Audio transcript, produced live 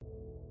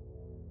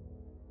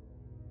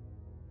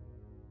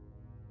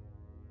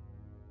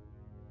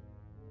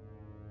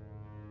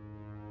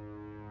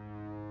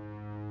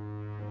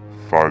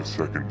5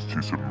 seconds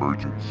to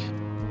submergence.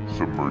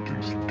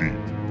 Submergence deep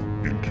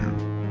into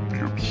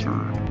the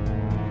absurd.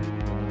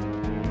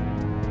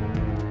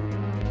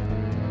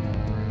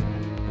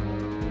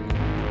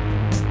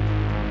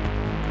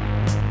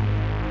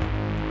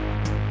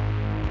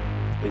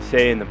 They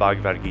say in the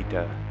Bhagavad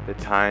Gita that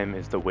time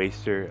is the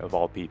waster of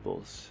all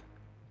peoples.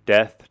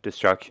 Death,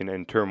 destruction,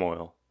 and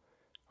turmoil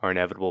are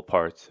inevitable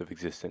parts of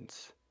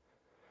existence.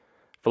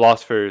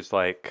 Philosophers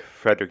like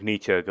Friedrich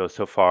Nietzsche go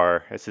so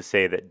far as to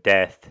say that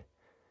death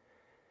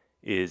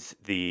is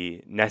the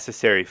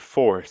necessary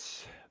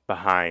force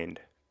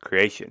behind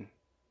creation.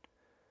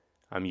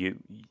 You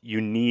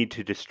need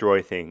to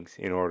destroy things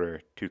in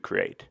order to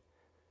create.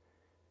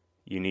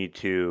 You need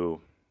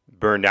to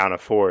burn down a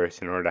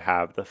forest in order to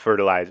have the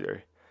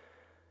fertilizer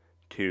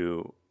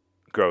to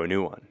grow a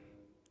new one.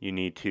 You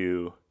need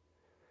to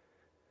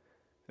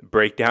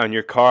break down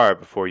your car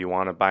before you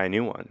want to buy a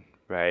new one,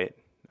 right?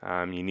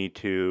 You need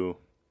to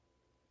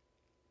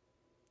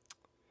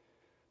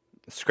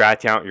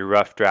scratch out your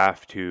rough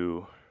draft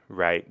to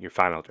write your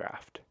final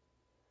draft.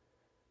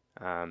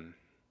 You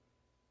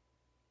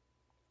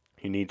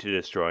need to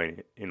destroy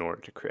in order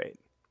to create.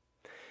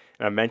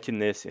 And I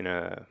mentioned this in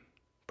a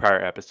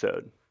prior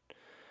episode,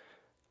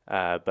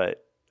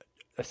 but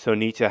so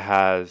Nietzsche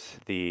has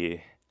the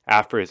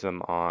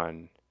aphorism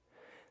on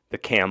the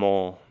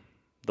camel,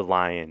 the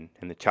lion,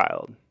 and the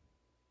child,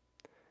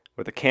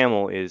 where the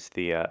camel is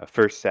the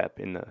first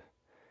step in the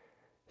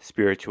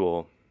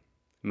spiritual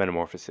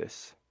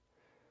metamorphosis.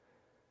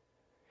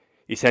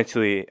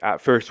 Essentially, at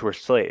first we're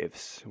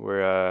slaves.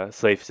 We're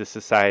slaves to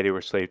society,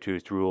 we're slaves to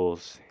its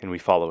rules, and we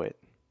follow it.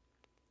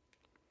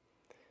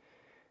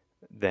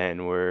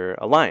 Then we're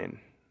a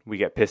lion. We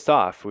get pissed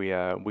off, we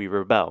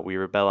rebel. We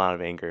rebel out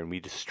of anger, and we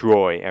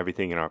destroy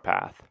everything in our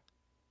path.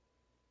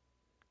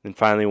 Then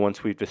finally,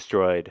 once we've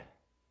destroyed,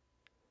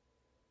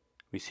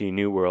 we see a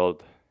new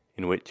world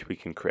in which we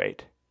can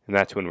create. And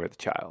that's when we're the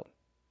child.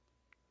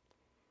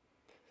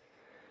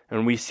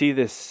 And we see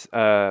this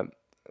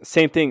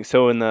same thing.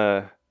 So in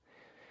the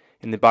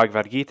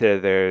Bhagavad Gita,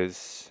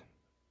 there's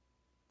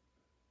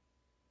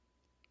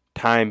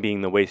time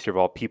being the waster of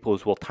all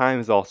peoples. Well, time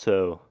is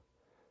also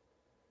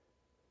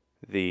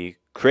the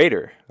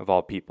creator of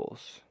all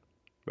peoples,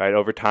 right?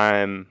 Over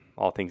time,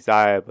 all things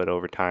die, but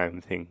over time,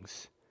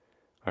 things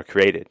are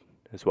created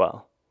as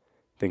well.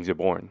 Things are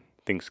born.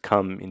 Things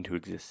come into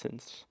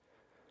existence.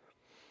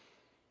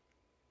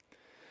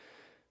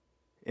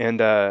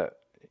 And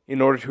in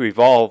order to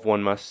evolve,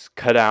 one must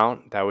cut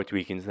out that which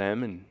weakens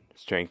them and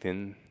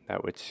strengthen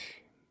that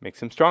which makes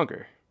them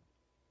stronger.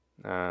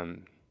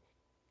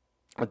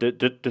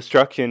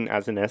 Destruction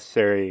as a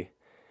necessary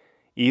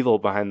evil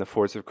behind the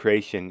force of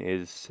creation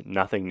is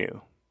nothing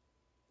new.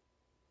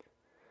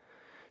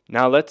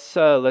 Now let's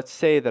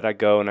say that I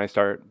go and I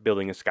start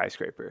building a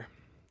skyscraper.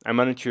 I'm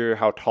unsure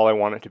how tall I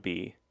want it to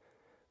be,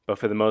 but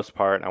for the most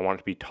part, I want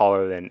it to be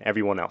taller than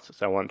everyone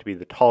else's. I want it to be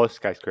the tallest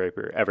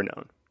skyscraper ever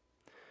known.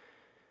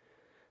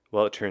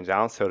 Well, it turns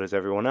out so does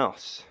everyone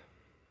else.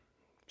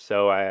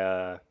 So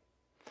I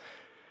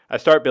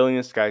start building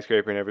a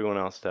skyscraper and everyone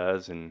else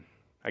does, and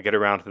I get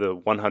around to the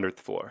 100th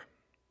floor.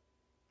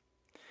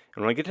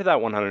 And when I get to that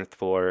 100th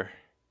floor,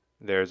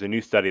 there's a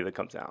new study that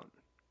comes out.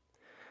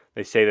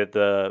 They say that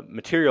the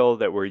material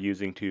that we're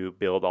using to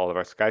build all of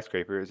our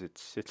skyscrapers,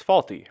 it's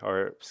faulty.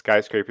 Our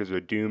skyscrapers are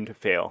doomed to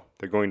fail.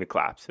 They're going to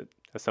collapse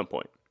at some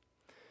point.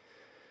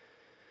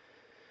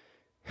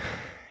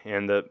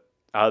 And the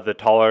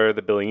taller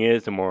the building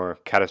is, the more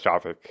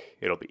catastrophic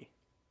it'll be.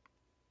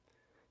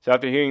 So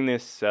after hearing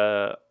this,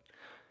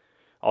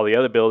 all the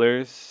other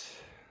builders,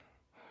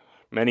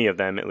 many of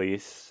them at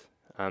least,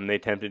 they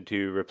attempted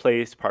to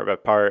replace part by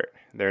part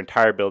their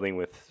entire building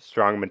with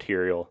strong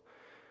material,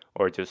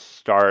 or just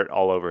start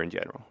all over in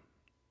general.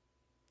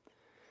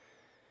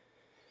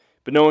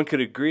 But no one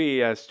could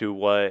agree as to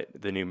what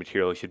the new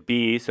material should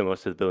be, so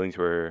most of the buildings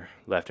were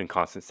left in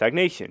constant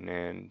stagnation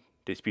and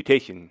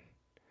disputation.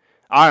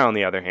 I, on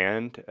the other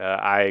hand,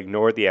 I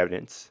ignored the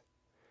evidence,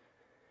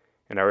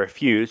 and I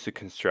refused to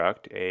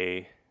construct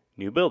a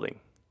new building.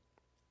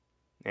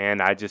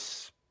 And I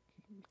just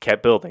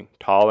kept building,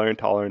 taller and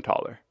taller and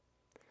taller.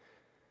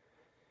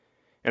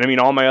 And I mean,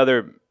 all my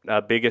other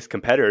biggest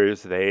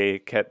competitors, they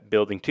kept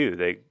building too.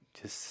 They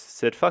just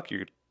said, fuck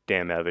your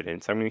damn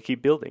evidence. I'm going to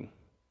keep building.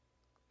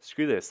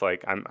 Screw this.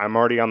 Like, I'm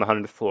already on the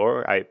 100th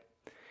floor. I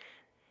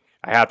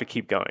have to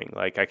keep going.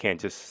 Like, I can't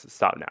just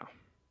stop now,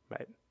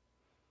 right?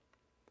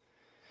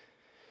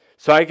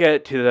 So I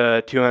get to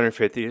the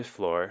 250th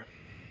floor,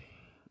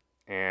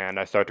 and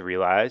I start to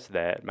realize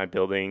that my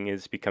building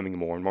is becoming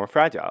more and more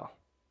fragile.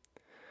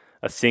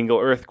 A single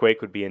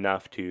earthquake would be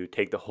enough to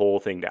take the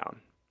whole thing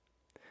down.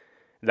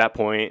 At that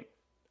point,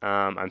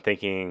 I'm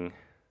thinking,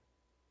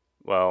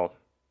 well,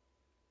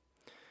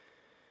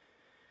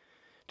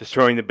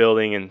 destroying the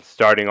building and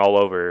starting all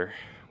over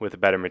with a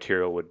better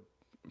material would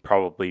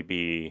probably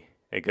be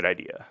a good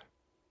idea.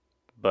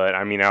 But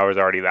I mean, I was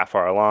already that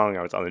far along.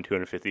 I was on the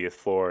 250th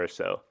floor,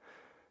 so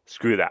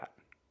screw that.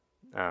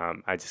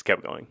 I just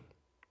kept going.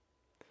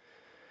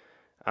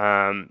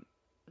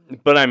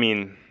 But I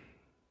mean,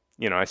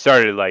 I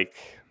started like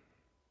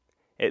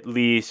at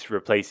least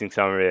replacing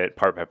some of it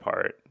part by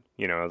part.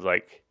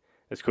 Like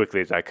as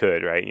quickly as I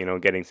could, right?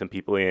 Getting some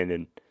people in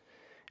and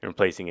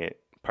replacing it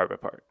part by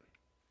part.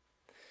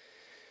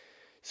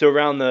 So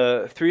around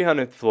the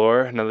 300th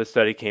floor, another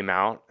study came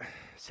out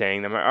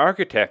saying that my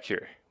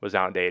architecture was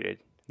outdated,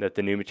 that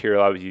the new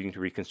material I was using to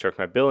reconstruct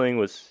my building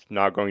was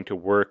not going to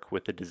work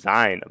with the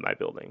design of my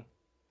building.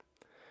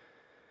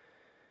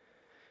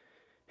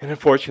 And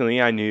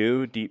unfortunately, I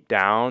knew deep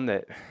down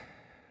that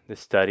the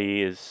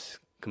study is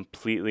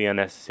completely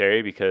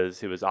unnecessary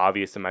because it was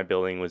obvious that my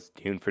building was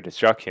doomed for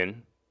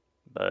destruction.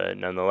 But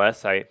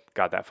nonetheless, I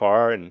got that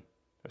far, and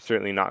I'm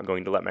certainly not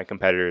going to let my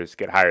competitors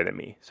get higher than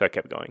me, so I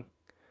kept going.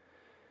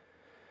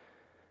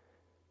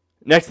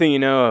 Next thing you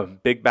know, a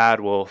big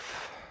bad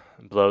wolf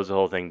blows the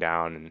whole thing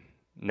down, and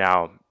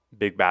now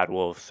big bad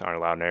wolves aren't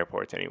allowed in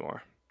airports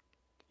anymore.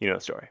 You know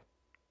the story.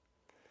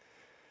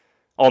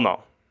 All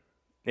no.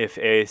 If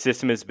a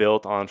system is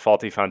built on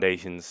faulty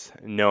foundations,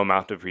 no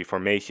amount of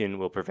reformation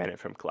will prevent it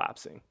from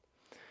collapsing.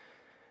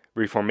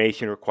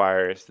 Reformation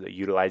requires the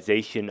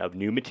utilization of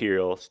new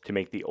materials to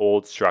make the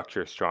old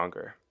structure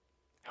stronger.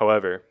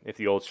 However, if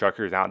the old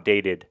structure is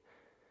outdated,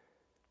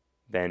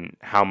 then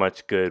how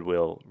much good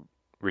will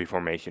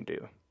reformation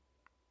do?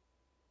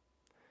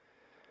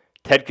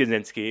 Ted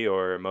Kaczynski,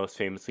 or most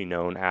famously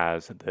known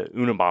as the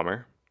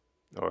Unabomber,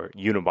 or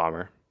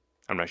Unabomber,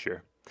 I'm not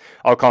sure.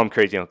 I'll call him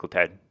Crazy Uncle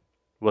Ted,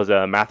 was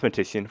a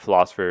mathematician,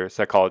 philosopher,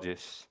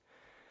 psychologist,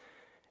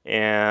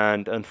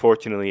 and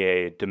unfortunately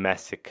a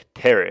domestic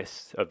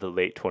terrorist of the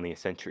late 20th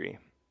century.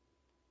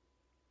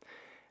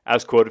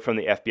 As quoted from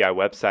the FBI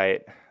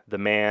website, the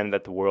man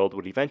that the world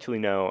would eventually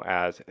know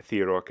as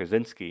Theodore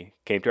Kaczynski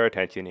came to our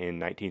attention in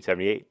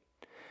 1978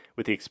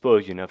 with the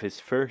explosion of his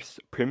first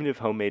primitive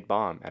homemade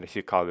bomb at a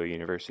Chicago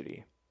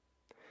university.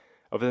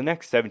 Over the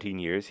next 17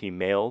 years, he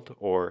mailed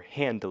or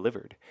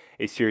hand-delivered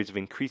a series of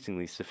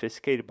increasingly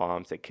sophisticated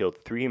bombs that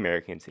killed 3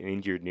 Americans and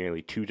injured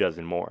nearly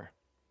 24 more.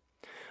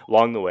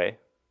 Along the way,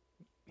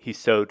 he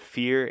sowed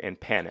fear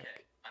and panic.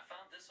 I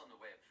found this on the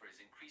web for his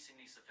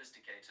increasingly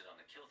sophisticated on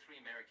to kill 3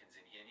 Americans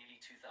and hear nearly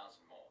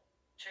 2,000 more.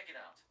 Check it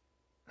out.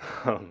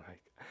 Oh my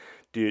God.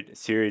 Dude,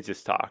 Siri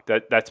just talked.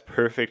 That's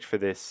perfect for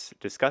this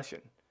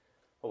discussion.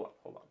 Hold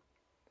on.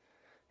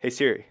 Hey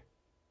Siri.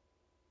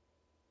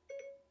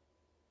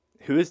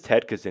 Who is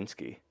Ted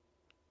Kaczynski?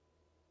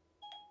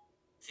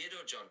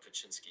 Theodore John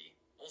Kaczynski,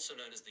 also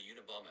known as the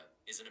Unabomber,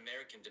 is an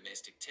American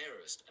domestic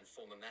terrorist and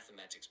former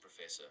mathematics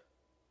professor.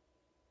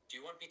 Do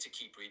you want me to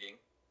keep reading?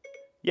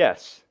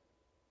 Yes.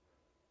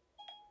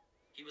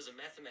 He was a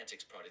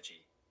mathematics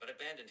prodigy, but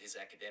abandoned his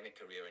academic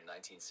career in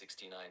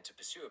 1969 to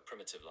pursue a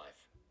primitive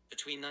life.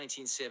 Between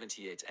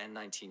 1978 and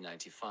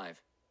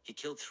 1995, he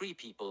killed 3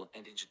 people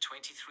and injured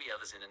 23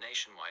 others in a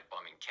nationwide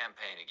bombing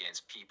campaign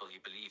against people he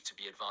believed to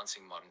be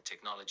advancing modern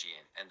technology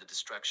and the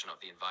destruction of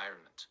the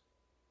environment.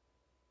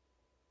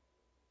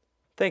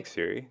 Thanks,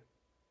 Siri.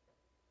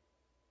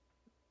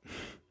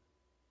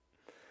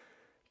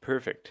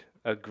 Perfect.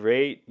 A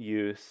great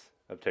use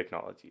of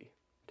technology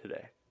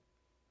today.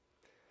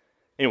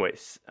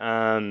 Anyways,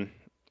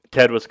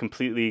 Ted was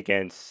completely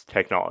against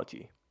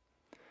technology.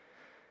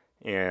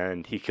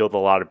 And he killed a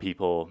lot of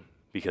people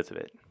because of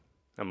it.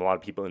 A lot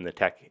of people in the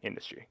tech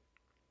industry.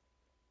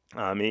 In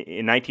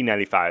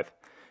 1995,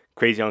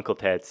 Crazy Uncle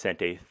Ted sent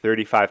a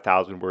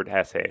 35,000-word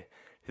essay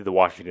to the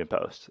Washington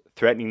Post,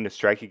 threatening to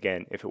strike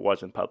again if it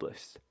wasn't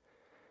published.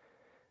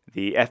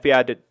 The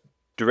FBI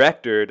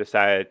director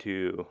decided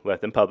to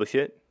let them publish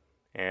it,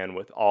 and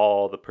with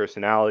all the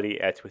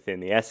personality etched within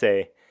the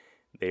essay,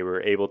 they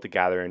were able to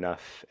gather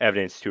enough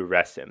evidence to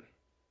arrest him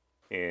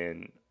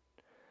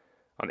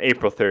on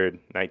April 3rd,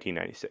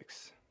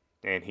 1996.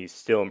 And he's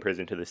still in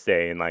prison to this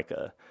day in like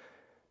a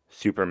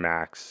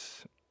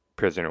supermax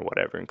prison or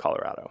whatever in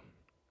Colorado.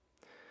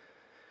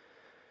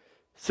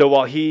 So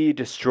while he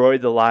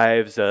destroyed the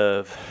lives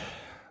of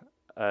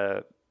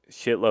a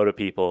shitload of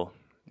people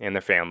and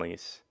their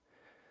families,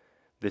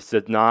 this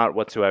does not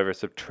whatsoever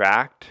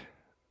subtract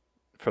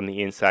from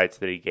the insights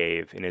that he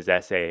gave in his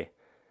essay,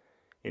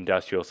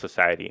 Industrial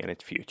Society and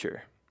Its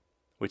Future,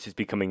 which is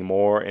becoming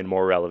more and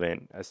more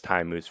relevant as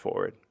time moves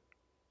forward.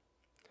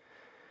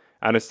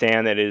 I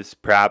understand that it is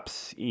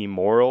perhaps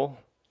immoral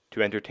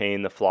to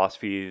entertain the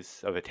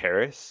philosophies of a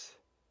terrorist,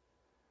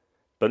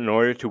 but in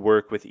order to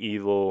work with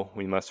evil,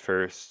 we must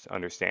first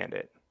understand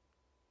it.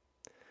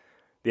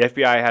 The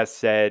FBI has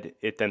said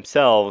it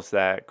themselves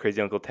that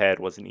Crazy Uncle Ted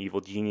was an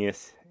evil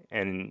genius,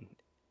 and in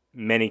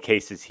many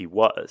cases he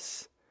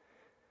was.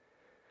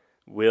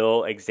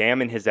 We'll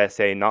examine his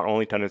essay not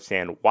only to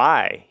understand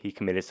why he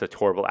committed such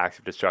horrible acts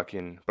of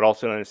destruction, but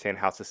also to understand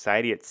how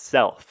society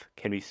itself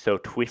can be so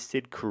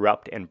twisted,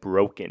 corrupt, and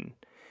broken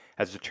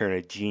as to turn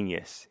a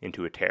genius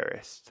into a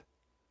terrorist.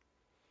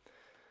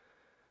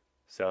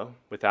 So,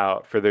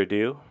 without further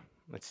ado,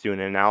 let's do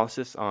an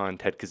analysis on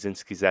Ted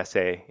Kaczynski's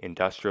essay,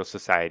 Industrial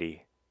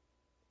Society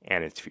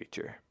and Its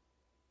Future.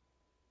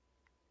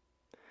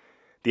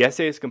 The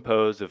essay is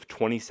composed of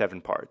 27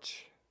 parts,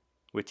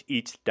 which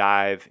each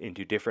dive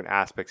into different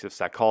aspects of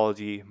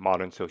psychology,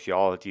 modern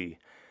sociology,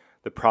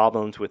 the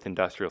problems with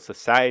industrial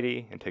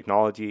society and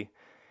technology,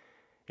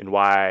 and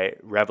why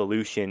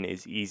revolution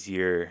is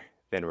easier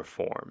than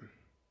reform.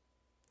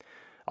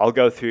 I'll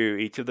go through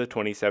each of the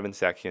 27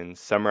 sections,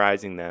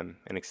 summarizing them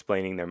and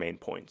explaining their main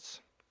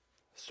points,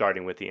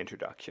 starting with the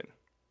introduction.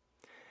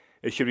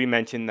 It should be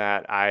mentioned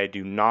that I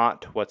do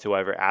not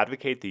whatsoever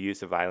advocate the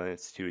use of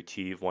violence to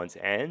achieve one's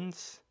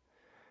ends.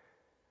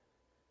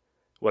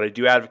 What I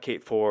do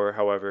advocate for,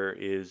 however,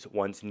 is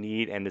one's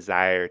need and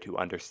desire to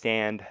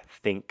understand,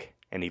 think,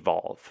 and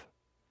evolve.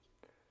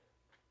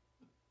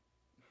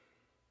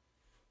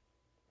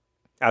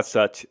 As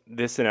such,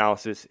 this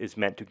analysis is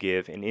meant to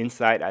give an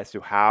insight as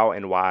to how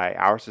and why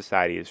our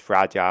society is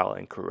fragile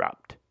and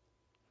corrupt.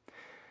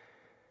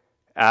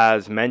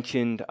 As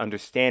mentioned,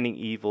 understanding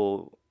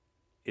evil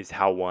is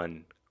how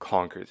one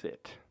conquers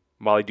it.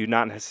 While I do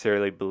not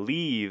necessarily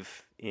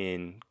believe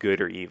in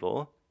good or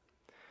evil,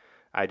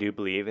 I do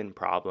believe in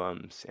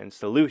problems and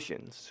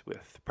solutions,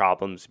 with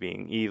problems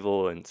being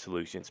evil and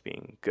solutions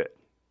being good.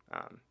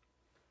 At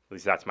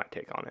least that's my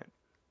take on it.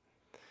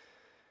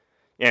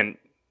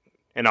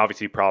 And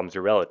obviously problems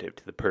are relative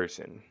to the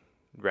person,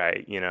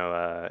 right?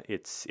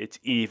 It's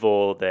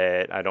evil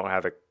that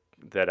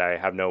I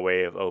have no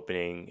way of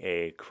opening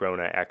a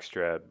Corona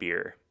Extra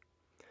beer.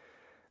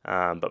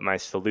 But my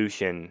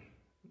solution,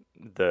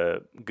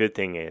 the good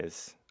thing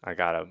is I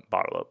got a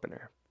bottle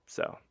opener.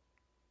 So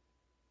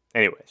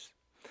anyways,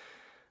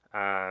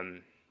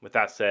 with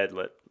that said,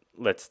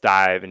 let's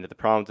dive into the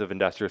problems of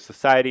industrial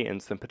society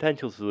and some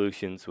potential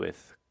solutions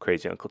with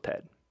Crazy Uncle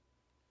Ted.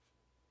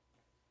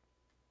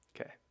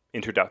 Okay,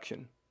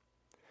 introduction.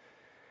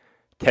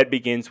 Ted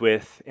begins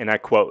with, and I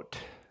quote,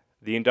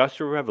 "The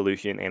Industrial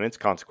Revolution and its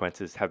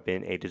consequences have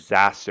been a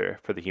disaster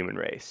for the human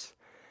race.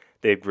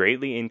 They have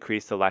greatly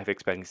increased the life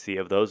expectancy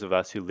of those of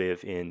us who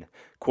live in,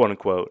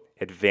 quote-unquote,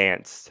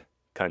 advanced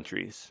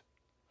countries.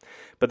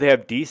 But they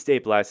have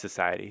destabilized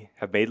society,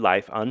 have made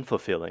life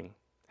unfulfilling,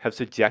 have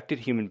subjected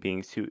human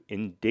beings to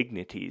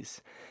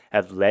indignities,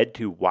 have led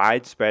to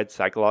widespread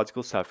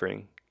psychological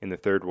suffering in the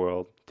third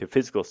world, to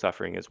physical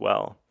suffering as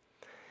well,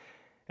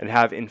 and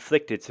have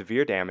inflicted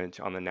severe damage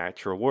on the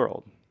natural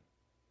world.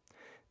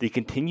 The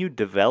continued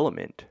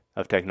development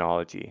of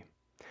technology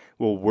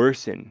will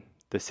worsen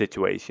the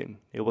situation.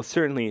 It will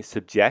certainly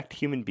subject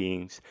human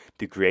beings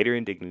to greater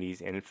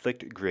indignities and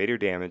inflict greater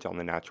damage on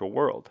the natural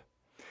world.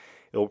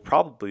 It will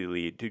probably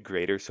lead to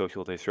greater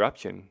social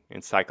disruption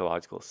and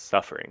psychological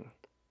suffering,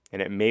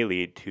 and it may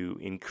lead to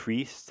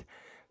increased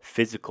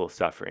physical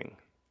suffering,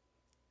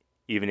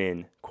 even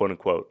in,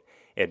 quote-unquote,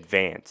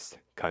 advanced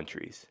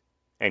countries,"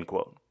 end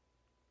quote.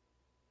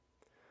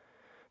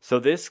 So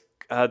this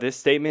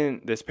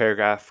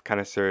paragraph kind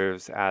of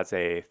serves as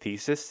a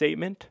thesis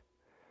statement,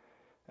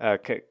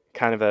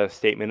 kind of a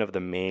statement of the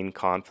main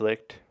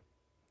conflict.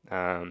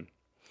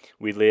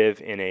 We live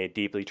in a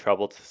deeply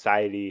troubled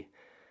society,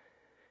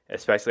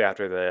 especially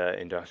after the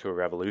Industrial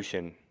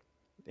Revolution.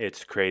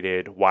 It's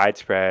created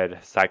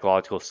widespread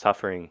psychological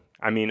suffering.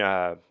 I mean,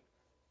 I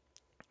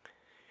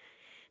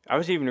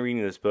was even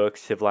reading this book,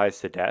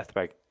 Civilized to Death,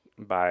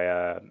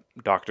 by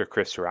Dr.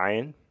 Chris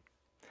Ryan.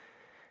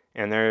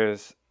 And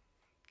there's,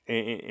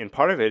 in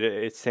part of it,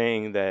 it's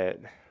saying that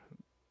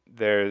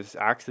there's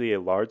actually a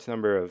large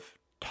number of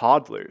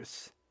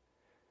toddlers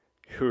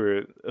who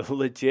are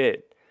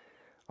legit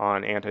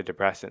on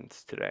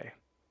antidepressants today.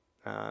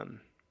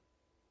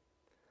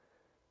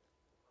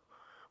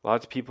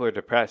 Lots of people are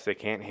depressed. They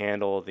can't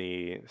handle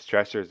the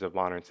stressors of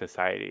modern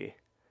society.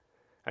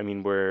 I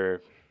mean,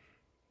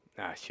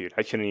 I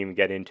shouldn't even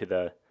get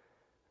into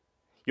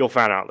you'll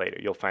find out later.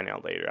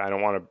 I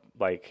don't want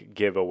to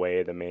give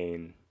away the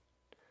main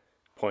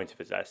points of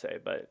his essay,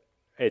 but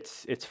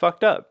it's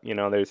fucked up.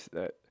 There's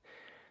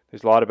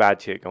a lot of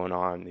bad shit going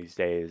on these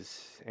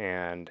days,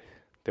 and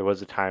there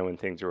was a time when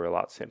things were a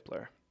lot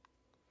simpler.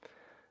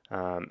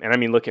 And I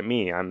mean, look at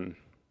me. I'm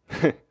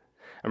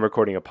I'm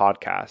recording a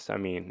podcast. I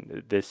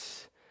mean,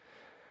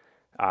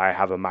 I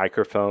have a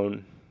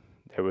microphone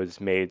that was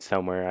made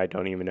somewhere. I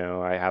don't even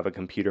know. I have a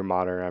computer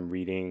monitor I'm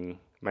reading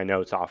my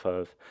notes off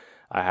of.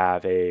 I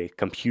have a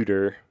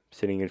computer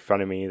sitting in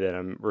front of me that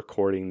I'm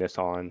recording this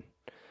on.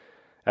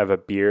 I have a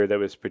beer that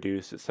was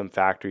produced at some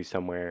factory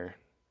somewhere,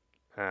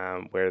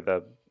 where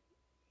the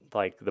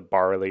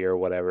barley or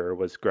whatever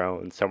was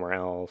grown somewhere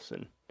else,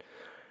 and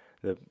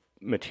the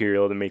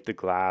material to make the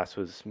glass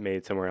was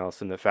made somewhere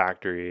else in the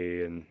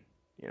factory, and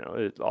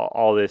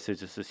all this is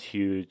just this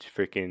huge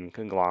freaking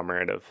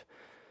conglomerate of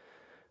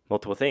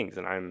multiple things,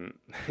 and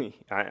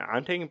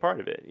I'm taking part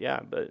of it,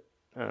 yeah. But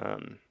I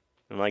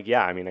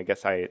mean, I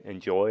guess I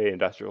enjoy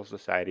industrial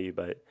society,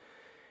 but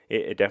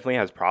it definitely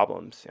has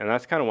problems, and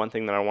that's kind of one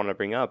thing that I want to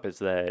bring up is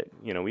that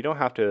we don't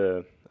have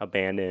to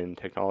abandon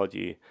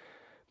technology,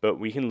 but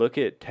we can look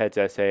at Ted's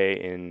essay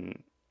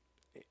in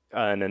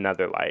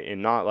another light,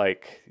 and not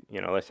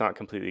let's not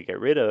completely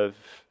get rid of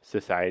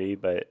society,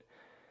 but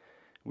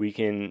we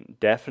can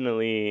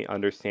definitely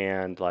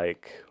understand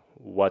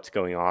what's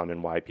going on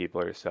and why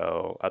people are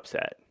so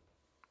upset,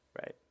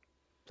 right?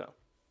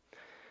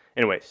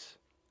 Anyways,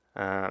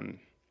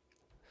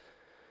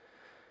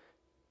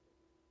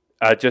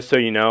 just so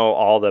you know,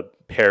 all the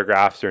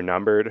paragraphs are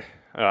numbered.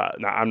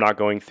 I'm not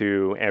going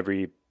through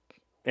every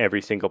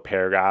single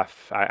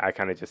paragraph. I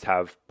kind of just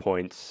have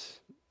points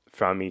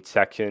from each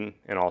section,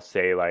 and I'll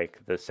say like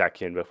the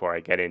section before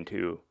I get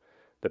into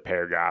the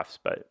paragraphs.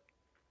 But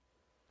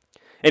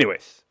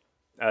anyways,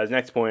 the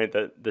next point,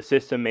 the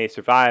system may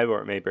survive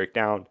or it may break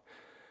down,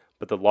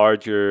 but the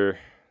larger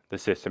the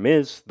system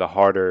is, the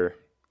harder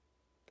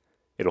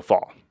it'll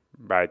fall,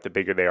 right? The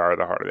bigger they are,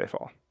 the harder they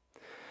fall.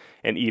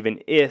 And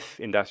even if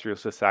industrial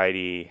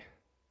society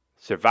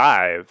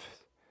survives,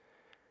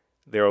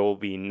 there will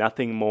be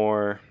nothing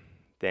more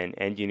than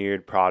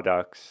engineered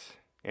products,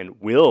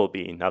 and will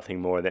be nothing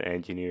more than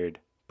engineered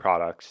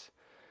products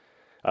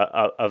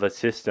of a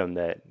system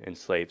that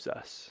enslaves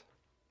us.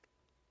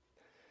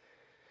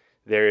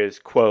 There is,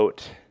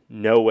 quote,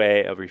 no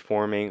way of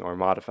reforming or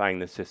modifying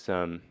the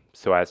system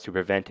so as to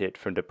prevent it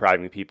from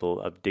depriving people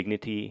of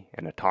dignity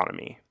and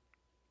autonomy.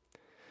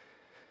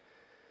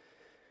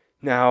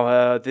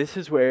 Now, this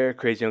is where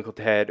Crazy Uncle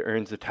Ted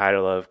earns the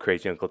title of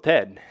Crazy Uncle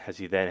Ted, as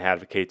he then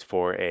advocates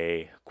for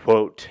a,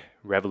 quote,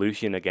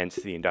 revolution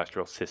against the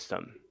industrial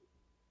system,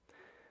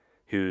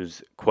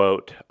 whose,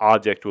 quote,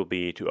 object will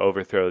be to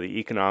overthrow the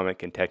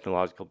economic and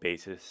technological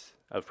basis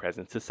of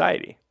present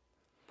society.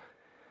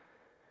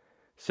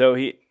 So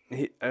he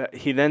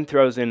then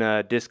throws in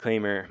a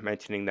disclaimer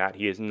mentioning that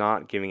he is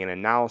not giving an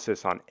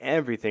analysis on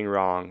everything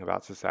wrong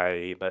about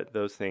society, but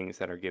those things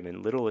that are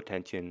given little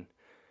attention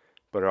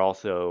but are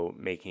also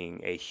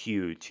making a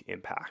huge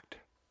impact.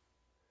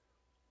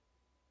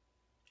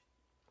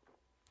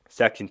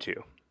 Section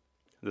 2,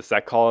 the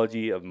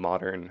psychology of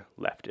modern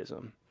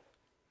leftism.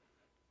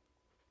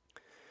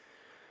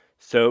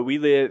 So we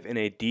live in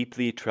a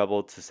deeply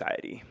troubled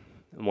society.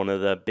 One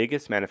of the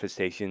biggest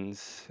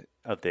manifestations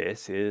of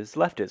this is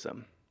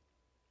leftism.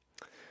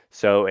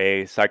 So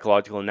a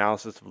psychological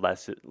analysis of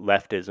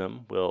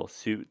leftism will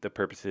suit the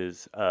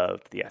purposes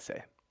of the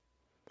essay.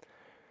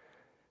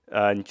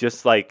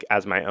 Just like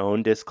as my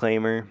own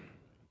disclaimer,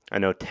 I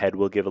know Ted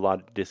will give a lot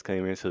of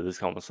disclaimers, so this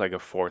is almost like a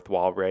fourth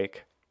wall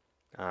break.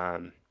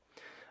 I'm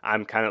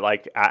kind of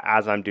like,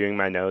 as I'm doing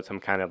my notes, I'm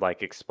kind of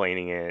like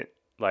explaining it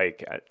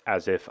like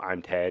as if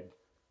I'm Ted,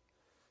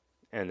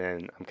 and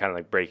then I'm kind of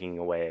like breaking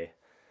away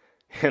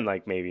and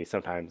like maybe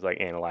sometimes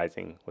like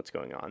analyzing what's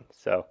going on.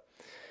 So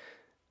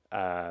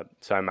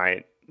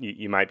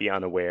you might be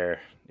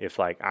unaware if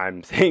like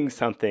I'm saying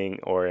something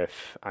or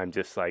if I'm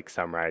just like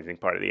summarizing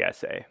part of the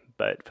essay.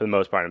 But for the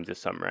most part, I'm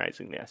just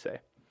summarizing the essay.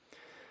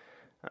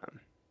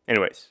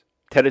 Anyways,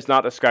 Ted is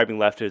not describing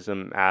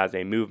leftism as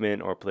a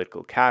movement or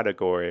political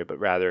category, but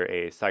rather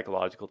a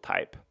psychological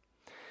type,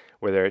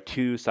 where there are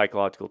two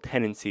psychological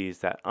tendencies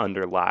that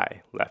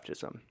underlie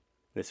leftism.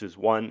 This is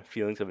 1,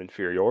 feelings of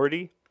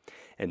inferiority,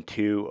 and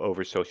 2,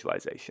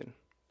 over-socialization.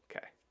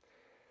 Okay.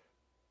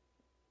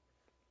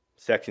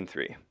 Section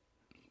 3,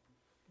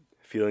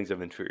 feelings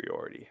of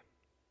inferiority.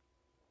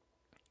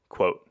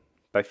 Quote,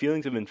 by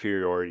feelings of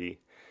inferiority,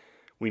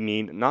 we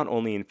mean not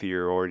only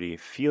inferiority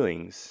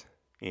feelings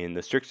in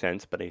the strict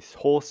sense, but a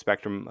whole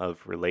spectrum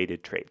of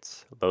related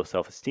traits: low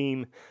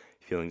self-esteem,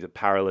 feelings of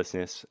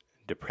powerlessness,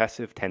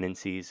 depressive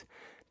tendencies,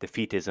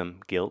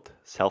 defeatism, guilt,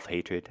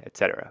 self-hatred,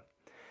 etc.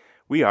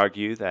 We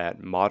argue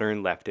that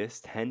modern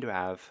leftists tend to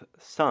have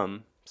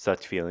some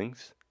such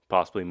feelings,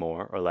 possibly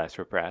more or less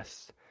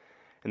repressed,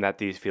 and that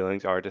these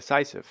feelings are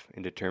decisive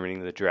in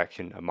determining the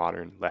direction of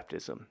modern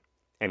leftism.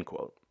 End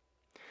quote.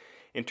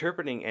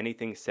 Interpreting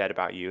anything said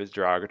about you as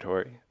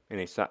derogatory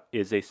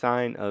is a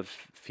sign of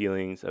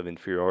feelings of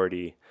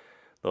inferiority,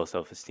 low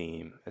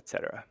self-esteem,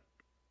 etc.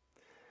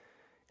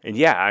 And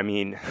yeah, I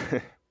mean,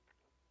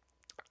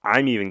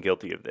 I'm even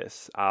guilty of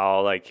this.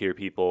 I'll like hear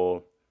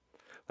people,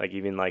 like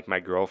even like my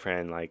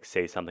girlfriend, like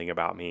say something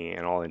about me,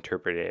 and I'll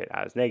interpret it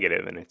as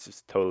negative, and it's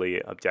just totally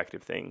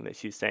objective thing that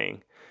she's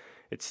saying.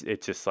 It's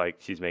just like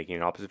she's making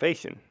an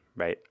observation,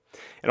 right?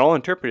 And I'll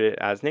interpret it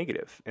as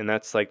negative, and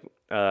that's like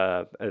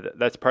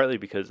that's partly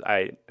because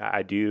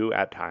I do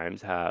at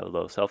times have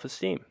low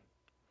self-esteem.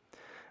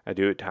 I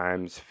do at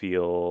times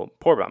feel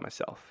poor about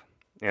myself,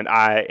 and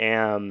I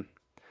am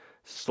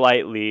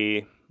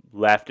slightly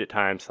left at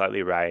times,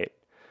 slightly right,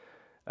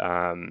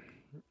 and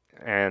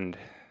I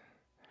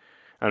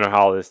don't know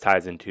how all this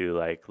ties into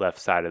like left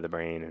side of the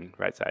brain and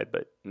right side,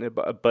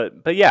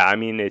 but yeah, I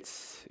mean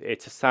it's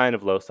a sign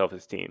of low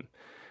self-esteem.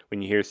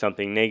 When you hear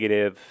something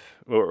negative,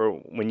 or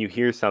when you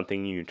hear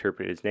something you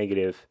interpret as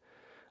negative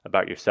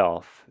about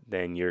yourself,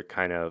 then you're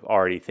kind of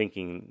already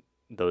thinking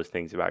those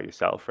things about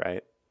yourself,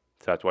 right?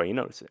 So that's why you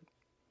notice it.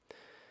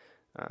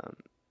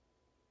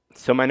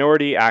 So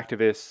minority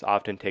activists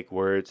often take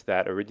words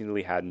that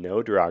originally had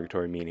no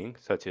derogatory meaning,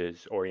 such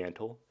as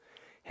Oriental,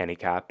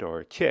 handicapped,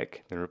 or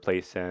chick, then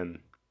replace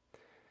them,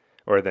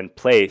 or then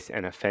place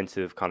an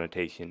offensive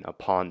connotation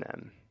upon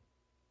them.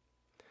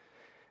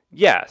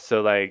 Yeah,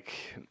 so like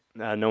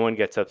no one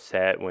gets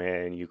upset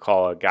when you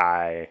call a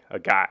guy,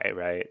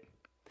 right?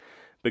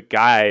 But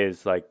guy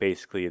is like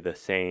basically the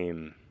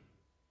same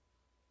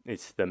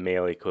It's the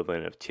male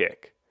equivalent of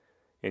chick,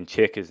 and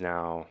chick is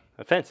now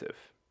offensive,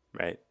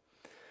 right?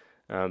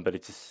 But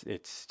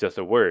it's just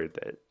a word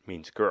that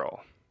means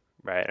girl,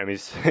 right? I mean,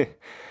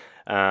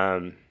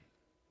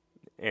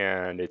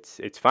 and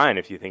it's fine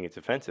if you think it's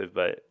offensive,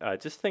 but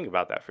just think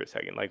about that for a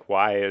second. Like,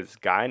 why is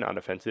guy not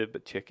offensive,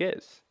 but chick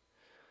is?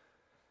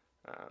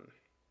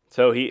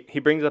 So he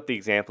brings up the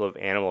example of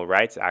animal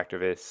rights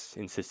activists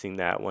insisting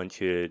that one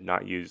should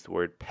not use the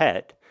word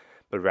pet,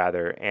 but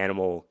rather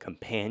animal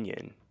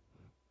companion.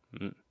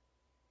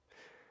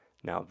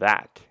 Now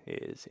that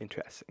is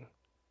interesting.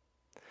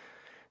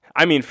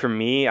 I mean, for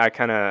me,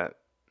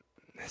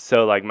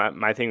 so like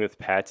my thing with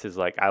pets is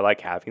like I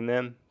like having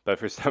them, but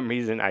for some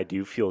reason I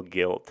do feel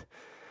guilt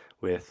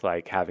with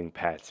like having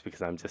pets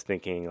because I'm just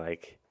thinking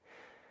like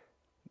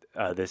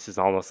this is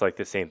almost like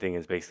the same thing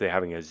as basically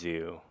having a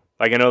zoo.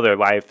 Like I know their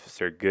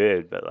lives are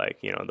good, but like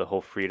the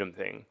whole freedom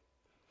thing.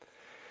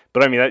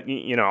 But I mean,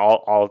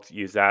 I'll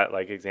use that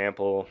like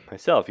example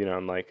myself.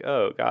 I'm like,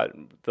 oh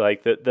God,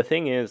 like the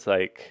thing is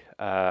like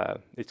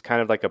it's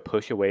kind of like a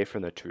push away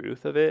from the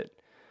truth of it,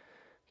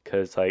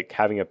 because like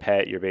having a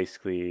pet, you're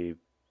basically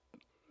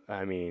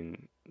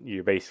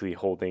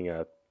holding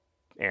a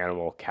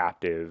animal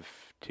captive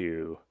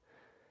to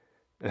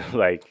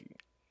like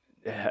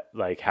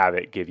have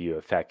it give you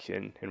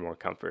affection and more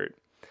comfort.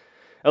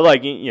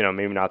 Like,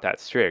 maybe not that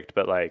strict,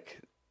 but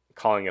like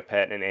calling a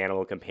pet an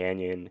animal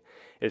companion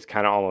is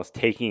kind of almost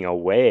taking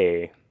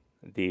away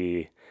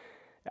the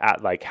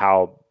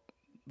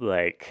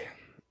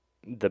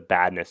the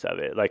badness of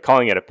it. Like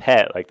calling it a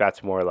pet, like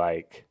that's more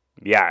like,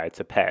 yeah, it's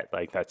a pet.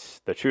 Like that's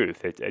the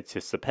truth. It's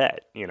just a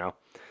pet,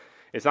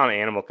 It's not an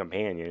animal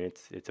companion.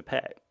 It's a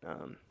pet. I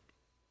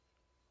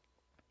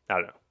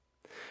don't know.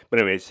 But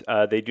anyways,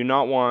 they do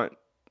not want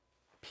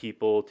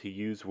people to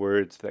use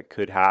words that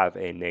could have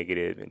a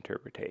negative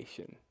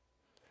interpretation.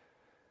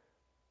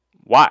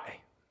 Why?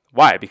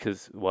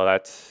 Because, well,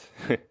 that's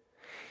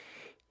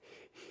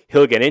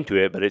he'll get into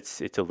it, but it's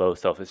a low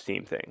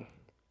self-esteem thing.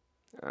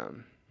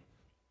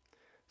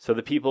 So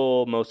the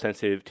people most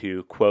sensitive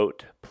to,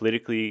 quote,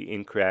 politically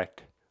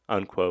incorrect,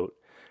 unquote,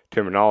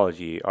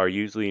 terminology are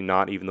usually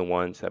not even the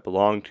ones that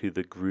belong to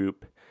the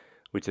group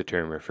which the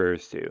term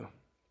refers to.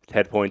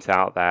 Ted points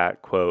out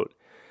that, quote,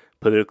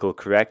 political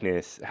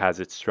correctness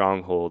has its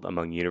stronghold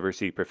among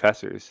university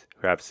professors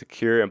who have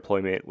secure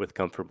employment with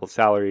comfortable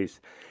salaries,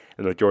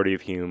 and the majority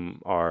of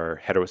whom are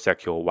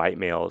heterosexual white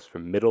males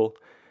from middle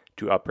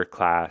to upper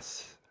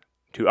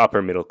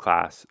middle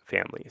class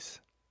families,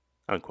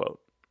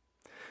 unquote.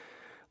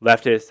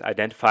 Leftists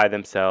identify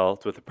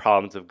themselves with the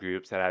problems of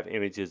groups that have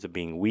images of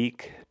being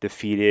weak,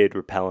 defeated,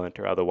 repellent,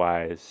 or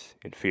otherwise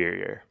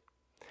inferior.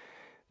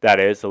 That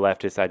is, the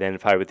leftists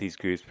identify with these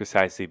groups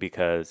precisely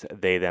because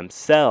they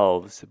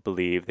themselves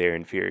believe they're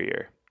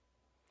inferior.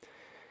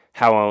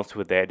 How else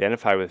would they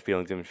identify with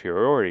feelings of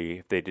inferiority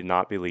if they did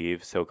not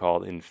believe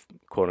so-called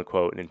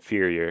quote-unquote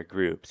inferior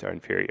groups are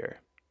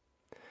inferior?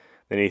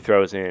 Then he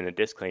throws in a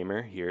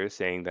disclaimer here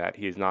saying that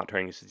he is not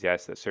trying to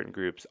suggest that certain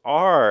groups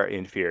are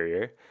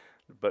inferior,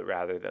 but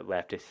rather that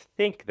leftists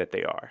think that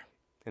they are,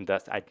 and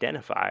thus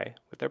identify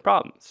with their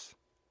problems.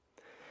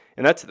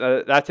 And that's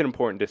an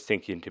important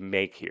distinction to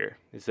make here,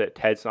 is that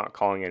Ted's not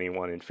calling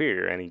anyone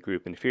inferior, any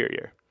group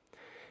inferior.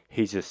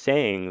 He's just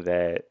saying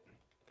that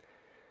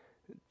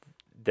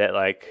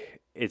like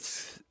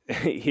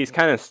he's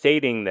kind of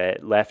stating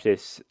that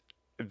leftists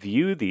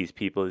view these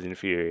people as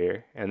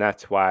inferior, and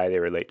that's why they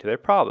relate to their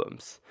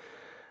problems.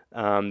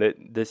 That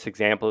this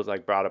example is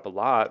like brought up a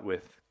lot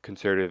with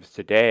conservatives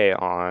today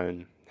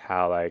on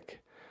how like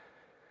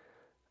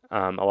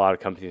a lot of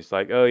companies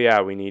like, oh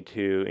yeah, we need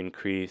to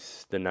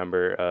increase the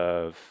number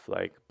of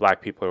like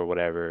black people or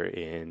whatever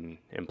in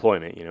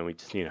employment. We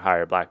just need to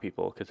hire black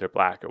people because they're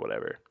black or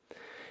whatever.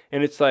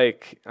 And it's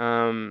like,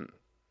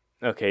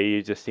 okay,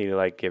 you just need to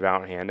like give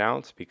out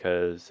handouts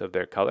because of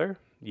their color.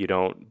 You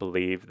don't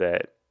believe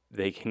that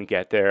they can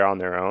get there on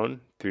their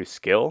own through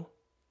skill.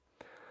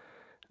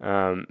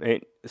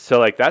 And so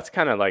like that's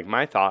kind of like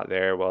my thought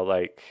there. Well,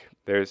 like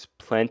there's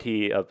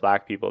plenty of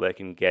black people that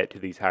can get to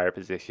these higher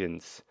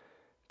positions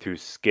through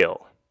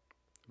skill,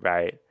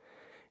 right?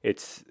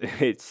 It's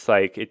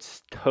like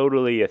it's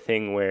totally a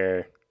thing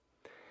where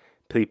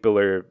people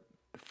are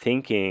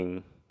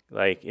thinking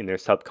like in their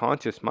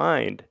subconscious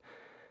mind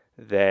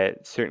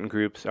that certain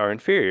groups are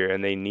inferior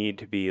and they need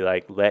to be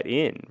like let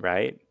in,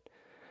 right?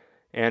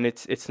 And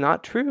it's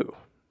not true,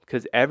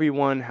 because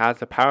everyone has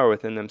the power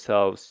within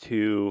themselves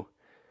to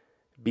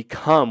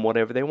become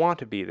whatever they want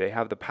to be. They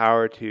have the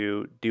power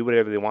to do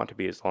whatever they want to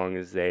be as long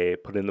as they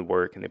put in the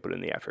work and they put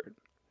in the effort.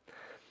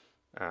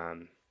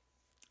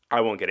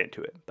 I won't get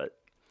into it, but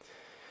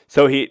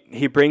so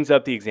he brings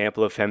up the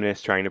example of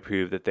feminists trying to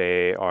prove that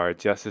they are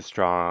just as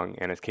strong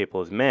and as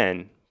capable as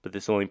men, but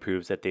this only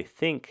proves that they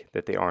think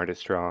that they aren't as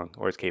strong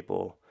or as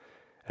capable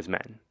as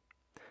men.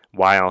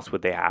 Why else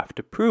would they have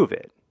to prove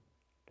it?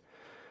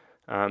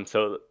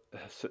 So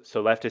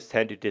leftists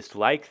tend to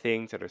dislike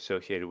things that are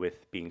associated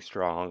with being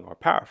strong or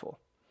powerful.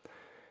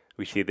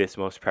 We see this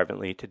most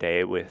prevalently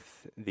today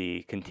with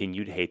the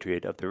continued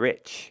hatred of the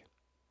rich.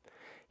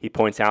 He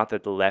points out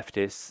that the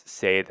leftists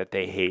say that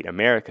they hate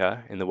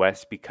America in the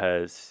West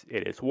because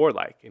it is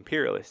warlike,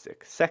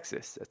 imperialistic,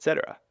 sexist,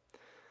 etc.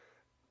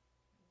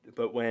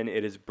 But when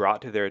it is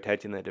brought to their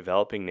attention that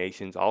developing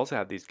nations also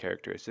have these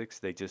characteristics,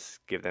 they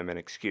just give them an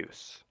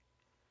excuse.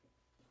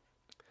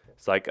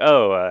 It's like,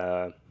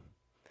 well,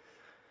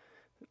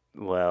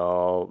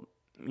 they'll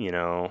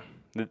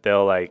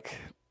like,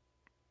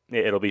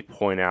 it'll be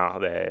pointed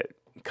out that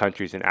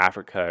countries in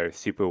Africa are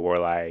super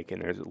warlike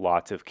and there's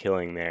lots of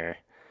killing there,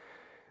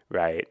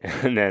 right?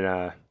 And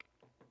then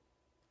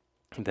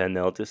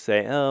they'll just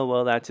say, oh,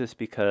 well, that's just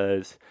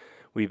because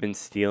we've been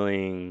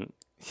stealing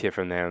shit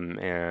from them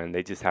and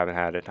they just haven't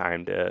had a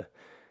time to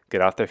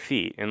get off their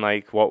feet. And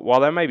like,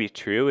 while that might be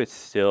true, it's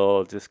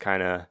still just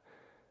kind of,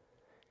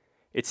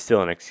 it's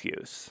still an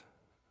excuse.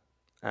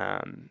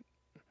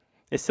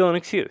 It's still an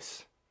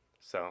excuse.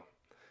 So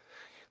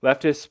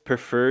leftists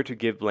prefer to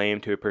give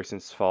blame to a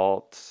person's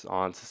faults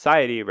on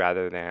society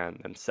rather than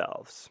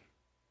themselves.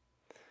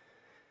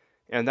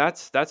 And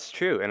that's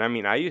true. And I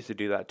mean, I used to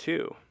do that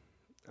too.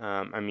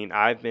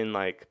 I've been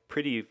like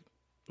pretty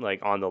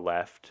like on the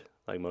left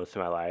like most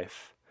of my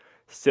life.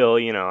 Still,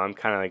 I'm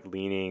kind of like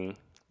leaning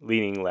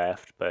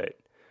left, but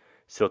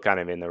still kind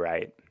of in the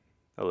right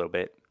a little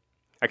bit.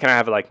 I kind of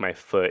have like my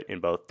foot in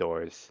both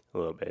doors a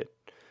little bit.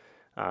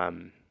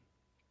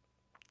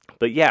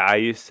 But yeah, I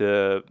used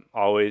to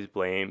always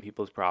blame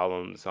people's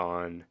problems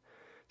on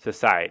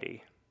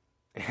society.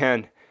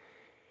 And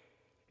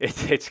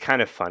it's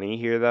kind of funny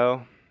here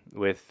though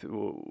with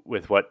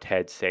what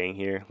Ted's saying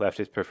here.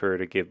 Leftists prefer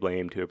to give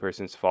blame to a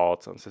person's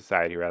faults on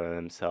society rather than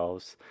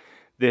themselves.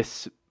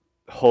 This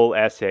whole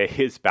essay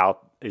is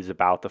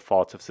about the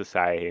faults of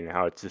society and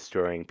how it's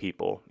destroying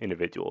people,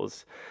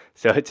 individuals.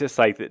 So it's just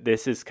like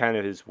this is kind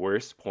of his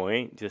worst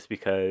point, just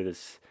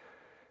because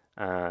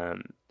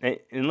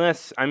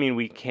unless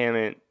we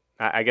can't.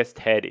 I guess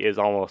Ted is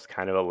almost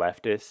kind of a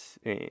leftist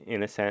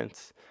in a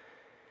sense,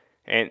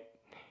 and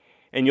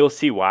you'll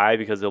see why,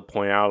 because he'll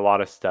point out a lot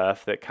of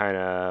stuff that kind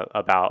of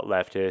about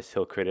leftists.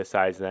 He'll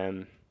criticize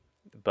them,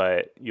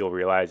 but you'll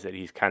realize that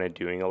he's kind of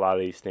doing a lot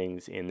of these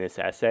things in this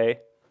essay.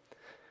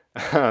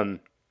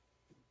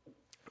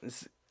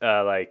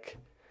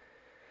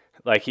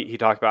 Like he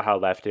talked about how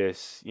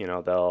leftists,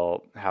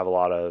 they'll have a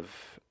lot of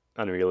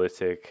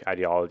unrealistic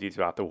ideologies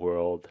about the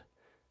world.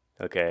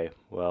 Okay,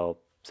 well,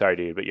 sorry,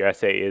 dude, but your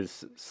essay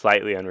is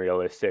slightly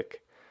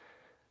unrealistic.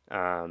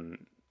 We're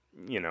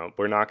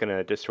not going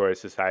to destroy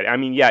society.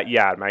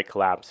 Yeah, it might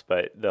collapse,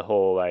 but the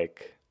whole,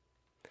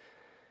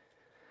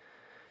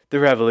 the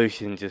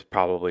revolution just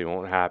probably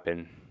won't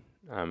happen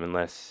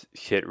unless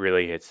shit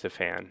really hits the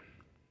fan.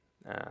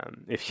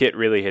 If shit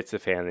really hits the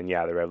fan, then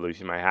yeah, the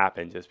revolution might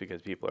happen just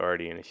because people are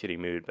already in a shitty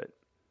mood, but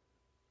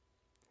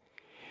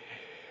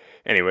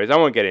anyways, I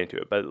won't get into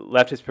it, but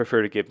leftists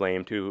prefer to give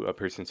blame to a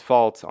person's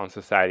faults on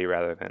society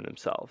rather than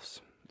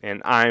themselves.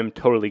 And I'm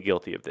totally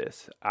guilty of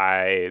this.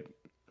 I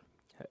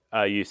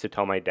used to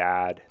tell my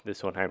dad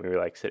this one time we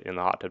were sitting in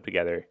the hot tub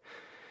together.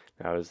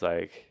 And I was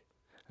like,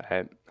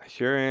 I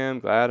sure am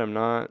glad I'm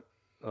not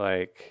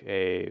like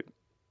a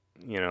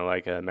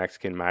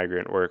Mexican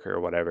migrant worker or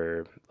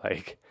whatever,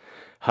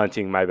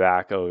 hunting my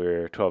back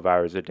over 12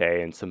 hours a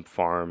day in some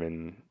farm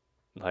in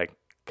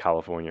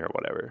California or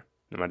whatever.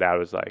 And my dad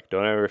was like,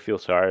 don't ever feel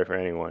sorry for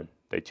anyone.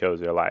 They chose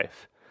their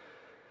life.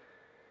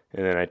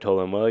 And then I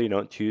told him, well, you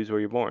don't choose where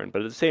you're born.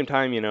 But at the same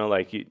time, you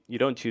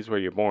don't choose where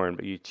you're born,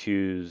 but you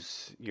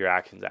choose your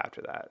actions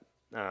after that.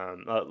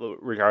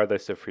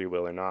 Regardless of free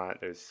will or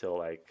not, there's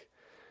still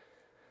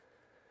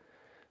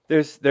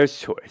there's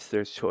choice.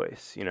 There's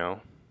choice,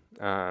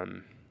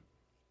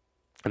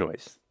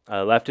 Anyways,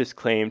 leftists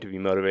claim to be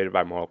motivated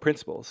by moral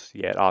principles,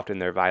 yet often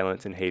their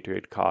violence and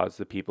hatred cause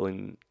the people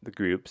in the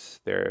groups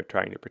they're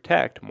trying to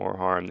protect more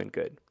harm than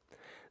good.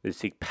 They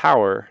seek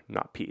power,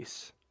 not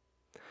peace.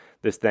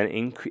 This then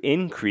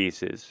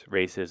increases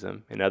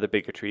racism and other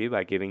bigotry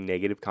by giving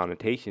negative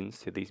connotations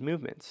to these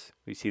movements.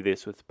 We see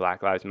this with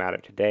Black Lives Matter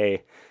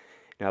today,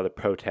 and how the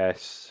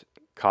protests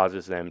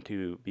causes them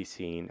to be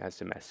seen as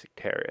domestic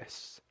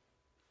terrorists.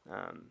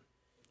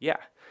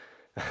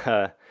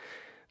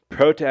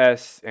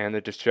 Protests and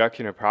the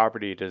destruction of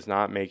property does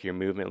not make your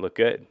movement look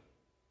good.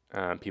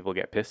 People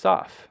get pissed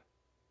off.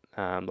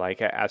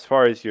 As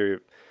far as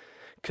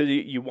because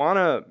you want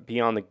to be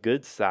on the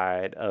good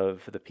side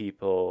of the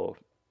people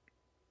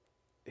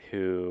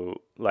who,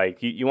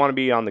 you want to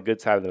be on the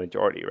good side of the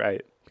majority,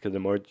 right? Because the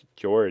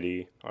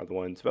majority are the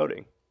ones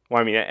voting.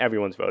 Well,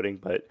 everyone's voting,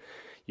 but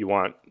you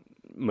want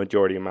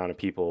majority amount of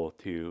people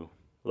to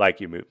like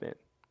your movement,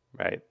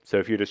 right? So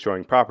if you're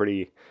destroying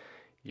property,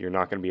 you're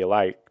not going to be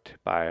liked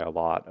by a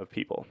lot of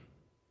people,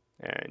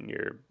 and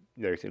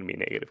there's going to be a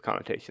negative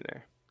connotation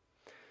there.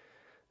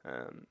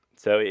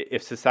 So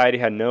if society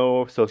had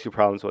no social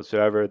problems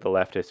whatsoever, the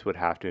leftists would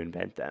have to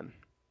invent them.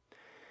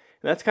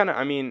 And that's kind of,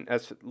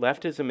 as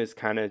leftism is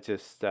kind of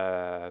just,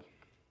 the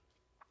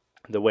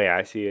way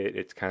I see it,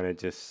 it's kind of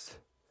just,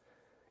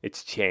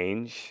 it's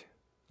change.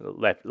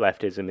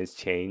 Leftism is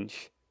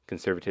change.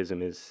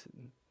 Conservatism is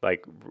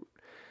like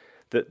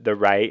the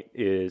right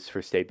is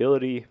for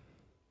stability,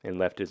 and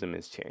leftism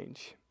is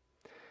change.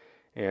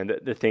 And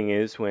the thing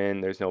is,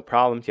 when there's no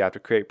problems, you have to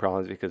create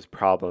problems because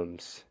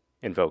problems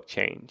invoke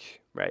change,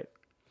 right?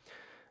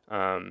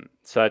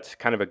 So that's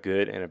kind of a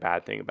good and a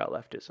bad thing about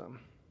leftism.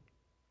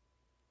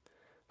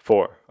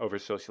 4.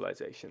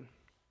 Over-socialization.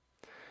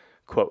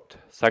 Quote,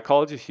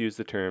 psychologists use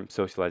the term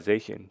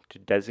socialization to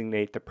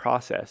designate the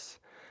process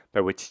by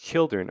which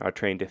children are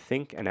trained to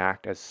think and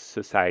act as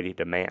society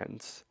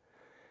demands.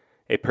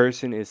 A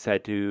person is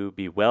said to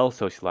be well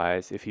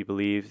socialized if he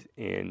believes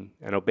in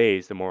and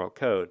obeys the moral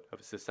code of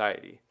a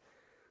society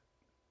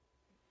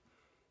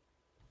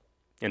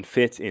and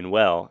fits in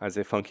well as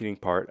a functioning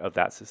part of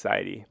that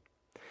society.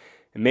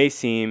 It may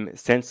seem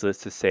senseless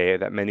to say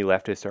that many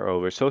leftists are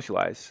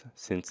over-socialized,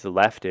 since the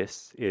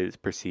leftist is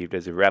perceived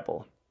as a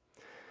rebel.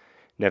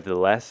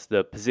 Nevertheless,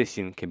 the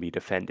position can be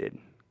defended.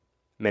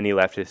 Many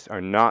leftists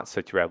are not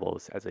such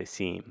rebels as they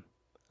seem.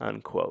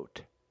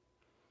 Unquote.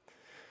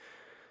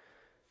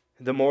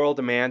 The moral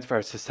demands of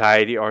our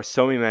society are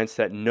so immense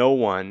that no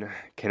one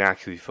can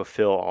actually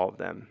fulfill all of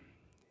them.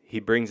 He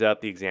brings up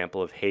the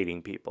example of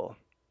hating people.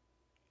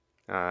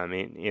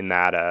 In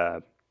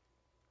that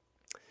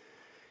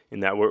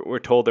we're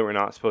told that we're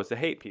not supposed to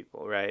hate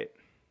people, right?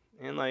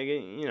 And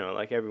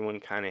like everyone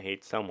kind of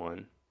hates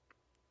someone,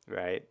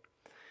 right?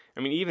 I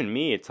mean, even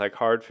me, it's like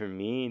hard for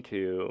me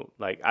to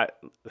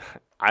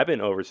I've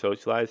been over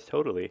socialized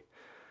totally.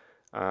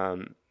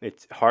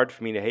 It's hard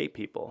for me to hate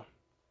people.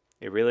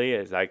 It really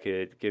is. I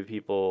could give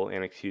people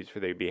an excuse for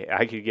their behavior.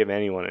 I could give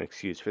anyone an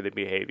excuse for their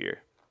behavior.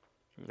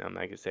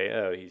 I could say,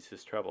 oh, he's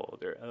just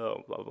troubled, or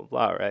oh, blah blah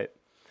blah, right?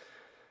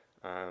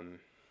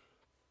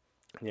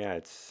 Yeah,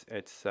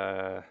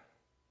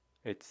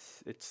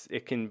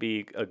 it can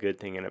be a good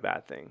thing and a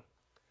bad thing.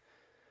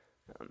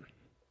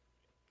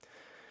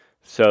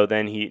 So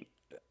then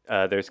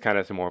there's kind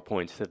of some more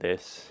points to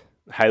this.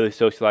 Highly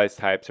socialized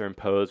types are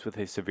imposed with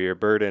a severe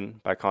burden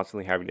by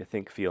constantly having to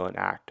think, feel, and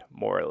act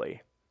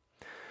morally.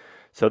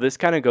 So this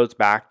kind of goes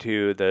back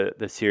to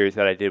the series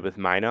that I did with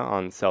Mina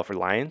on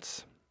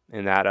self-reliance,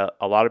 in that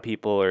a lot of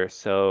people are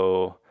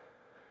so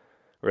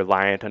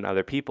reliant on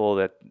other people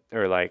that,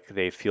 or like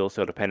they feel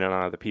so dependent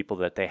on other people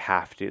that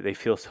they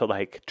feel so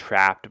like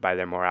trapped by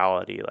their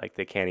morality, like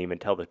they can't even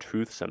tell the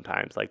truth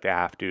sometimes, like they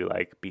have to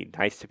like be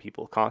nice to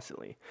people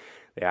constantly.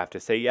 They have to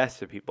say yes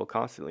to people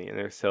constantly, and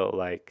they're so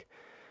like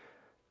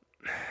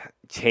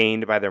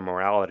chained by their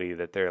morality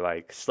that they're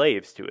like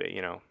slaves to it,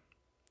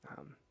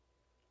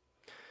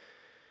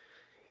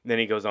 Then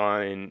he goes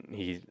on and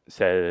he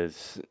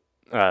says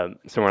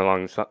somewhere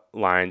along the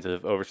lines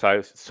of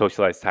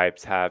over-socialized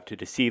types have to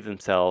deceive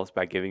themselves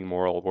by giving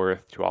moral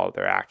worth to all of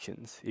their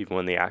actions, even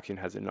when the action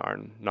has a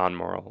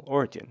non-moral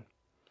origin.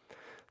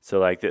 So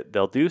like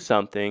they'll do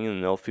something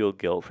and they'll feel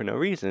guilt for no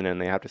reason,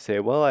 and they have to say,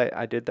 well,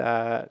 I did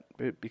that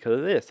because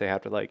of this. They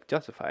have to like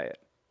justify it.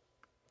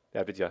 They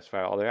have to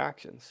justify all their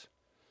actions.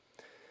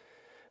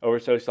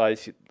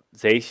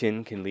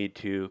 Over-socialization can lead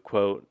to,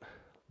 quote,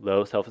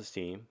 low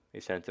self-esteem,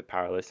 a sense of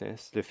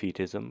powerlessness,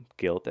 defeatism,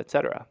 guilt,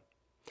 etc.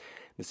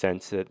 The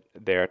sense that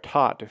they are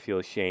taught to feel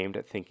ashamed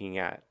at thinking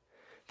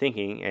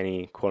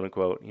any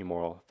quote-unquote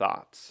immoral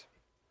thoughts.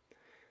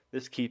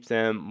 This keeps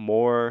them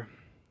more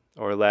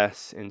or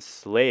less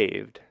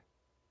enslaved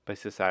by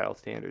societal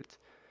standards.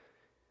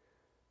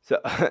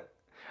 So I'm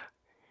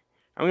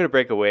going to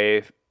break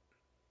away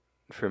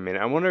for a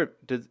minute. I wonder,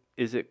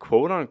 is it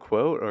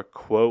quote-unquote or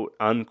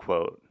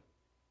quote-unquote?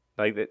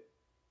 Like that,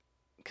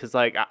 because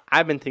like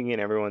I've been thinking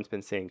everyone's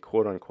been saying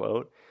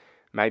quote-unquote.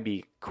 It might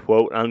be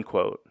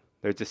quote-unquote.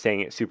 They're just saying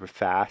it super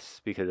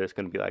fast because it's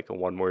going to be like a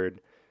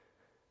one-word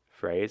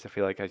phrase. I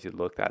feel like I should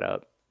look that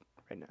up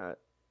right now.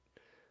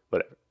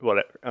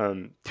 Whatever.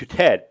 To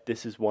Ted,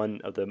 this is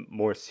one of the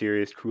more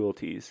serious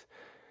cruelties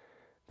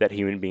that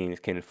human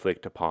beings can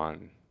inflict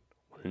upon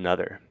one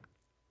another.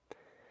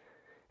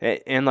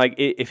 And like,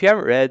 if you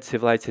haven't read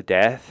Civilized to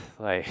Death,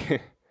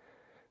 like,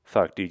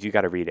 fuck, dude, you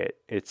got to read it.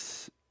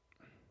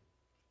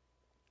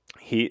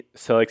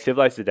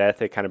 Civilized to Death,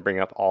 they kind of bring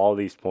up all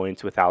these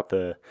points without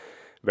the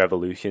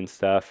revolution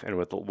stuff and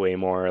with way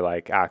more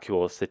like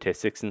actual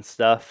statistics and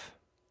stuff.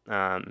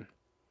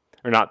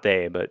 Or not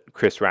they, but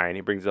Chris Ryan.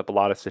 He brings up a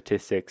lot of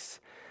statistics,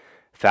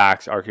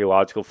 facts,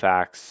 archaeological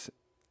facts,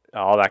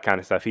 all that kind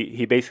of stuff.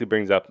 He basically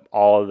brings up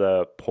all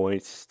the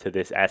points to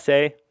this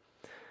essay,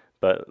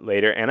 but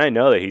later, and I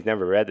know that he's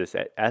never read this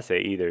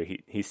essay either.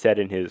 He said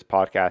in his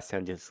podcast,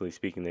 Tangentially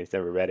Speaking, that he's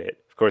never read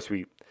it. Of course,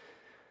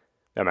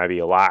 that might be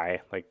a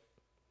lie. Like,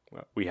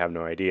 we have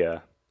no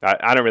idea.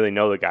 I don't really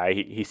know the guy.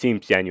 He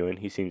seems genuine.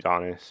 He seems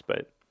honest.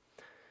 But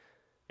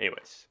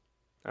anyways,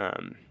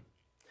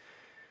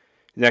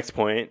 next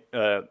point,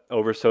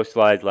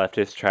 over-socialized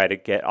leftists try to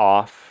get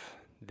off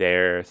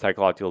their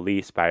psychological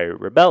leash by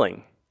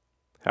rebelling.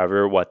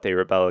 However, what they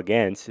rebel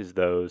against is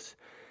those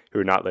who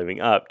are not living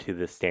up to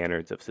the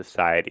standards of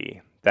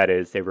society. That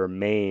is, they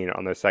remain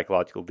on their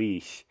psychological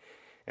leash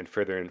and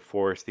further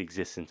enforce the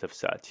existence of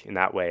such. In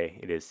that way,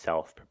 it is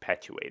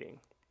self-perpetuating.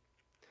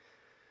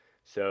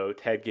 So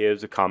Ted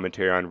gives a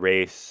commentary on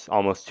race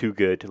almost too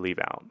good to leave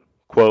out.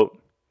 Quote,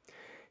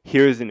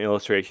 here is an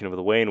illustration of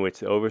the way in which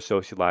the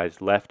over-socialized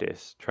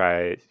leftist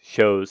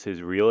shows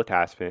his real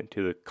attachment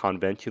to the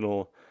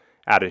conventional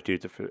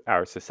attitudes of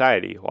our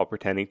society while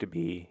pretending to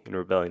be in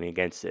rebellion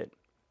against it.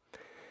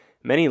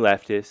 Many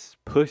leftists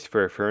push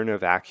for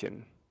affirmative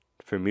action,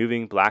 for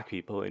moving black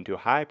people into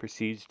high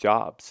prestige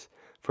jobs,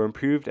 for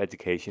improved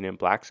education in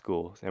black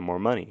schools and more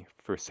money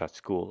for such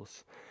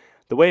schools.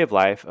 The way of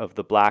life of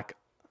the black,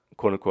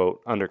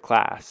 quote-unquote,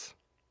 underclass,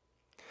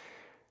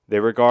 they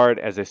regard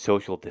as a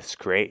social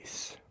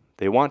disgrace.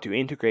 They want to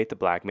integrate the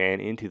black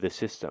man into the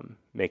system,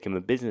 make him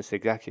a business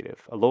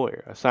executive, a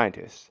lawyer, a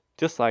scientist,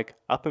 just like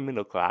upper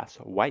middle class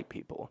white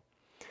people.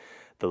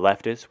 The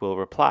leftists will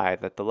reply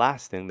that the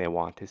last thing they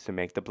want is to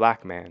make the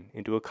black man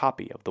into a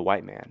copy of the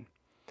white man.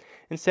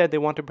 Instead, they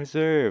want to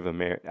preserve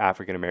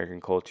African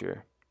American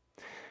culture.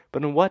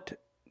 But in what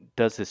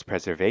does this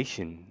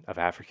preservation of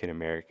African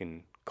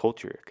American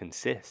culture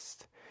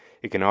consist?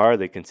 It can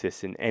hardly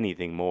consist in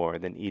anything more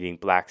than eating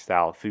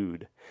black-style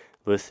food,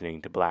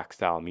 listening to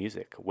black-style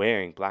music,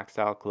 wearing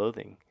black-style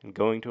clothing, and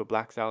going to a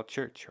black-style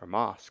church or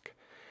mosque.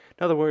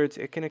 In other words,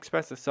 it can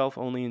express itself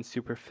only in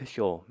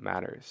superficial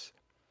matters.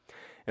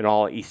 In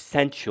all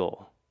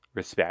essential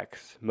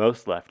respects,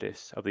 most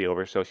leftists of the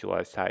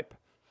over-socialized type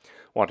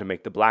want to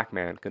make the black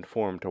man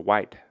conform to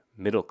white,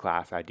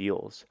 middle-class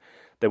ideals.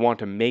 They want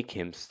to make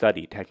him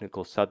study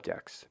technical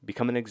subjects,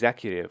 become an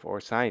executive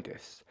or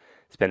scientist,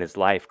 spend his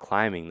life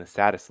climbing the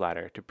status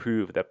ladder to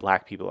prove that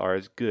black people are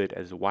as good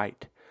as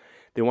white.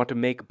 They want to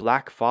make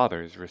black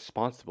fathers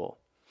responsible.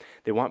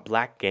 They want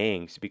black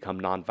gangs to become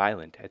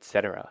nonviolent,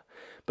 etc.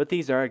 But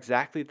these are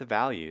exactly the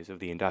values of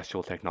the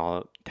industrial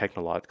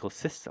technological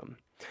system.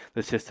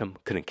 The system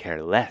couldn't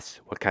care less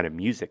what kind of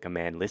music a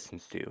man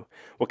listens to,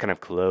 what kind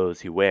of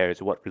clothes he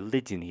wears, what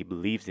religion he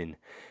believes in,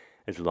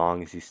 as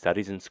long as he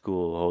studies in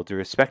school, holds a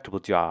respectable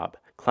job,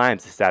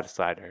 climbs the status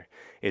ladder,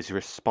 is a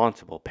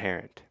responsible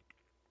parent,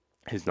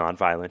 is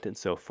nonviolent, and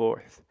so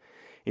forth.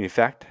 In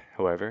effect,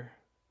 however,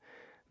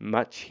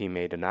 much he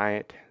may deny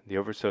it, the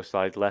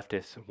over-socialized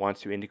leftist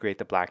wants to integrate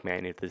the black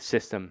man into the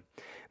system,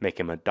 make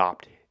him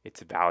adopt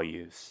its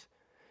values.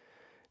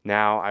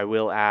 Now, I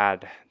will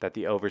add that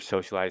the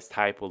over-socialized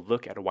type will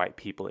look at white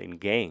people in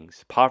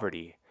gangs,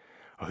 poverty,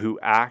 or who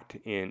act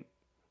in...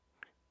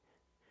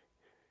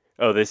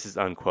 Oh, this is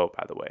unquote,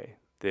 by the way,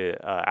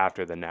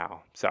 after the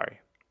now.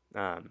 Sorry.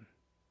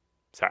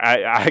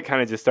 I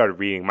kind of just started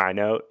reading my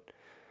note.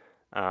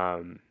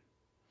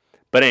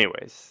 But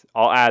anyways,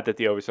 I'll add that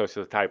the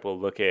over-social type will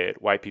look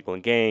at white people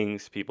in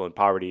gangs, people in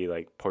poverty,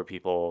 like poor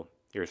people,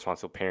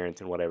 irresponsible parents,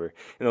 and whatever,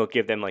 and they'll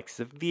give them like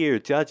severe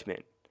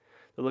judgment.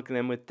 They'll look at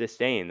them with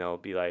disdain. They'll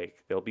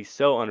be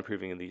so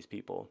unapproving of these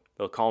people.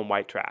 They'll call them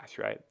white trash,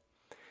 right?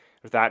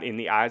 That in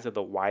the eyes of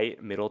the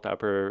white middle to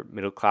upper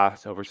middle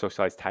class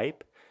over-socialized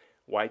type,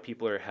 white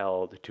people are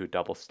held to a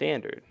double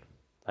standard.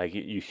 Like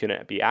you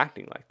shouldn't be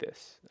acting like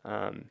this.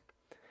 And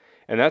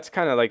that's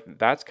kind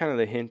of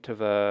the hint of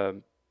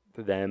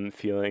them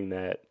feeling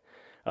that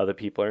other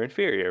people are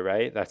inferior,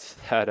 right? That's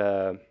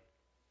that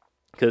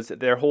because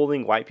they're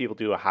holding white people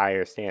to a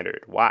higher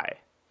standard. Why?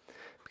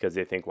 Because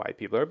they think white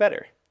people are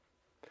better.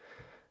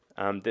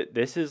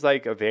 This is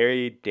like a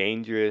very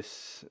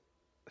dangerous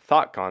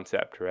thought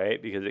concept,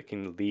 right? Because it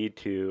can lead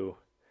to,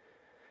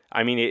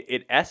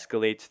 it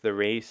escalates the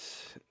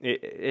race.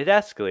 It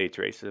escalates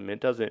racism.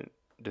 It doesn't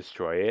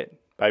destroy it.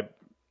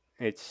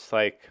 It's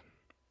like,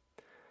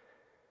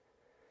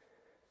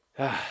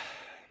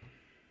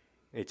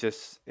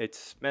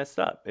 it's messed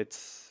up.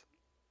 It's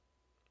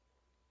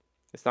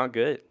not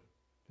good.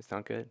 It's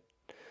not good.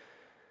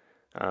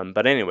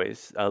 But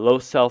anyways, low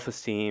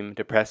self-esteem,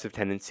 depressive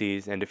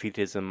tendencies, and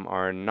defeatism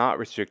are not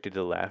restricted to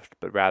the left,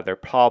 but rather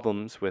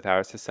problems with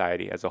our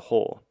society as a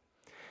whole.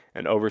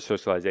 And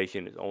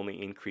over-socialization is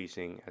only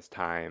increasing as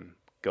time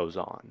goes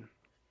on.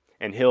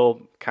 And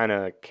he'll kind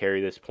of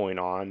carry this point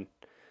on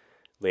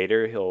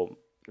later. He'll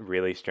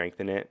really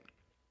strengthen it.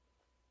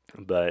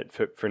 But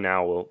for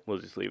now, we'll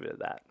just leave it at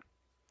that.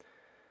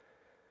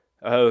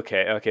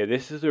 Okay,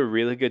 this is a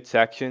really good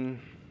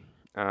section.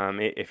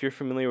 If you're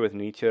familiar with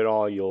Nietzsche at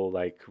all, you'll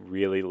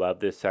really love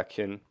this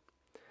section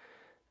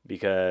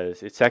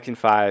because it's section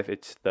 5.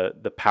 It's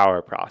the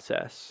power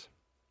process.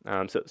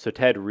 So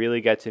Ted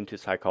really gets into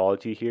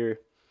psychology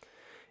here,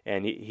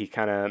 and he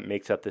kind of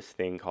makes up this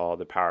thing called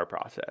the power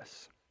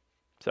process.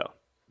 So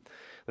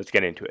let's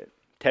get into it.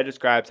 Ted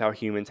describes how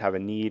humans have a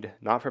need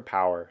not for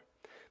power,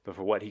 but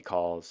for what he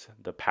calls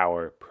the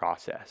power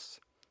process,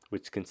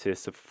 which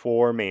consists of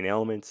 4 main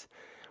elements,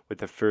 with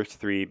the first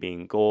 3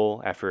 being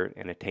goal, effort,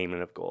 and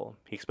attainment of goal.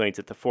 He explains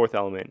that the 4th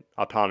element,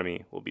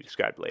 autonomy, will be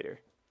described later.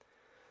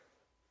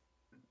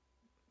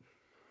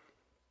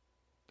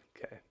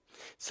 Okay.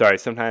 Sorry,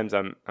 sometimes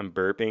I'm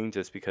burping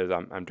just because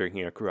I'm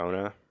drinking a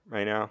Corona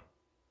right now.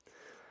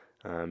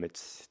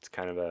 It's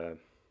kind of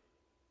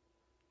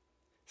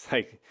it's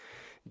like,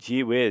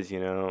 gee whiz,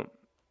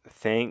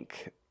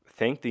 thank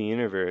the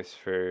universe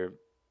for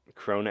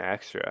Corona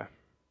Extra,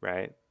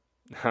 right?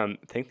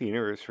 Thank the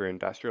universe for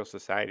industrial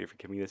society for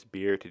giving us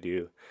beer to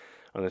do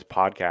on this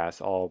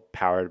podcast, all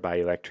powered by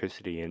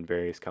electricity and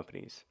various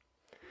companies.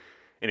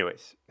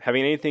 Anyways,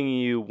 having anything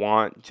you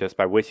want just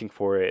by wishing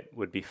for it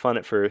would be fun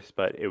at first,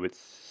 but it would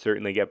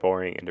certainly get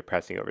boring and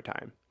depressing over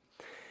time.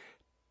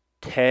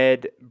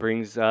 Ted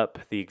brings up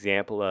the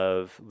example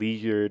of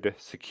leisured,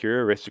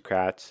 secure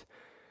aristocrats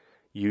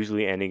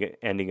usually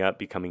ending up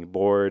becoming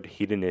bored,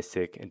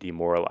 hedonistic, and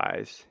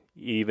demoralized,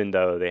 even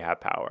though they have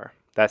power.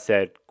 That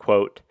said,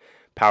 quote,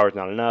 power is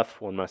not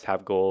enough. One must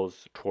have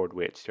goals toward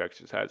which to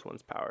exercise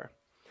one's power.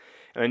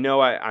 And I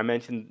know I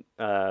mentioned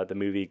the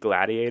movie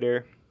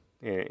Gladiator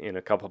in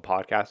a couple of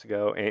podcasts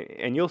ago,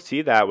 and you'll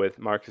see that with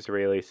Marcus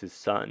Aurelius'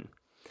 son.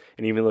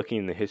 And even looking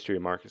in the history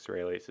of Marcus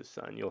Aurelius'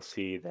 son, you'll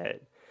see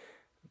that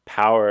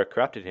power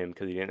corrupted him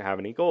because he didn't have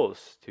any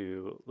goals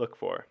to look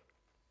for,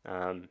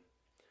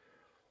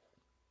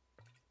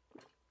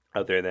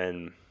 other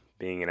than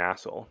being an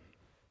asshole.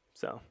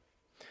 So,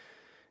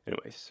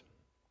 anyways.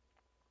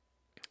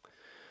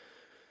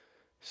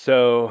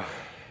 So,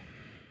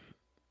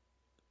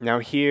 now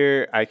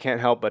here, I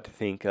can't help but to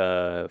think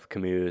of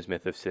Camus'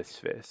 Myth of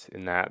Sisyphus,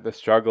 in that the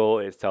struggle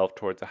itself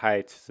towards the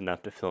heights is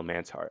enough to fill a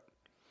man's heart.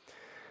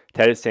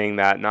 Ted is saying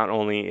that not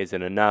only is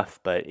it enough,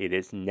 but it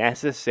is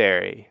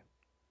necessary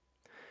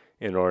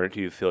in order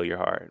to fill your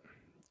heart.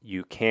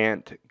 You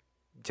can't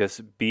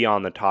just be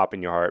on the top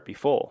and your heart be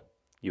full.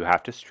 You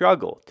have to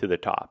struggle to the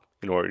top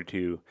in order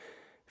to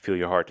feel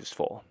your heart is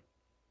full,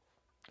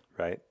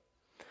 right?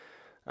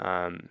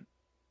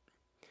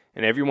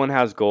 And everyone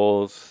has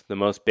goals, the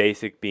most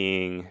basic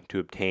being to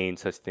obtain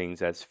such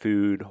things as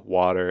food,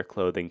 water,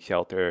 clothing,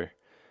 shelter,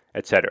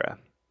 etc.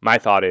 My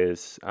thought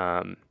is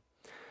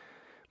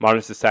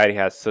modern society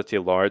has such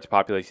a large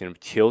population of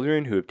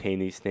children who obtain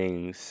these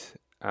things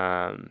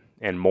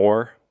and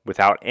more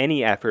without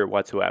any effort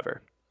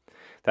whatsoever.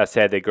 That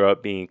said, they grow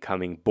up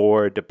becoming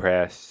bored,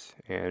 depressed,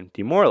 and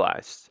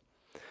demoralized.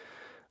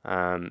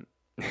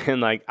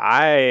 And like,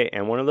 I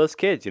am one of those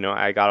kids,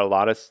 I got a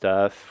lot of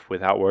stuff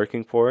without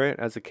working for it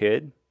as a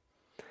kid.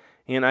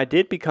 And I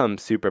did become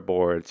super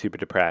bored, super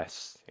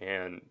depressed,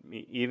 and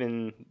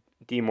even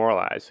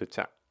demoralized, which,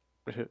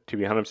 to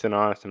be 100%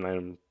 honest, I'm not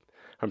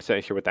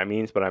 100% sure what that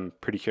means, but I'm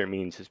pretty sure it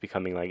means just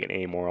becoming like an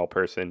amoral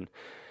person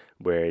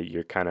where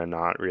you're kind of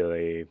not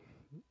really,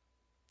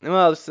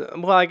 well,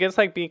 I guess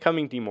like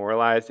becoming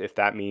demoralized, if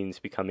that means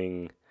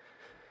becoming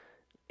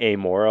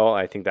amoral,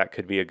 I think that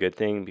could be a good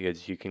thing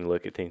because you can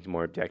look at things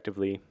more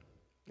objectively.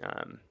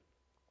 I'm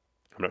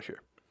not sure.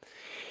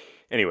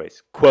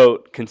 Anyways,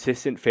 quote,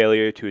 consistent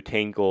failure to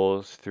attain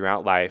goals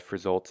throughout life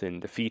results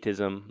in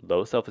defeatism,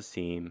 low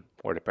self-esteem,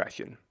 or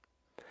depression.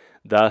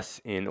 Thus,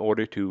 in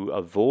order to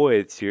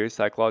avoid serious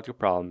psychological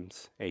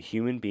problems, a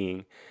human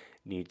being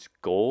needs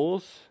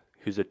goals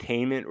whose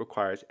attainment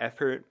requires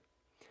effort,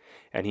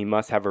 and he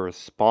must have a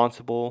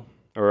responsible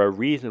or a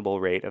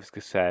reasonable rate of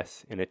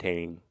success in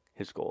attaining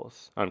his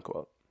goals,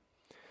 unquote.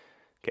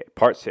 Okay,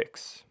 part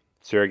 6,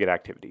 surrogate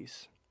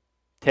activities.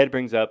 Ted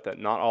brings up that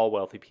not all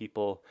wealthy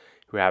people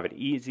who have it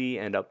easy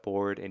end up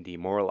bored and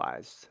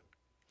demoralized,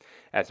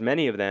 as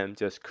many of them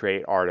just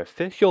create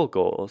artificial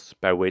goals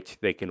by which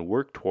they can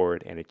work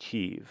toward and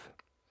achieve.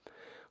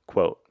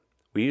 Quote,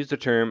 we use the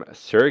term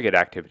surrogate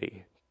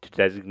activity to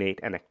designate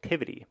an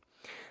activity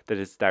that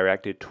is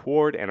directed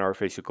toward an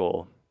artificial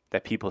goal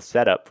that people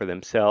set up for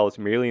themselves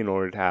merely in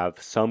order to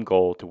have some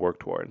goal to work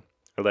toward,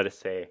 or let us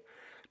say,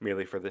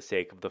 merely for the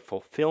sake of the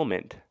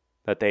fulfillment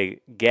that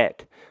they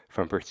get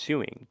from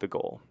pursuing the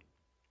goal.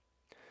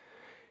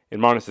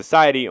 In modern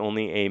society,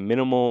 only a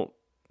minimal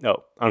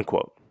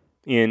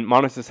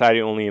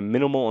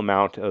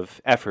amount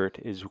of effort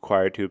is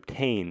required to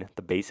obtain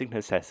the basic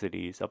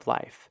necessities of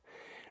life.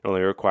 It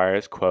only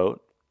requires,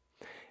 quote,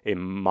 a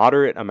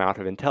moderate amount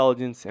of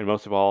intelligence and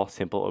most of all,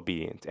 simple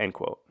obedience, end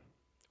quote.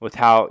 With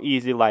how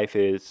easy life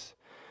is,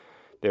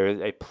 there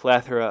is a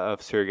plethora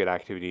of surrogate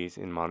activities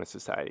in modern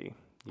society.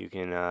 You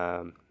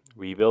can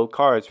rebuild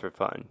cars for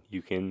fun.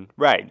 You can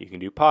write. You can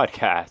do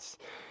podcasts.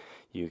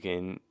 You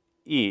can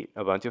eat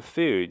a bunch of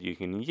food. You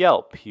can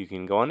Yelp. You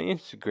can go on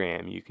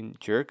Instagram. You can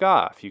jerk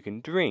off. You can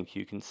drink.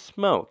 You can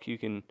smoke. You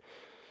can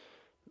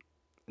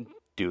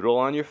doodle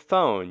on your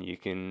phone. You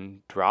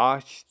can draw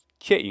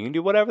shit. You can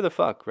do whatever the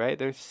fuck, right?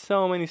 There's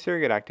so many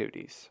surrogate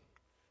activities.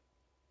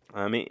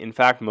 I mean, in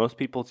fact, most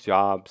people's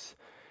jobs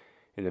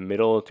in the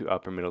middle to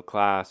upper middle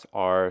class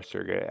are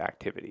surrogate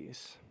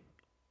activities.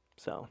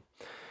 So,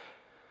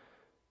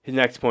 his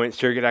next point,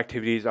 surrogate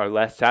activities are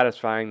less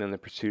satisfying than the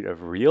pursuit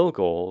of real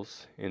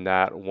goals, in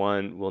that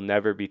one will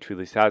never be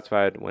truly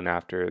satisfied when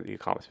after the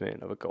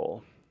accomplishment of a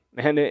goal.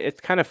 And it's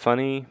kind of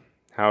funny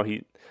how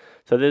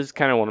so this is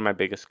kind of one of my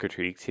biggest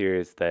critiques here,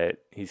 is that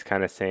he's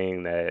kind of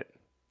saying that,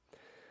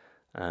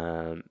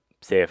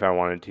 say if I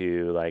wanted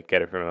to like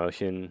get a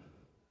promotion,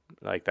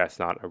 like that's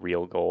not a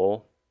real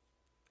goal.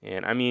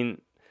 And I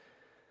mean,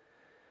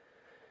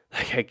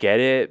 like I get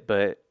it,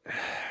 but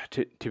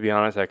to be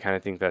honest, I kind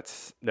of think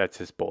that's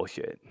just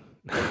bullshit.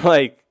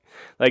 like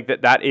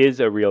that is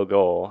a real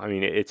goal. I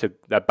mean,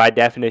 that by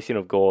definition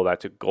of goal,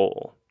 that's a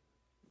goal.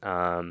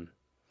 Because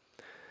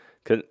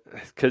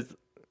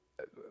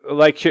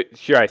like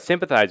sure I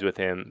sympathize with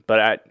him,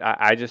 but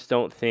I just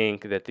don't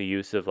think that the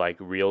use of like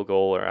real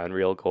goal or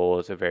unreal goal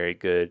is a very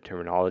good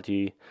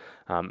terminology.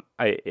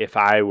 If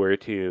I were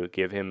to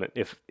give him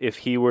if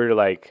he were to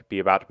like be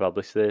about to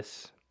publish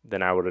this,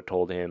 then I would have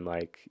told him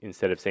like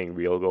instead of saying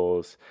real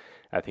goals,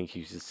 I think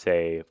you should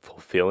say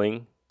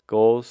fulfilling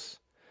goals.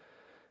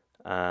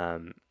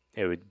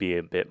 It would be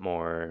a bit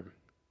more.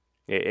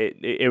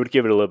 It would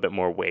give it a little bit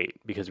more weight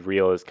because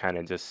real is kind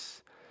of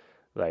just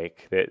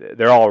like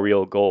they're all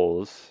real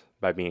goals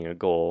by being a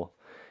goal.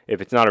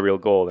 If it's not a real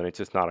goal, then it's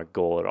just not a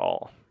goal at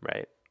all,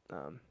 right?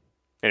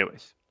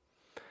 Anyways,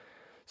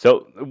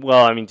 so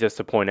well, I mean, just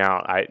to point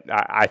out,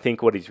 I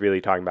think what he's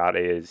really talking about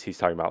is he's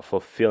talking about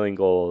fulfilling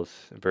goals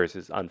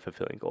versus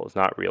unfulfilling goals,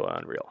 not real or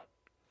unreal.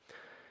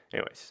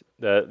 Anyways,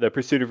 the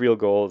pursuit of real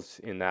goals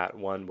in that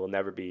one will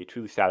never be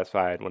truly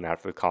satisfied when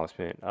after the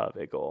accomplishment of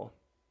a goal.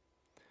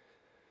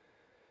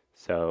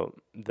 So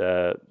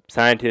the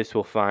scientist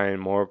will find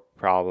more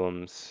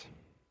problems,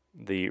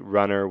 the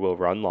runner will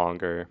run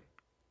longer,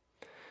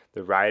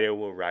 the writer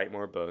will write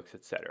more books,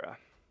 etc.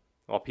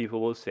 While people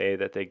will say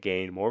that they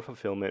gain more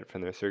fulfillment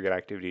from their surrogate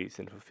activities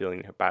than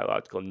fulfilling their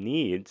biological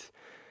needs,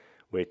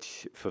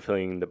 which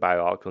fulfilling the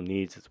biological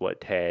needs is what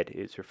Ted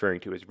is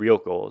referring to as real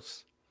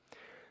goals.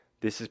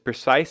 This is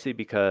precisely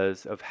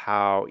because of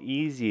how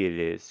easy it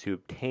is to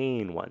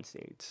obtain one's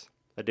needs.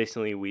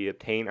 Additionally, we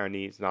obtain our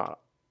needs not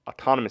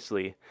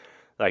autonomously,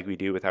 like we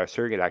do with our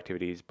surrogate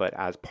activities, but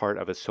as part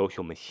of a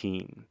social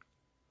machine.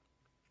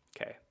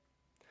 Okay.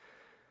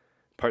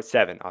 Part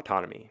 7,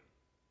 autonomy.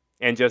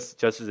 And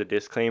just as a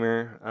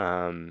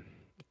disclaimer,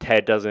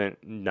 Ted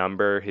doesn't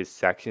number his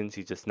sections,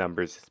 he just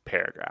numbers his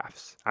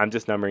paragraphs. I'm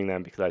just numbering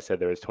them because I said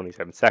there was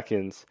 27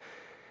 sections,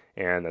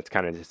 and that's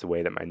kind of just the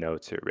way that my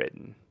notes are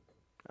written.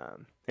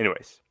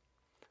 Anyways,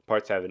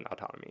 part 7,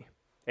 autonomy.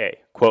 A,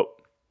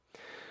 quote,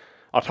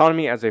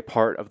 autonomy as a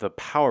part of the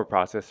power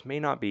process may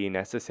not be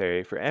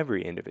necessary for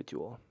every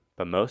individual,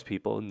 but most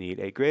people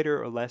need a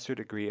greater or lesser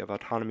degree of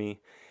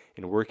autonomy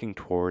in working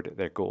toward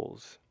their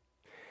goals.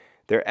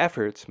 Their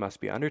efforts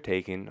must be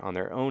undertaken on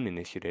their own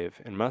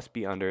initiative and must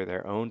be under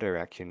their own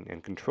direction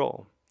and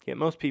control. Yet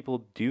most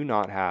people do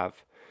not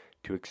have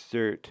to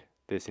exert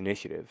this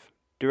initiative,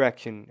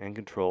 direction, and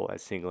control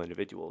as single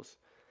individuals.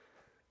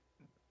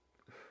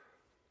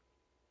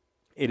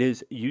 It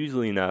is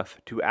usually enough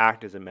to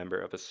act as a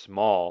member of a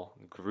small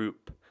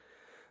group.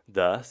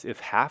 Thus, if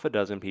half a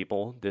dozen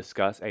people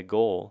discuss a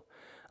goal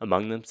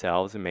among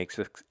themselves and make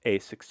a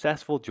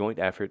successful joint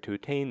effort to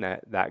attain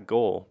that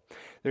goal,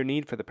 their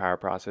need for the power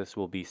process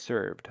will be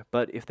served.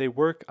 But if they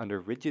work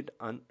under rigid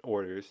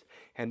orders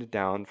handed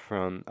down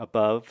from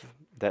above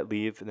that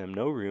leave them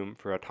no room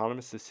for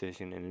autonomous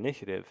decision and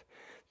initiative,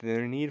 then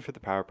their need for the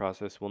power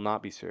process will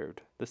not be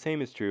served. The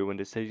same is true when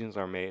decisions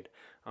are made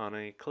on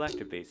a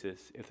collective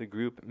basis if the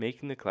group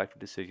making the collective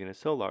decision is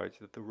so large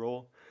that the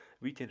role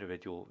of each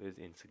individual is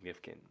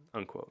insignificant,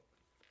 unquote.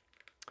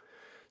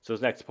 So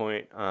his next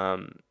point,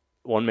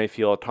 one may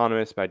feel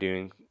autonomous by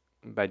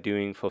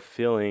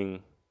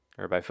fulfilling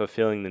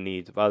the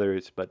needs of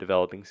others, but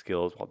developing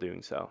skills while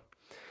doing so.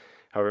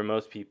 However,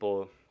 most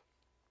people,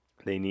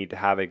 they need to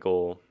have a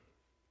goal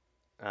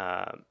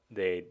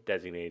they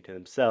designate to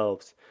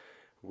themselves,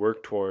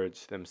 work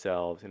towards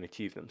themselves, and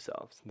achieve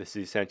themselves. This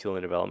is essential in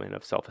the development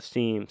of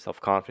self-esteem,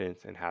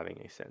 self-confidence, and having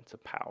a sense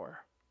of power.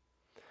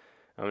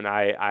 I mean,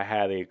 I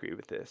highly agree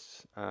with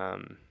this.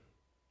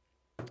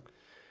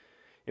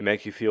 It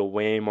makes you feel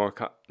way more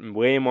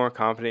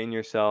confident in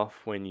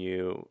yourself when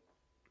you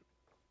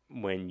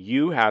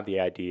have the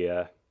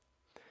idea,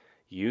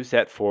 you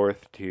set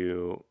forth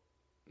to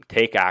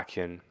take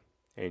action,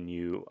 and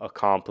you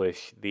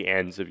accomplish the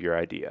ends of your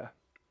idea.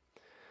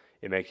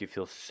 It makes you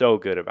feel so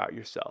good about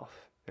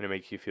yourself, and it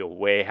makes you feel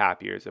way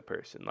happier as a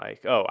person.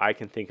 Like, oh, I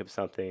can think of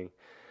something.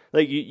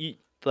 Like you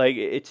like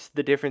it's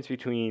the difference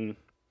between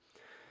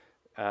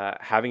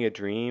having a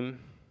dream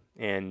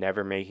and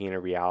never making it a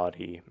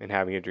reality, and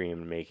having a dream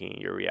and making it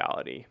your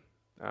reality.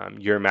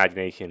 Your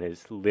imagination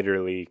is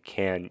literally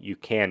you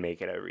can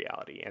make it a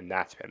reality, and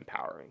that's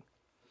empowering.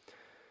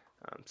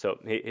 So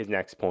his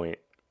next point,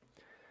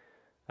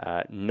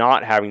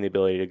 not having the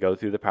ability to go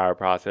through the power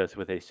process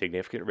with a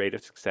significant rate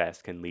of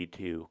success can lead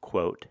to,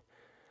 quote,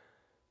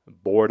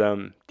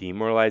 boredom,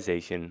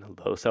 demoralization,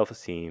 low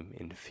self-esteem,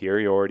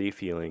 inferior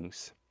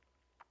feelings,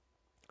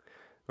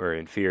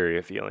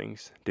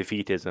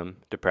 defeatism,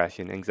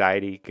 depression,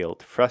 anxiety,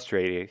 guilt,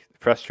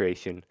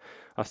 frustration,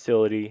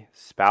 hostility,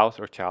 spouse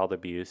or child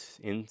abuse,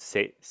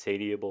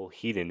 insatiable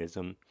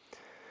hedonism,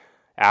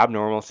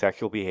 abnormal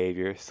sexual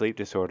behavior, sleep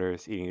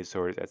disorders, eating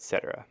disorders,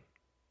 etc.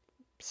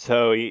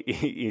 So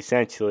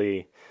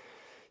essentially,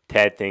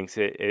 Ted thinks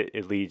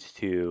it leads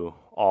to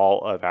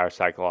all of our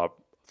psychological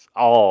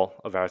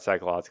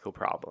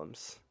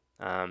problems.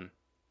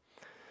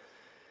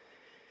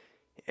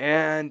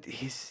 And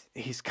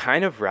he's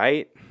kind of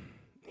right.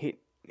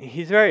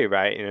 He's very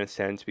right in a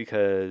sense,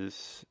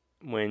 because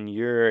when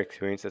you're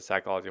experiencing a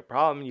psychological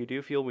problem, you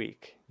do feel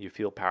weak. You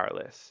feel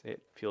powerless.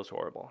 It feels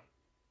horrible.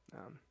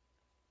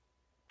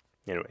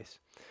 Anyways,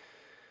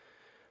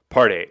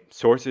 part 8,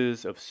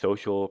 sources of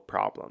social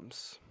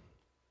problems.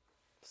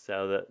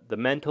 So the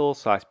mental /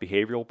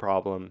 behavioral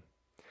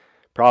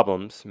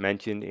problems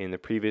mentioned in the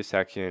previous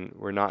section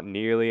were not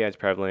nearly as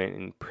prevalent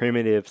in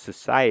primitive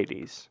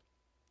societies.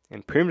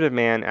 And primitive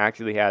man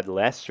actually had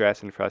less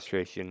stress and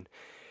frustration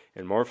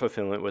and more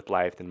fulfillment with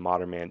life than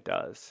modern man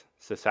does.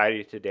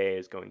 Society today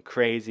is going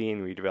crazy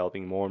and we're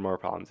developing more and more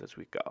problems as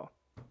we go.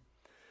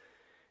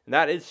 And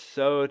that is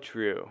so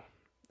true.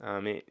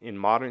 In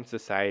modern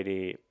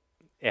society,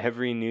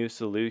 every new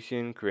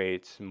solution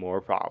creates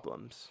more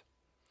problems.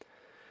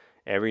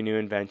 Every new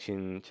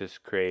invention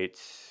just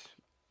creates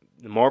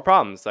more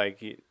problems.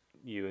 Like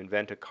you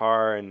invent a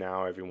car and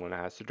now everyone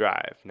has to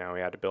drive. Now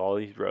we have to build all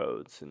these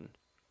roads, and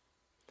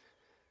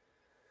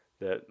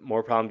the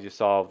more problems you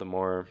solve, the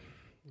more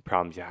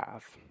problems you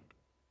have.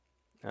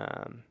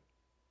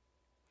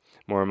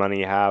 More money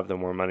you have, the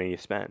more money you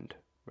spend,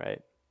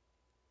 right?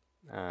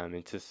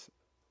 That's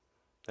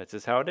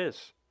just how it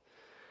is.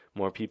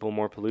 More people,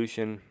 more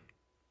pollution,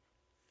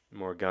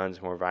 more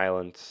guns, more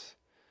violence.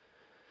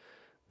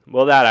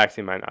 Well, that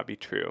actually might not be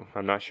true.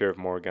 I'm not sure if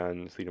more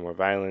guns lead to more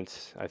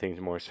violence. I think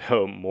more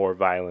so more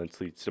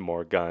violence leads to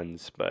more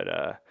guns.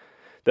 But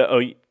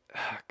there's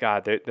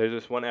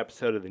this one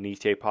episode of the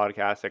Nietzsche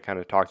podcast that kind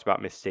of talks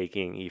about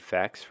mistaking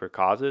effects for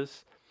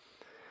causes.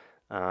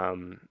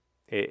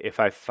 If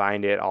I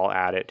find it, I'll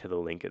add it to the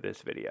link of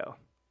this video.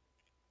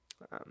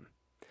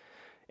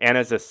 And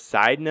as a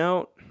side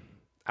note,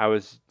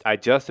 I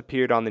just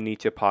appeared on the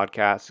Nietzsche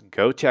podcast.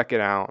 Go check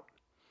it out.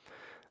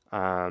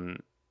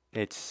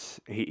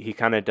 He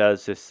kind of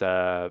does this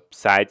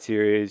side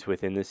series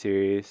within the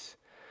series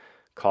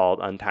called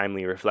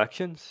Untimely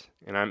Reflections,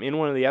 and I'm in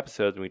one of the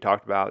episodes and we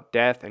talked about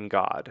death and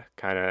God.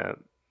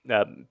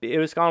 It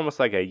was almost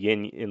like a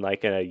yin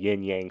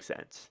yang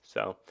sense.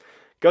 So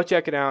go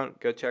check it out.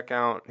 Go check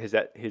out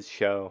his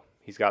show.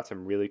 He's got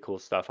some really cool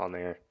stuff on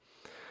there.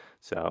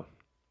 So,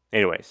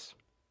 anyways,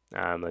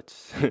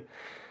 let's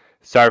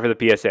sorry for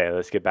the PSA.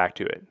 Let's get back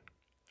to it.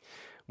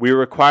 We are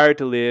required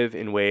to live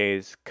in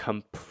ways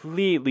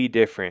completely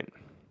different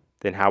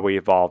than how we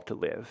evolved to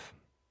live.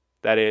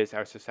 That is,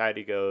 our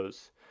society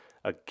goes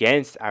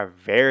against our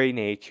very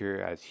nature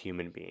as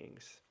human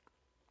beings.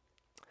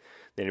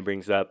 Then it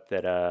brings up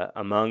that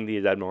among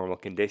these abnormal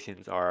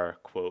conditions are,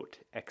 quote,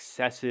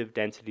 excessive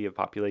density of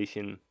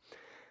population,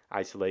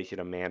 isolation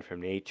of man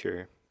from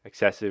nature,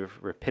 excessive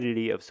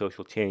rapidity of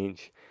social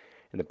change,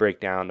 and the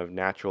breakdown of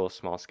natural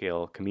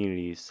small-scale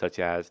communities such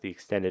as the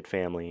extended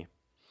family,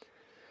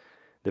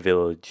 the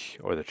village,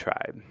 or the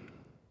tribe.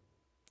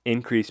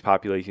 Increased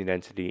population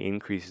density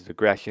increases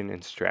aggression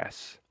and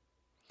stress.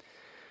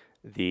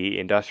 The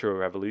Industrial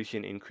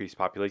Revolution increased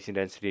population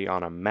density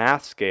on a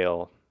mass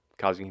scale,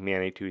 causing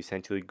humanity to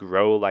essentially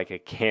grow like a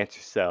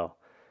cancer cell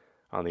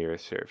on the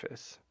Earth's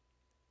surface.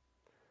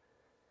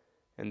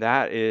 And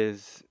that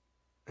is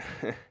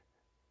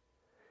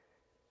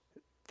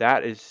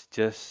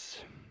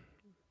just...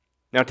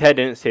 Now, Ted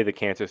didn't say the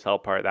cancer cell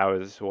part. That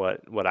was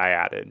what I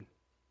added.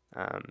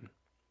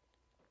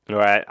 Or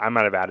I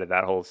might have added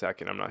that whole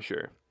second. I'm not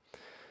sure.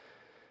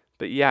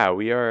 But yeah,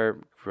 we are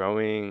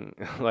growing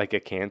like a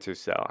cancer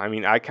cell. I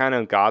mean, I kind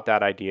of got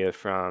that idea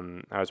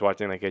from, I was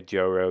watching like a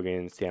Joe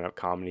Rogan stand-up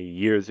comedy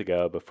years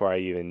ago before I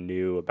even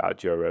knew about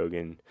Joe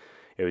Rogan.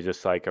 It was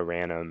just like a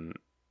random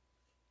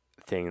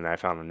thing that I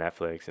found on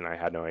Netflix, and I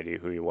had no idea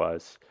who he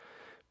was.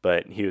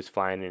 But he was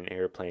flying in an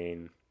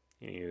airplane.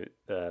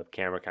 The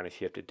camera kind of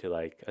shifted to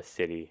like a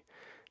city.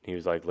 He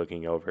was like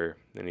looking over,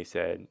 and he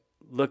said,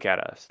 "Look at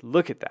us.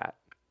 Look at that.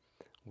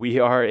 We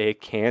are a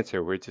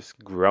cancer. We're just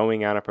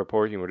growing out of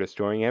proportion. We're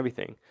destroying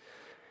everything."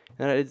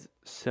 And that is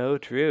so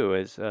true.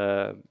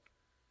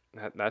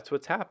 That's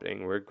what's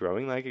happening. We're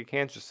growing like a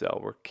cancer cell.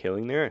 We're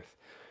killing the earth.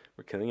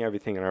 We're killing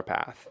everything in our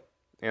path.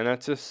 And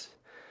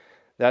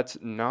that's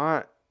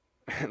not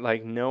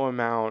like no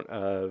amount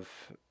of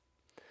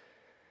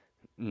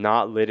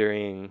not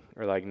littering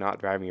or like not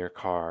driving your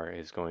car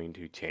is going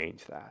to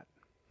change that.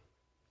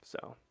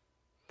 So,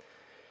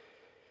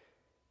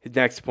 his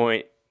next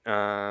point.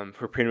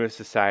 For primitive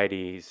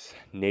societies,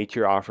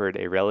 nature offered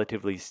a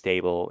relatively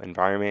stable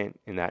environment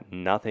in that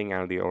nothing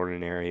out of the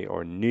ordinary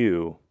or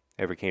new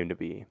ever came to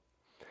be.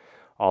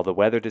 All the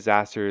weather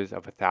disasters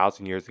of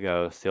 1,000 years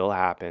ago still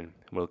happen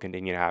and will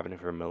continue to happen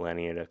for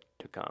millennia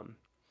to come.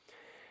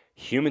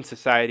 Human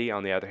society,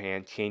 on the other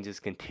hand,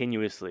 changes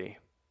continuously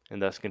and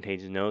thus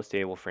contains no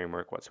stable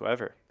framework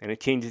whatsoever. And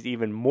it changes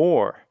even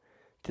more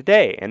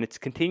today, and it's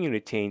continuing to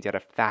change at a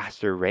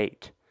faster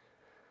rate.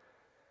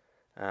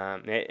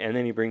 And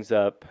then he brings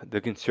up the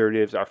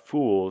conservatives are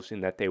fools in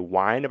that they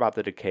whine about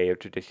the decay of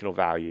traditional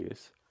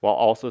values while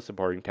also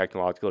supporting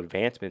technological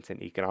advancements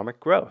and economic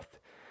growth.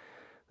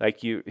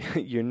 Like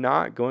you're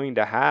not going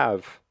to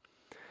have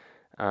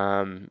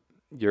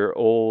your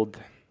old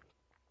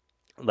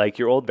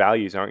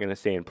values aren't going to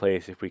stay in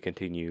place if we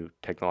continue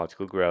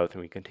technological growth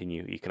and we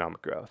continue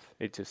economic growth.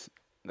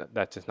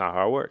 That's just not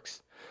how it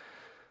works.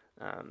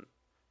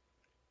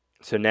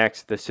 So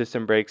next, the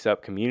system breaks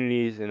up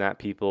communities in that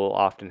people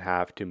often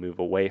have to move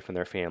away from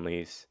their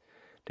families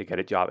to get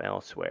a job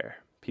elsewhere.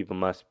 People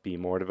must be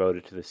more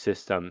devoted to the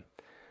system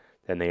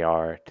than they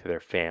are to their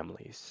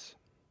families.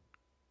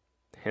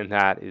 And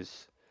that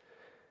is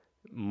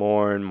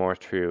more and more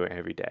true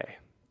every day.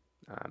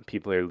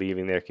 People are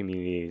leaving their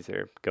communities,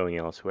 they're going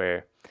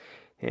elsewhere.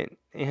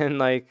 And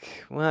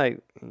like, well,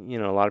 you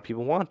know, a lot of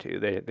people want to.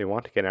 They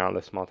want to get out of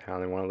the small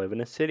town. They want to live in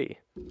a city.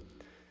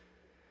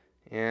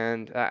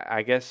 And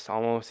I guess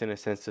almost in a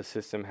sense the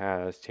system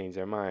has changed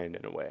their mind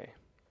in a way.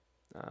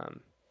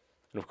 And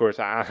of course,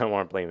 I don't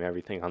want to blame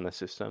everything on the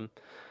system.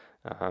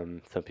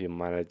 Some people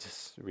might have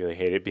just really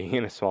hated being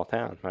in a small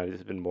town. Might have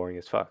just been boring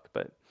as fuck.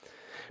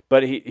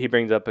 But he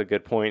brings up a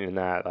good point in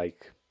that,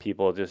 like,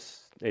 people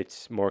just,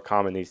 it's more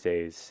common these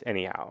days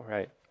anyhow,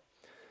 right?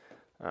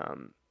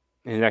 And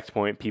the next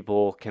point,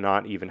 people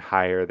cannot even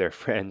hire their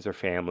friends or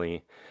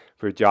family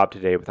for a job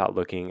today without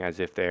looking as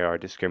if they are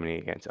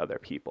discriminating against other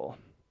people.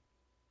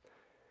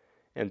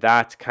 And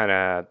that's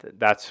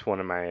one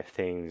of my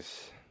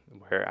things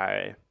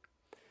where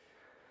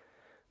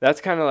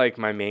that's kind of like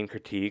my main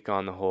critique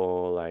on the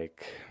whole,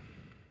 like,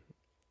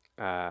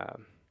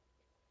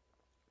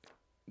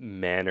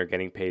 men are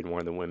getting paid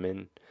more than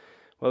women.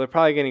 Well, they're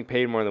probably getting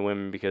paid more than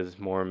women because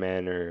more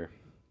men are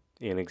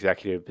in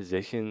executive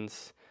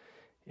positions,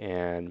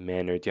 and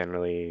men are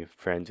generally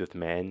friends with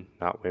men,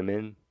 not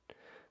women.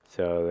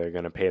 So they're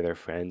going to pay their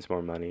friends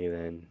more money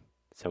than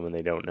someone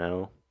they don't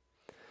know.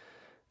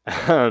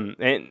 And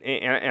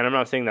I'm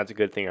not saying that's a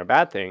good thing or a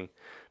bad thing,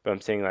 but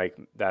I'm saying, like,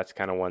 that's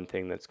kind of one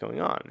thing that's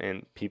going on.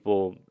 And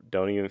people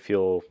don't even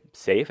feel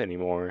safe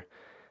anymore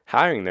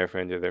hiring their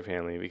friends or their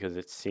family because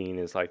it's seen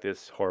as like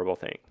this horrible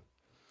thing.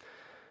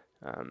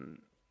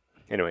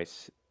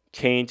 Anyways,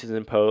 change is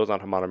imposed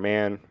on a modern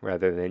man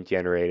rather than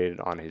generated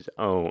on his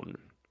own.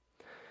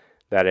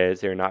 That is,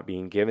 they're not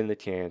being given the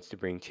chance to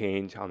bring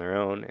change on their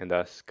own and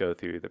thus go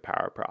through the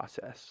power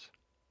process.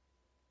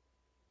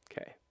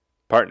 Okay,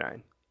 part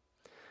 9.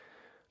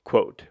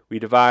 Quote, we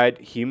divide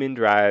human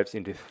drives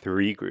into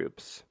 3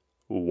 groups.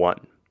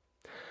 1,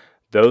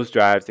 those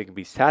drives that can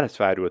be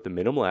satisfied with a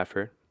minimal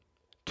effort.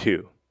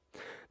 2,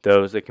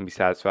 those that can be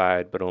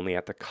satisfied but only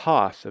at the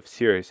cost of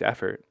serious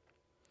effort.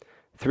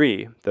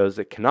 3, those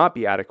that cannot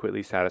be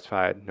adequately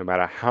satisfied no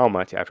matter how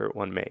much effort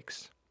one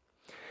makes.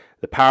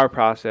 The power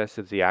process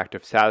is the act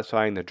of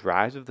satisfying the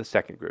drives of the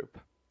second group.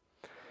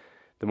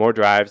 The more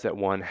drives that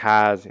one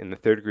has in the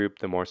third group,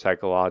 the more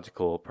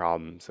psychological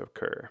problems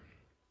occur.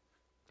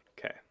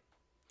 Okay.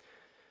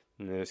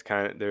 And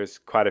there's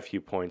quite a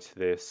few points to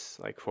this,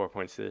 like 4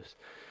 points to this.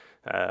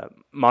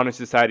 Modern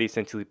society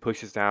essentially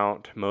pushes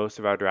out most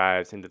of our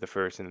drives into the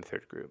first and the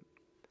third group.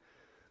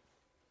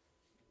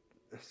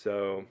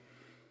 So,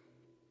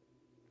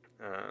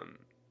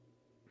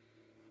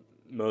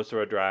 most of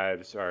our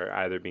drives are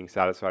either being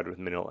satisfied with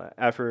minimal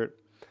effort,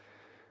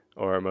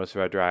 or most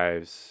of our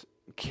drives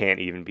can't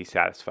even be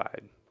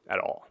satisfied at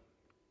all.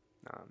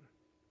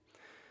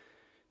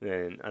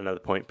 Then another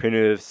point,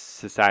 primitive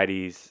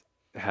societies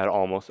had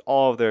almost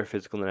all of their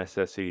physical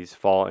necessities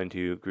fall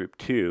into group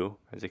 2,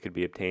 as it could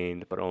be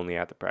obtained, but only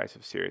at the price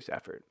of serious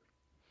effort.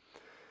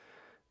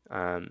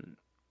 And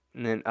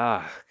then,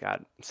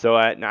 God. So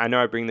I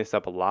know I bring this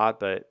up a lot,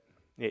 but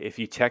if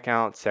you check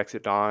out Sex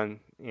at Dawn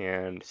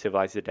and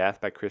Civilized to Death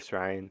by Chris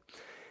Ryan,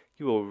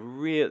 you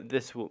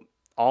will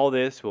all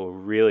this will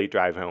really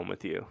drive home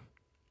with you.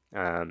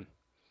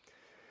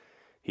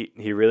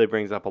 He really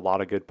brings up a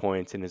lot of good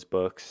points in his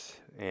books,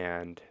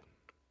 and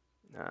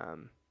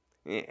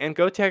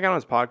go check out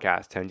his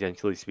podcast,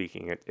 Tangentially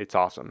Speaking. It's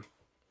awesome.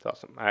 It's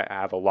awesome. I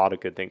have a lot of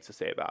good things to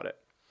say about it.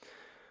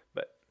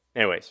 But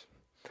anyways,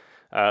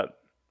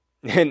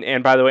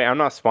 and by the way, I'm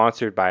not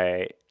sponsored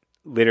by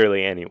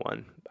literally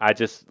anyone. I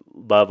just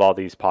love all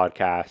these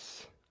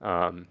podcasts,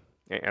 and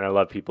I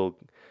love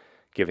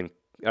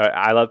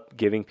I love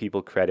giving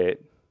people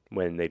credit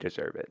when they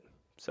deserve it.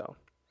 So,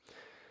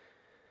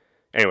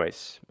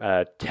 anyways,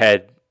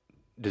 Ted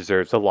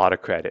deserves a lot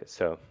of credit.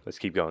 So let's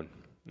keep going.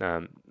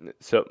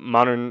 So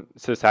modern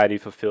society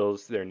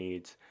fulfills their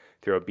needs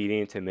through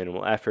obedience and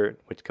minimal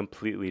effort, which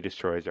completely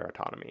destroys our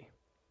autonomy.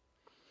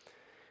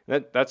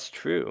 That's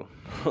true.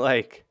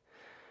 Like,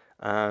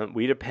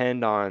 we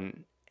depend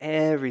on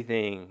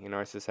everything in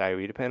our society.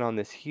 We depend on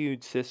this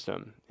huge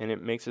system, and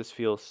it makes us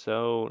feel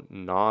so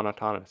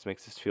non-autonomous. It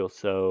makes us feel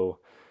so,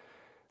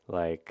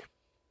 like,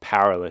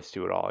 powerless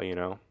to it all, you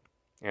know?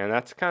 And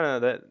that's kind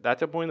of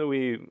that's a point that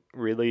we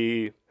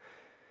really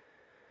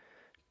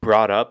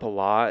brought up a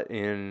lot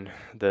in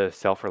the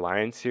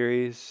Self-Reliance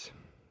series,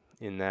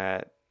 in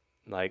that,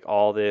 like,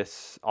 all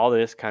this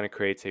kind of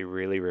creates a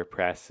really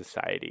repressed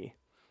society.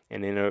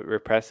 And in a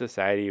repressed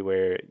society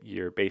where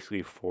you're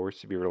basically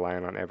forced to be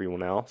reliant on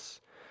everyone else,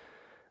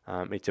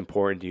 it's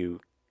important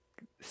to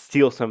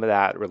steal some of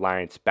that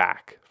reliance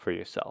back for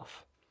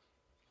yourself.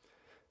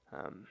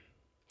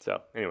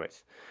 So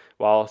anyways,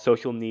 while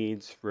social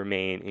needs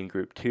remain in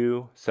group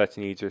 2, such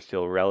needs are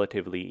still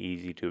relatively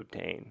easy to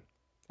obtain,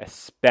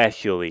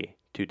 especially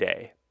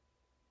today.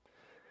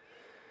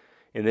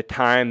 In the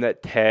time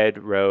that Ted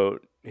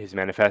wrote his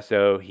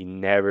manifesto, he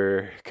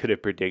never could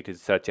have predicted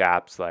such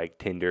apps like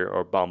Tinder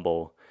or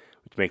Bumble,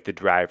 which make the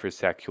drive for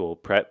sexual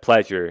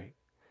pleasure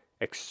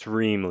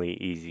extremely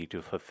easy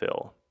to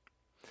fulfill.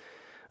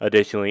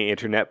 Additionally,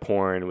 internet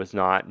porn was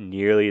not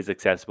nearly as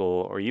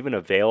accessible or even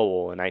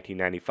available in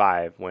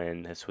 1995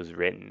 when this was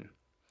written.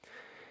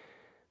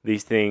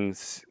 These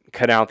things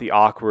cut out the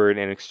awkward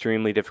and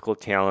extremely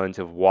difficult challenge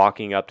of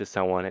walking up to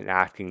someone and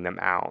asking them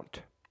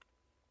out.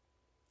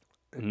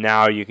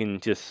 Now you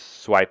can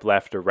just swipe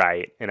left or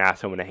right and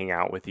ask someone to hang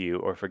out with you,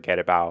 or forget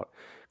about,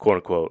 quote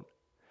unquote,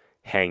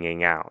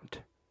 hanging out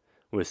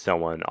with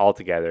someone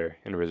altogether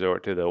and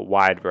resort to the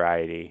wide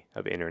variety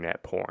of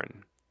internet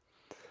porn.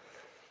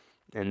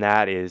 And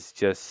that is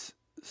just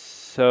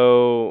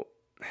so,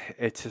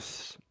 it's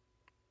just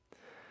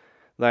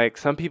like,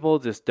 some people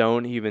just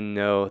don't even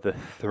know the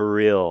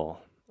thrill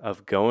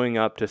of going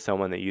up to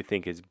someone that you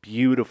think is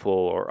beautiful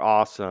or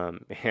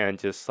awesome, and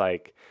just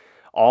like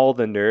all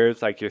the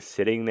nerves, like you're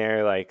sitting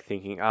there like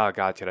thinking, oh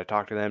God, should I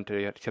talk to them?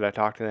 Should I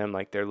talk to them?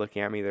 Like they're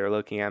looking at me.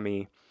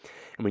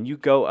 And when you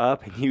go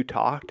up and you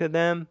talk to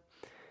them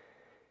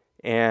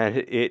and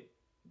it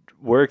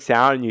works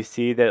out and you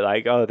see that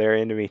like, oh, they're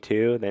into me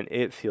too, then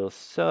it feels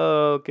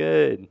so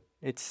good.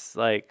 It's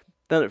like,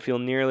 doesn't feel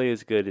nearly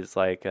as good as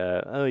like,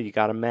 oh, you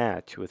got a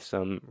match with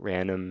some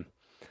random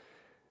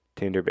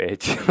Tinder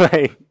bitch.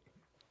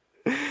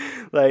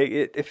 like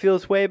it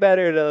feels way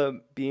better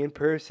to be in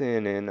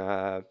person,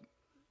 and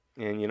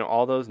you know,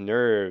 all those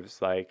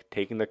nerves, like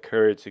taking the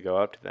courage to go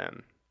up to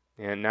them.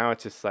 And now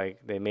it's just like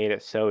they made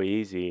it so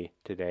easy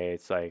today.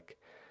 It's like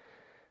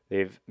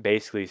they've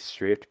basically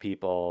stripped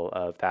people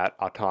of that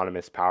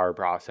autonomous power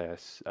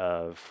process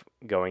of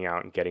going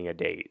out and getting a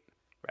date,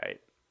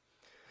 right?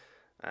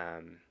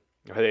 Or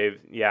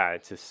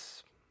it's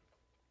just,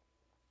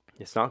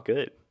 it's not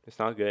good. It's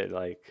not good.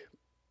 Like,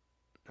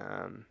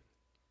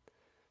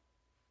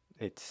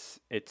 it's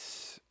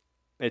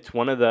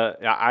one of the,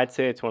 I'd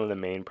say it's one of the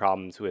main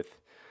problems with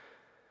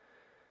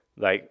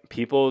like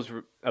people's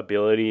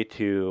ability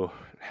to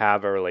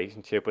have a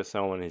relationship with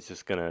someone is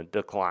just gonna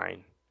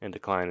decline and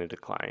decline and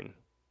decline,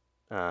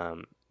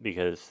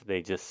 because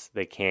they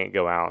can't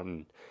go out,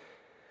 and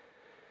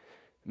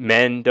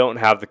men don't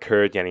have the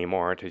courage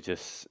anymore to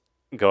just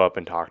go up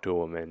and talk to a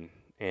woman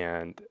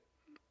and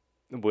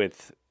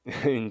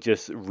and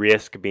just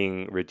risk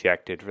being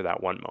rejected for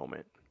that one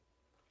moment.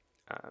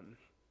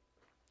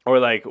 Or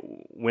like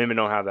women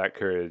don't have that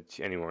courage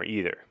anymore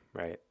either,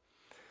 right?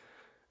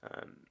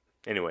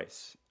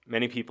 Anyways,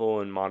 many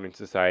people in modern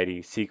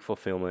society seek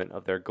fulfillment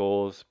of their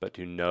goals, but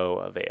to no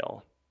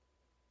avail.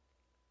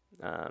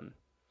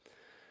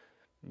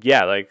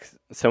 Like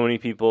so many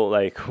people,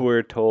 like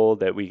we're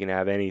told that we can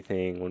have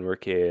anything when we're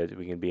kids,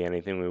 we can be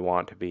anything we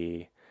want to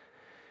be.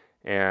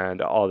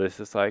 And all this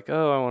is like,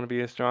 oh, I want to be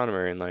an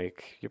astronomer. And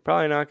like, you're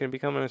probably not going to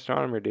become an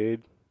astronomer,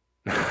 dude.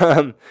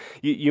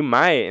 You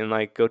might, and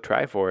like go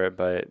try for it,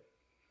 but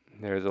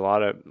there's a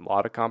lot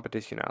of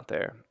competition out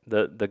there.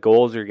 The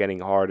goals are getting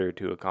harder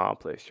to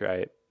accomplish,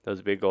 right?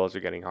 Those big goals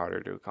are getting harder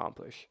to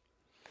accomplish.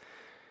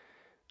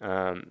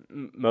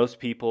 Most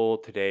people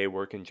today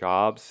work in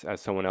jobs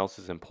as someone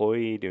else's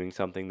employee, doing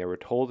something they were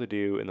told to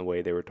do in the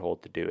way they were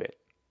told to do it.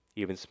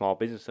 Even small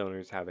business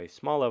owners have a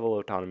small level of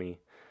autonomy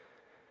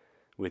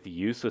with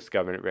useless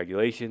government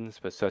regulations,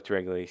 but such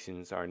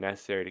regulations are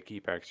necessary to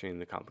keep our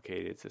extremely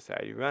complicated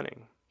society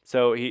running.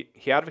 So he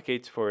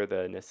advocates for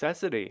the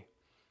necessity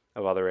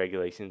of all the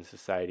regulations in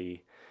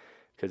society,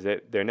 because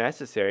they're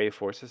necessary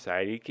for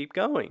society to keep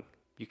going.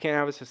 You can't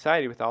have a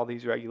society with all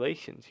these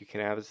regulations. You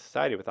can't have a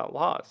society without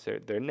laws.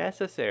 They're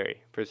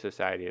necessary for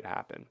society to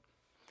happen.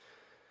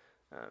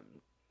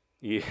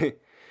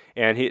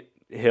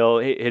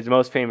 His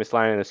most famous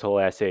line in this whole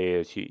essay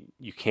is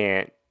you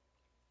can't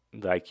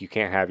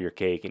have your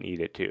cake and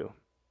eat it too,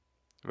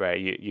 right?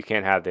 You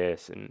can't have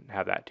this and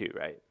have that too,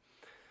 right?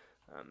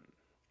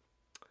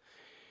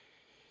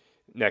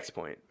 Next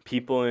point: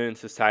 people in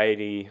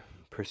society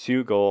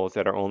pursue goals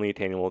that are only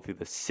attainable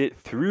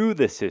through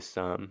the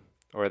system,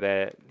 or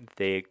that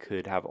they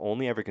could have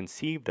only ever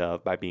conceived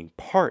of by being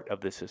part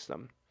of the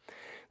system.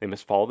 They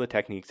must follow the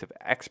techniques of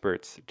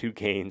experts to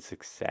gain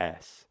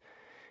success.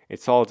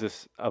 It's all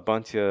just a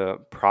bunch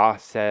of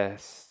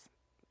process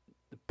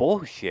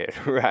bullshit,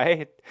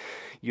 right?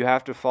 You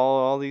have to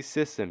follow all these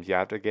systems. You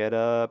have to get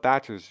a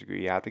bachelor's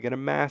degree. You have to get a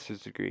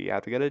master's degree. You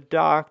have to get a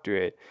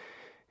doctorate.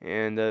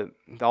 And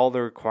all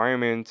the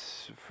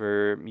requirements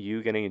for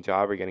you getting a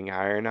job are getting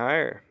higher and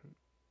higher.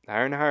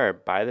 Higher and higher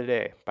by the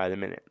day, by the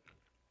minute.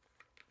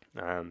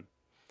 And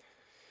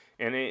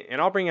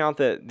I'll bring out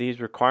that these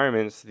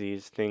requirements,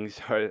 these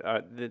things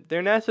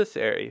they're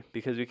necessary,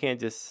 because you can't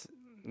just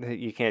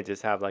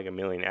have like a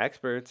million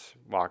experts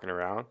walking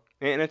around.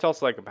 And it's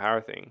also like a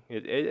power thing.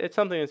 It's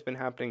something that's been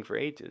happening for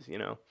ages, you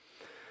know.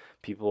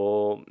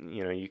 People,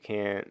 you know, you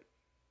can't,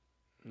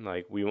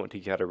 like, we won't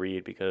teach you how to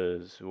read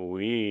because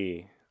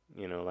we,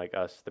 you know, like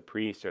us, the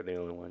priests, are the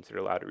only ones that are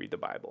allowed to read the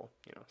Bible,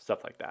 you know,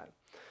 stuff like that.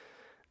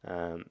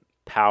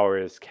 Power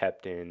is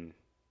kept in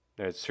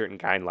There's certain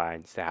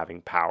guidelines to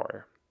having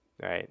power,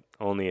 right?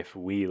 Only if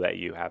we let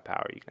you have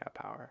power, you can have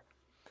power.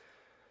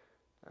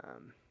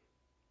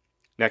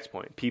 Next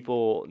point,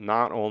 people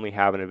not only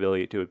have an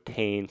ability to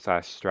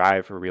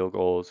obtain/strive for real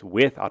goals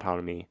with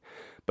autonomy,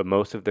 but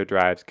most of their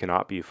drives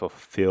cannot be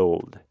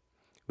fulfilled.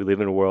 We live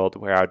in a world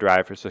where our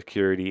drive for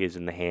security is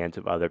in the hands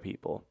of other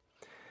people.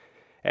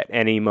 At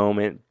any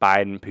moment,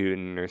 Biden,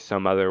 Putin, or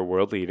some other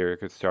world leader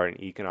could start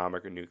an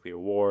economic or nuclear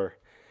war,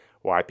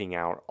 wiping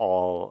out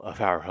all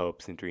of our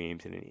hopes and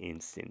dreams in an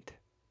instant.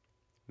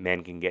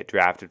 Men can get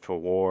drafted for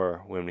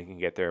war, women can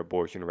get their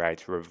abortion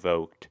rights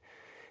revoked,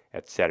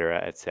 etc.,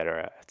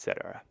 etc.,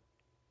 etc.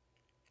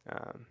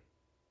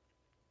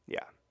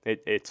 Yeah,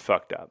 it's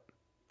fucked up.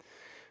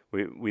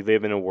 We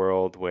live in a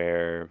world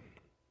where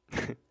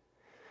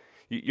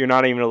you're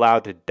not even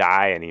allowed to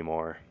die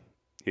anymore.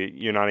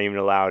 You're not even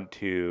allowed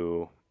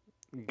to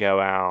go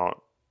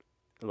out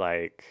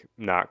like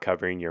not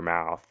covering your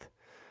mouth.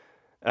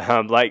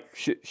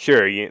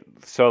 Sure.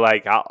 So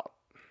like,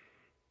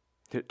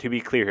 to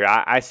be clear here,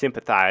 I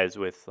sympathize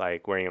with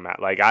like wearing a mask.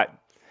 Like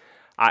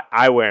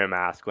I wear a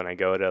mask when I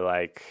go to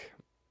like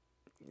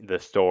the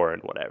store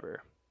and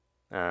whatever.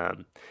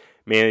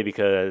 Mainly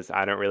because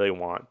I don't really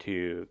want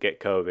to get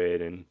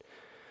COVID and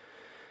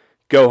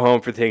go home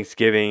for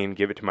Thanksgiving and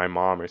give it to my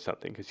mom or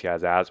something because she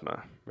has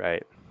asthma,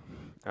 right?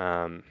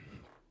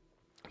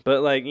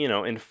 But like,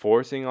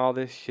 enforcing all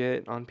this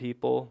shit on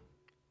people,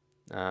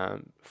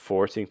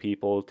 forcing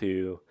people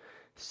to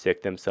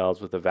sick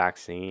themselves with a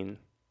vaccine,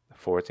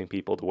 forcing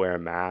people to wear a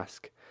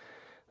mask,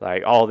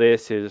 like all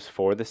this is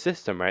for the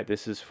system, right?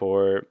 This is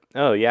for,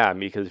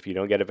 because if you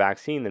don't get a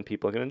vaccine, then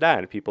people are going to die.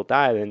 And if people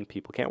die, then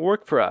people can't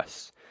work for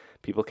us.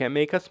 People can't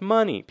make us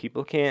money.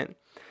 People can't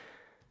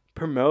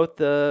promote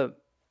the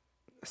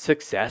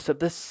success of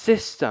the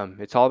system.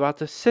 It's all about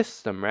the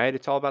system, right?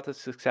 It's all about the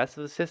success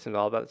of the system. It's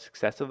all about the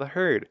success of the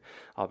herd.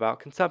 All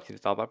about consumption.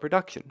 It's all about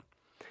production.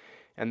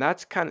 And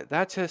that's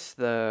just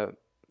the,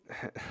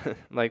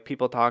 like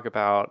people talk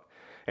about,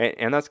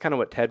 and that's kind of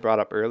what Ted brought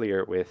up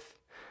earlier with,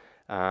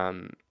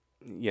 they'll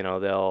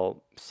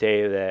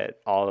say that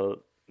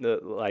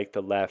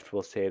the left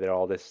will say that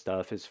all this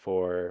stuff is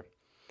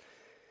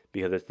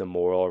because it's the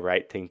moral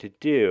right thing to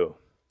do.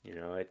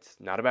 It's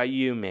not about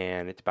you,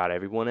 man. It's about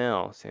everyone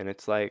else. And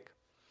it's like,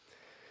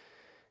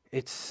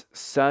 it's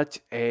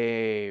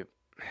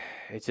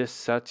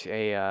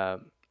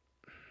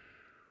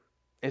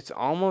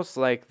almost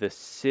like the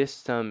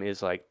system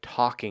is like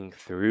talking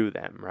through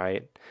them,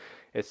 right?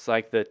 It's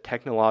like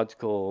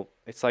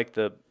it's like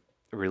the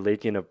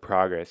religion of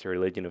progress or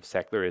religion of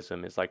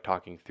secularism is like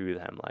talking through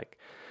them. Like,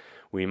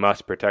 we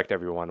must protect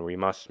everyone. We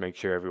must make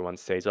sure everyone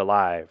stays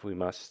alive. We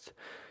must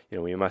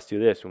do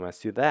this, we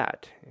must do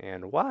that.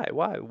 And why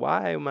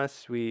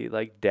must we,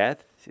 like,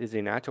 death is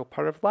a natural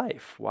part of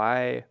life.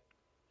 Why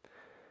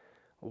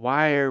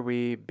are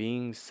we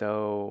being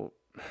so,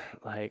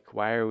 like,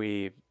 why are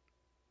we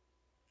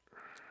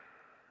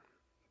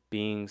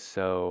being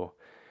so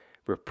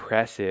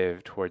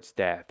repressive towards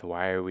death?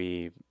 Why are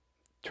we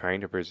trying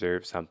to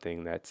preserve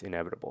something that's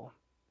inevitable?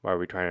 Why are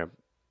we trying to,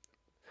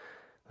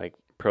 like,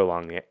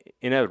 prolong the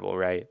inevitable,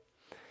 right?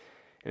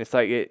 And it's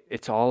like,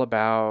 it's all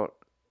about,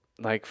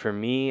 like, for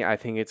me, I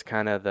think it's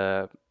kind of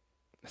the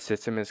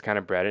system is kind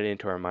of bred it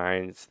into our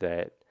minds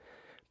that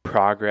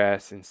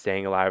progress and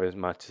staying alive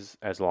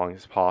as long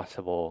as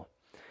possible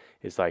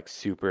is like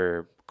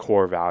super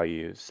core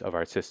values of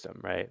our system,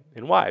 right?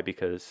 And why?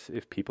 Because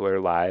if people are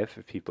alive,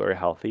 if people are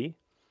healthy,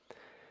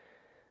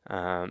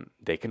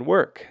 they can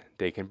work,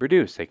 they can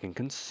produce, they can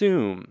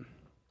consume.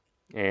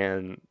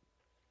 And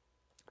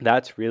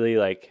that's really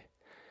like,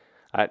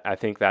 I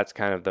think that's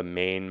kind of the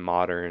main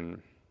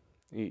modern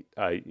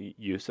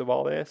use of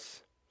all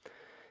this,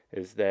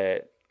 is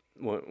that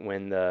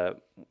when the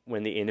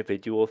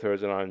individual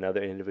throws it on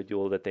another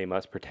individual that they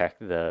must protect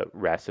the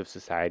rest of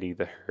society,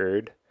 the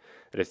herd,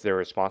 that it's their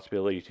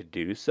responsibility to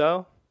do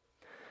so,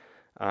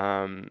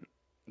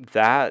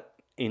 that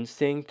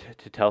instinct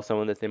to tell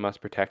someone that they must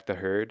protect the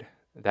herd,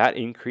 that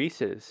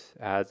increases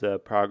as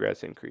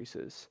progress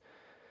increases.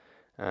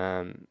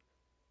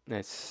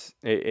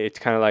 It's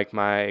kind of like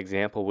my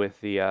example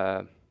with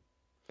the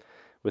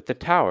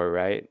tower,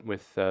 right?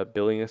 With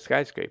building a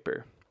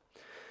skyscraper.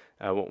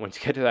 Once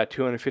you get to that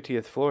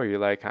 250th floor, you're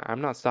like,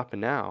 I'm not stopping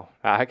now.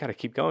 I gotta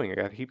keep going. I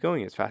gotta keep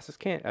going as fast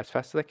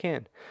as I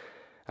can.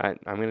 I'm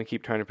gonna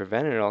keep trying to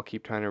prevent it. I'll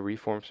keep trying to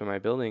reform some of my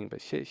building,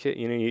 but shit,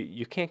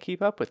 you can't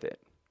keep up with it.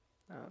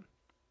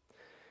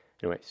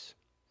 Anyways,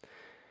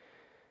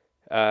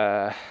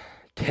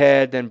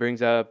 Ted then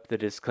brings up the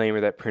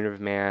disclaimer that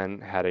Primitive Man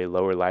had a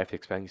lower life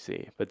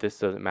expectancy, but this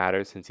doesn't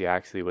matter since he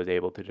actually was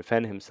able to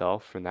defend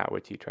himself from that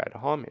which he tried to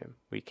harm him.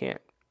 We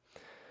can't.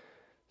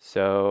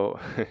 So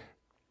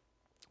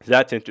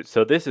that's interesting.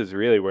 So this is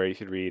really where you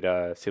should read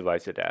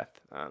Civilized to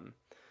Death,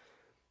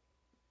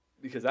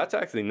 because that's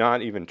actually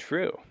not even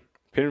true.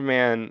 Primitive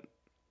Man,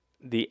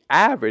 the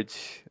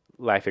average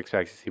life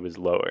expectancy was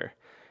lower.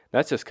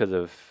 That's just because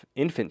of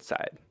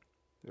infanticide,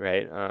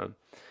 right?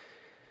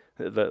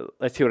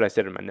 let's see what I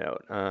said in my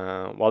note.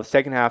 While the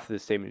second half of the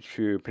statement is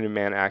true, primitive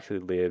man actually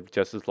lived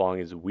just as long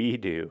as we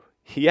do.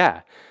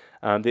 Yeah.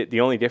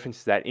 The only difference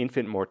is that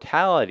infant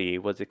mortality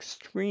was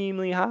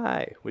extremely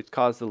high, which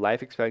caused the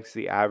life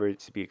expectancy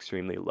average to be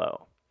extremely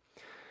low.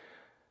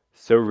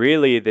 So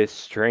really, this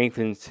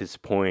strengthens his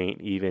point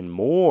even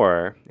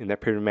more in that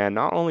primitive man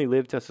not only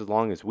lived just as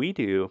long as we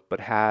do, but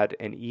had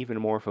an even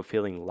more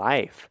fulfilling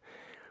life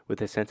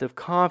with a sense of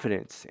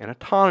confidence and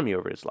autonomy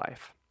over his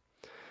life.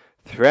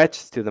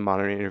 Threats to the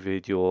modern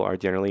individual are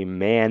generally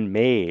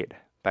man-made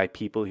by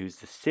people whose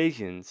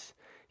decisions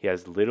he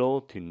has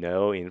little to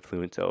no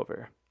influence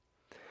over.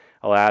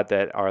 I'll add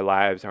that our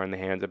lives are in the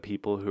hands of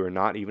people who are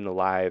not even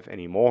alive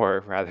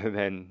anymore, rather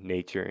than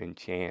nature and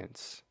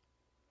chance.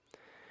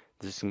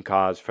 This can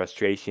cause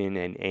frustration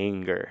and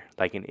anger,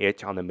 like an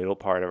itch on the middle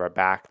part of our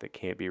back that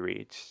can't be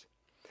reached.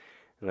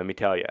 And let me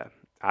tell you,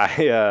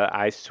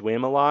 I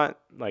swim a lot,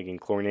 like in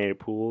chlorinated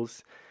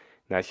pools,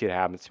 and that shit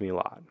happens to me a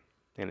lot,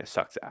 and it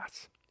sucks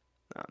ass.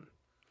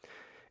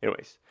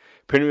 Anyways,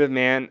 primitive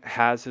man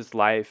has his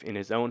life in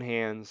his own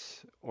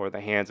hands or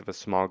the hands of a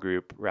small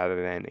group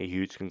rather than a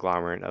huge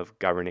conglomerate of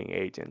governing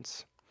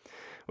agents.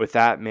 With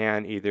that,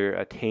 man either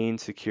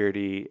attains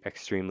security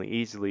extremely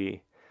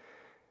easily.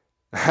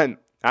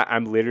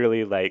 I'm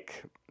literally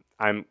like,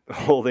 I'm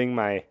holding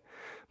my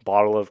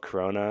bottle of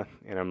Corona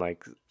and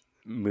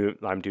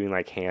I'm doing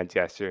like hand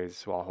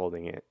gestures while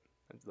holding it.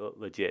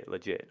 Legit.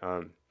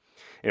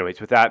 Anyways,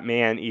 with that,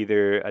 man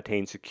either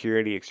attains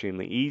security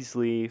extremely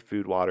easily,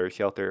 food, water,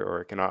 shelter,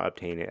 or cannot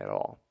obtain it at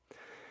all.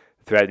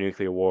 Threat of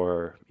nuclear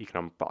war,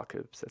 economic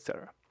apocalypse,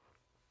 etc.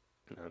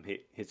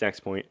 His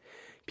next point,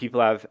 people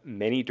have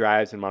many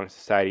drives in modern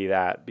society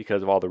that,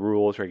 because of all the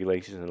rules,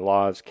 regulations, and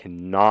laws,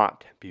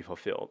 cannot be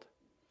fulfilled.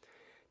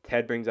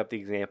 Ted brings up the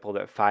example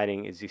that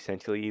fighting is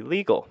essentially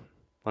illegal.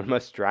 One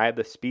must drive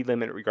the speed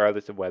limit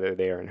regardless of whether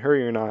they are in a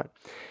hurry or not.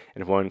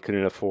 And if one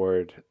couldn't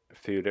afford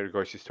food at a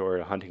grocery store or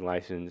a hunting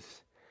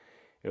license,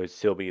 it would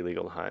still be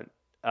illegal to hunt.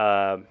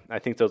 I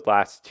think those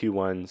last two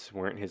ones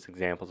weren't his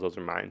examples. Those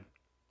are mine.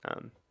 I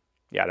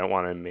don't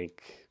want to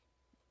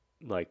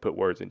put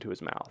words into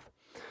his mouth.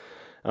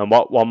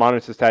 While modern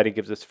society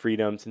gives us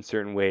freedoms in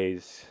certain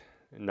ways,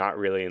 not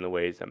really in the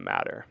ways that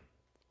matter.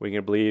 We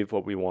can believe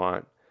what we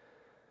want,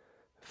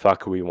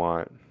 fuck who we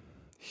want,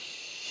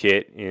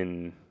 shit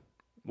in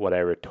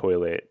whatever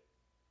toilet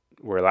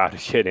we're allowed to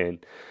shit in.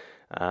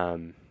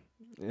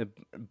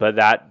 But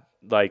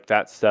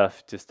that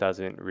stuff just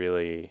doesn't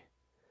really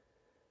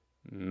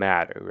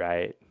matter,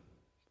 right?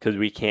 Because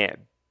we can't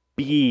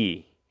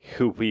be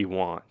who we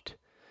want.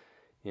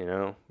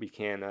 We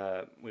can't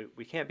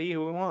be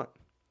who we want.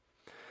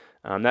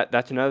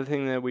 That's another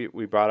thing that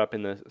we brought up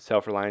in the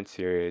self-reliance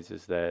series,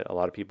 is that a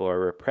lot of people are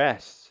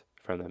repressed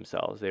from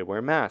themselves. They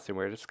wear masks, they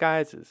wear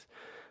disguises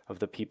of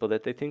the people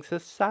that they think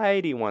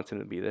society wants them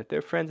to be, that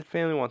their friends and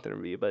family want them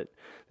to be, but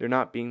they're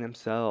not being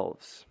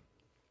themselves.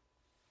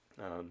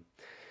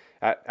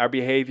 Our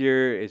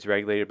behavior is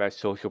regulated by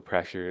social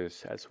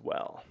pressures as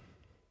well.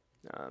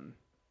 A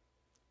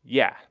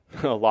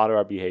lot of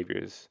our behavior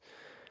is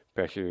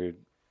pressured,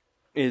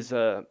 is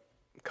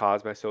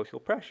caused by social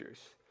pressures.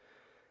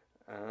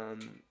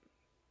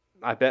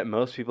 I bet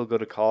most people go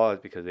to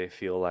college because they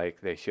feel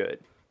like they should,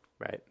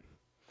 right?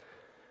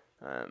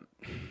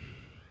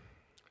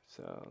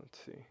 So let's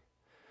see.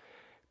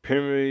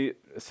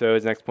 So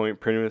his next point,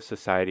 primitive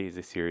society is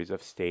a series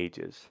of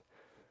stages.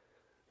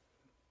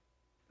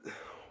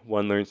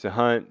 One learns to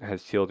hunt,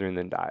 has children,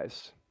 then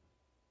dies.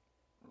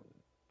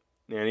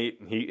 And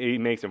he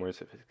makes it more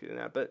sophisticated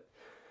than that, but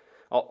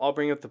I'll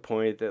bring up the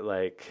point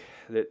that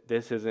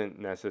this isn't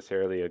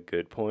necessarily a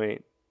good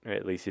point, or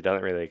at least he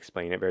doesn't really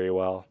explain it very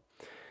well,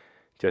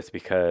 just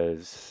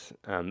because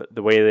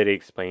the way that he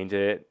explains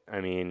it,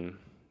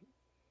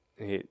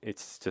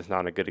 it's just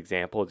not a good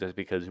example, just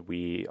because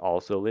we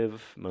also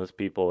most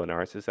people in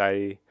our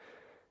society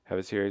have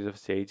a series of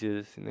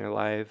stages in their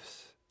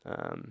lives.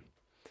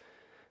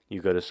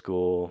 You go to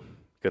school,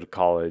 go to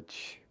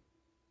college,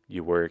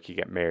 you work, you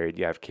get married,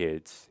 you have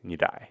kids, and you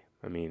die.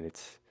 You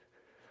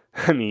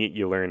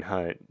learn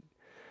hunt,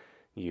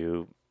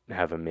 you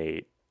have a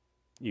mate,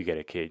 you get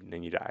a kid, and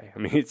then you die.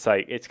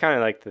 It's kind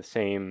of like the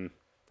same.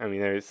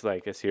 There's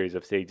like a series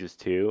of stages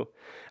too.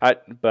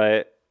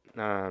 But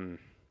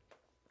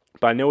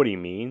I know what he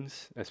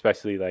means,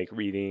 especially like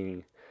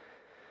reading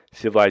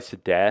Civilized to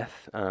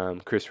Death.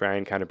 Chris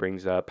Ryan kind of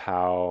brings up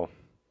how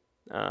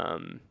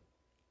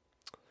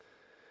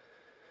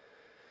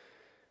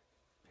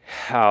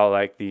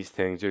like these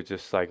things are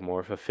just like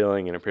more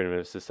fulfilling in a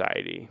primitive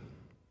society.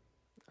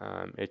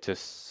 It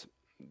just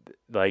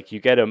like you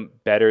get a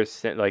better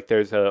sense, like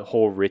there's a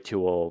whole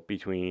ritual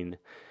between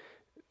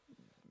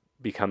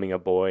becoming a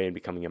boy and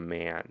becoming a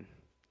man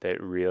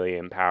that really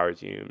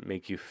empowers you,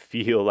 make you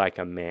feel like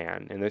a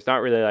man. And there's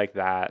not really like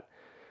that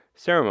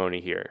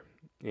ceremony here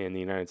in the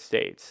United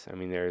States.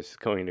 There's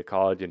going to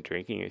college and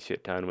drinking a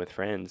shit ton with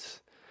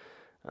friends.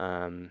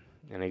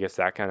 And I guess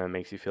that kind of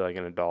makes you feel like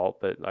an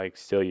adult, but like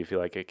still you feel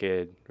like a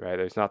kid, right?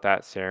 There's not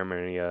that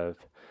ceremony of,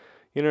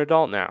 you're an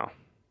adult now.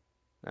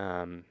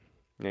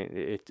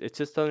 It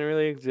just doesn't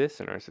really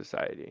exist in our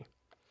society.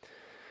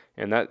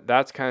 And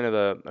that's kind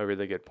of a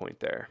really good point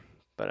there.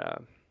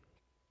 But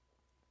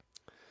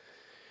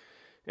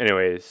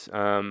anyways,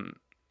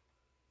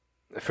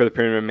 for the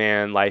primitive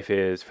man, life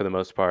is, for the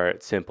most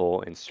part,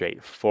 simple and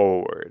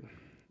straightforward.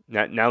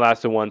 Now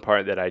that's the one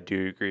part that I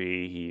do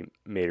agree he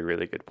made a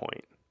really good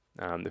point.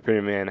 The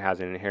primitive man has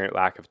an inherent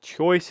lack of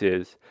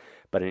choices,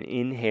 but an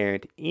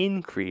inherent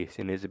increase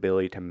in his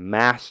ability to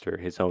master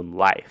his own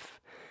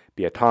life,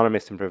 be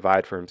autonomous and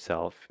provide for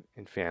himself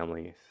and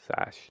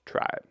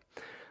family/tribe.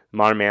 The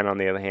modern man, on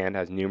the other hand,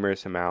 has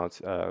numerous amounts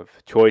of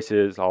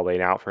choices all laid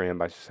out for him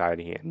by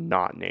society and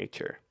not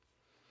nature.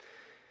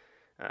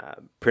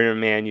 Primitive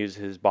man uses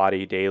his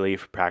body daily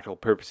for practical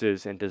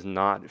purposes and does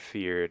not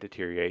fear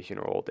deterioration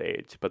or old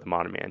age, but the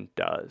modern man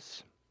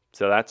does.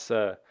 So that's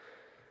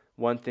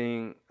one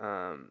thing.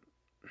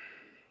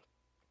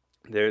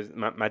 There's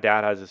my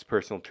dad has this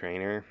personal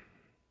trainer,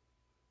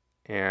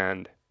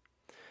 and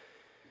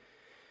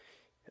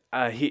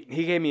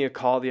he gave me a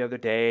call the other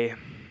day,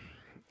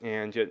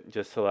 and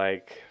just to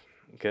like,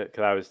 because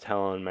I was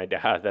telling my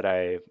dad that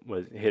I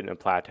was hitting a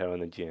plateau in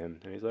the gym,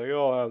 and he's like,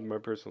 "Oh, I have my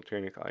personal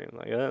trainer calling." I'm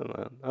like,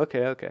 "Oh, well,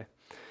 okay."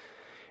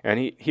 And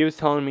he was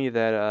telling me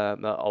that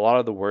a lot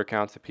of the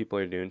workouts that people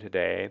are doing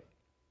today,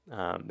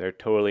 they're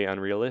totally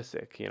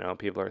unrealistic. You know,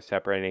 people are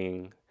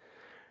separating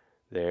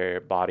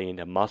their body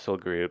into muscle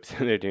groups,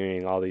 and they're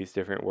doing all these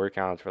different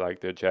workouts for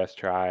like their chest,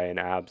 tri, and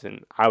abs.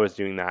 And I was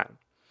doing that. And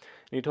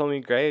he told me,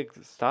 "Greg,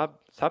 stop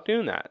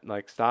doing that.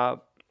 Like,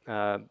 stop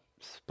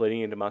splitting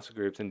into muscle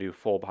groups and do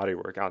full body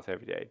workouts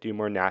every day. Do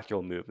more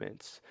natural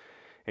movements,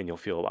 and you'll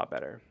feel a lot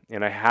better."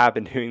 And I have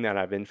been doing that.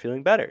 I've been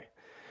feeling better,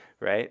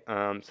 right?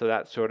 So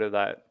that's sort of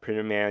that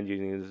primitive man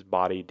using his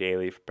body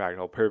daily for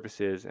practical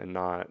purposes and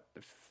not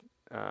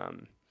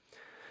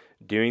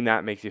doing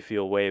that makes you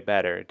feel way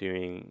better.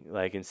 Doing,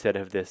 like, instead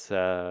of this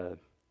sort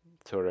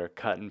of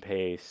cut and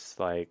paste,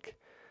 like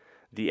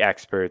the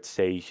experts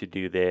say you should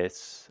do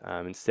this,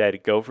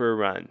 instead go for a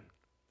run.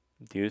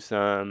 Do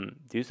some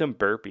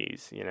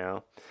burpees, you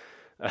know,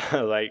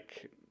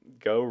 like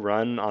go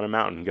run on a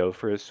mountain, go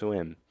for a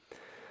swim,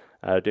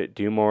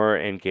 do more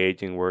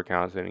engaging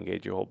workouts that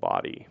engage your whole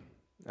body.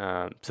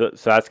 So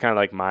that's kind of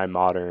like my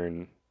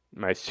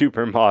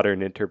super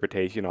modern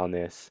interpretation on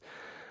this,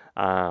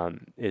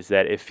 is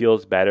that it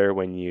feels better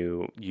when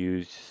you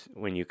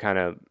kind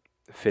of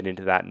fit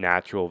into that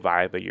natural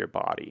vibe of your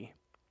body.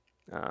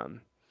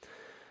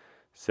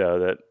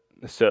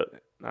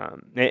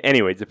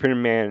 Anyways, the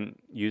primitive man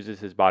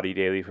uses his body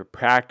daily for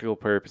practical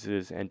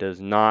purposes and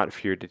does not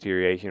fear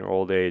deterioration or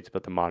old age,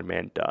 but the modern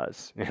man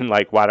does. And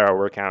like, why do I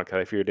work out? Because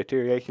I fear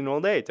deterioration and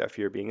old age. I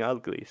fear being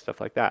ugly, stuff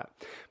like that.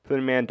 The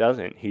primitive man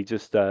doesn't. He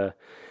just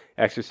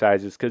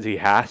exercises because he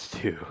has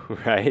to,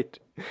 right?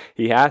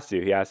 He has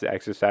to. He has to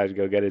exercise to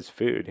go get his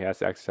food. He has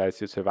to exercise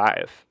to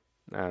survive.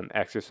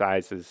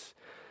 Exercise is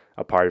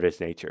a part of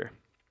his nature.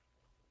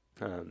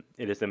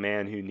 It is the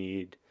man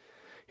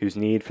whose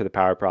need for the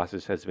power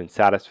process has been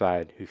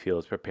satisfied, who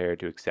feels prepared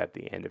to accept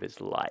the end of his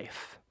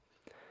life.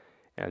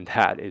 And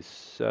that is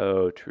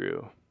so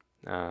true.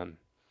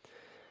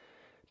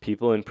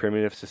 People in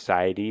primitive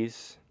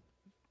societies,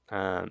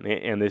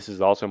 and this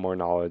is also more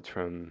knowledge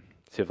from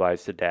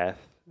Civilized to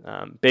Death.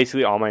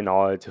 Basically, all my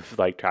knowledge of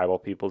like tribal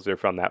peoples are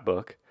from that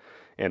book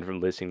and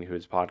from listening to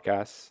his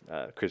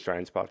podcast, Chris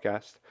Ryan's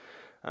podcast.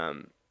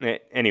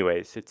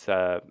 Anyways, it's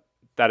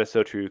that is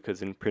so true,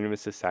 because in primitive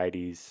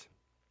societies,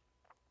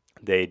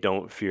 they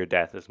don't fear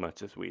death as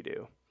much as we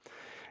do.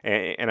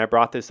 And I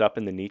brought this up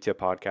in the Nietzsche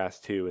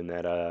podcast too, in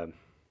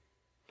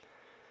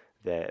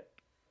that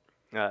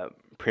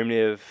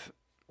primitive,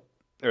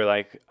 or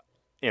like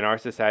in our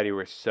society,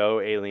 we're so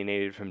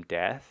alienated from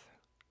death.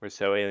 We're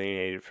so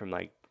alienated from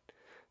like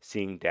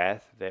seeing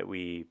death that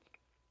we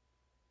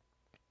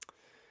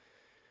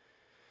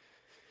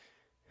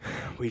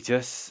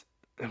just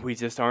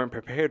aren't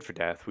prepared for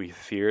death. We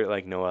fear it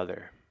like no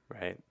other,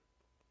 right?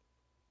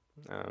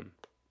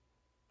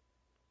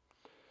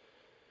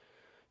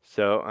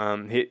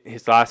 So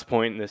his last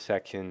point in this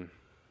section: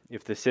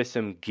 if the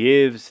system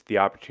gives the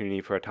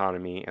opportunity for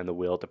autonomy and the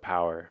will to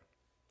power,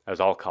 as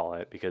I'll call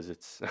it, because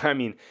it's, I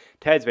mean,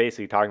 Ted's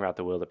basically talking about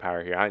the will to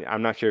power here.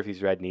 I'm not sure if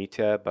he's read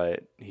Nietzsche,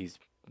 but he's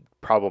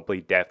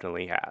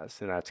definitely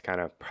has, and that's kind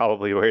of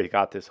probably where he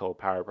got this whole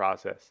power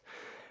process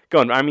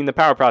going. I mean, the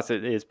power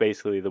process is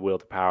basically the will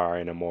to power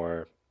in a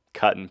more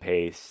cut and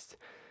paste,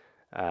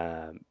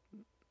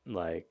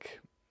 like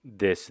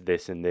this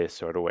and this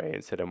sort of way,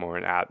 instead of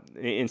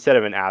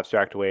an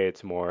abstract way.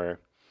 It's more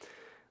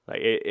like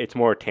it's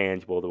more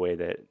tangible the way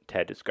that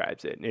Ted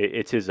describes it.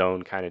 It's his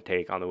own kind of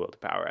take on the will to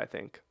power, I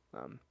think.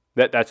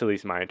 That's at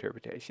least my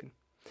interpretation.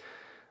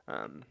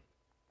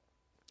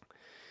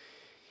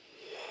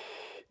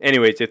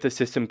 Anyways, if the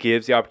system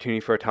gives the opportunity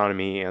for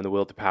autonomy and the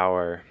will to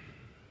power,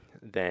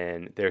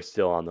 then they're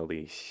still on the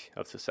leash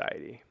of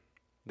society.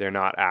 They're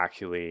not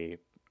actually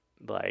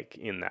like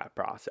in that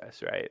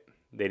process, right?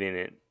 They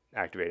didn't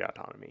activate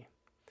autonomy.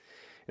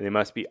 And they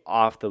must be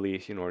off the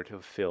leash in order to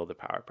fulfill the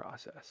power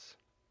process.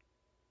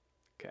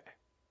 Okay.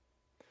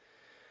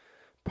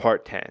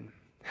 Part 10.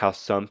 How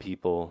some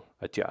people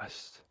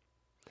adjust.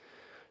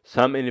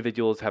 Some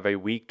individuals have a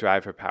weak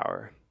drive for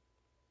power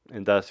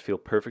and thus feel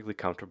perfectly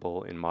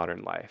comfortable in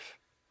modern life.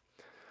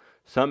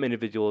 Some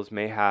individuals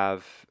may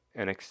have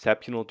an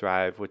exceptional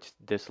drive which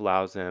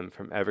disallows them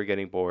from ever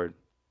getting bored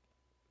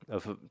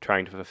of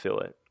trying to fulfill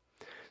it.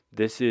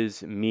 This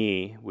is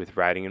me with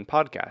writing and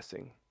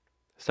podcasting.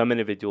 Some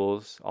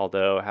individuals,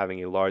 although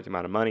having a large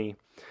amount of money,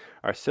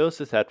 are so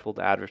susceptible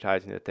to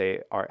advertising that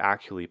they are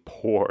actually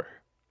poor.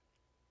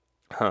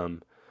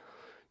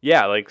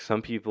 Yeah, like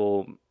some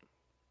people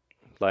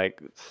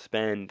like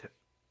spend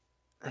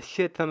a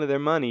shit ton of their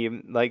money,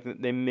 like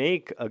they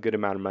make a good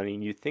amount of money,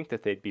 and you think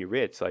that they'd be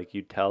rich. Like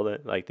you tell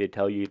that, like they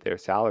tell you their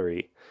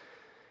salary,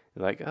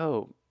 like,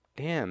 oh,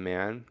 damn,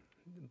 man.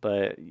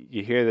 But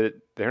you hear that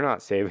they're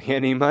not saving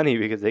any money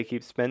because they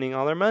keep spending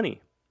all their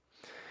money.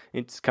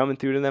 It's coming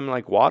through to them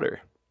like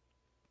water.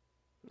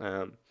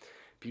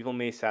 People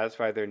may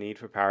satisfy their need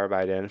for power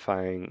by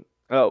identifying.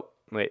 Oh,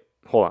 wait,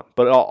 hold on.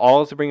 But I'll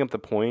also bring up the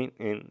point,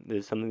 and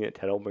there's something that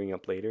Ted will bring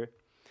up later,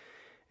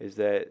 is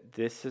that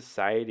this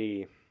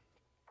society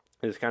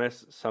is kind of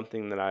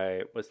something that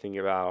I was thinking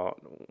about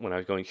when I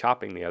was going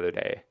shopping the other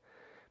day,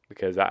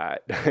 because I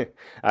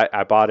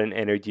I bought an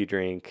energy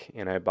drink,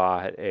 and I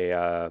bought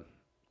a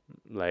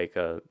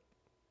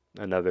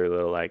another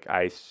little like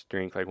ice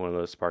drink, like one of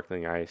those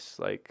sparkling ice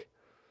like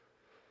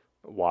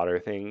water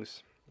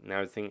things. And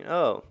I was thinking,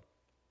 oh,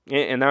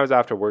 and that was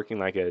after working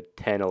like a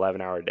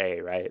 10-11 hour day,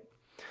 right?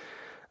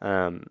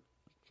 And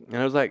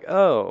I was like,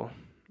 oh,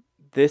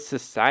 this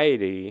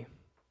society,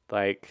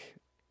 like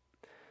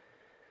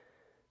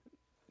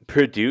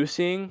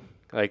producing,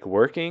 like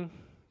working,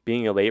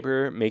 being a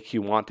laborer makes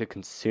you want to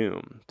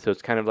consume. So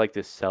it's kind of like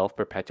this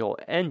self-perpetual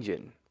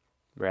engine,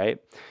 right?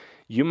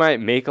 You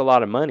might make a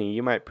lot of money,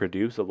 you might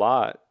produce a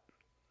lot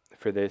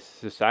for this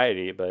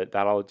society, but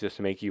that'll just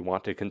make you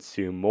want to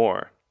consume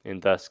more, and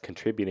thus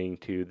contributing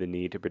to the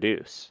need to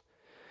produce,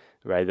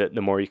 right?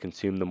 The more you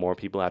consume, the more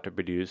people have to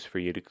produce for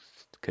you to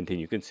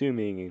continue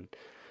consuming.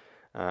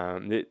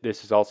 And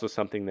this is also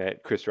something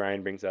that Chris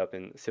Ryan brings up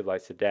in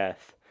Civilized to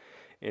Death.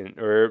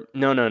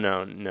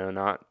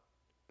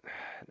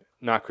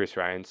 Not Chris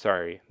Ryan,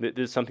 sorry. This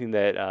is something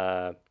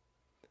that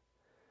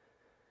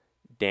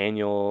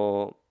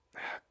Daniel,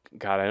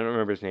 God, I don't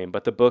remember his name,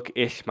 but the book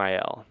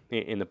Ishmael,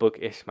 in the book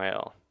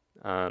Ishmael,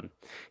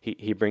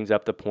 he brings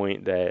up the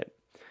point that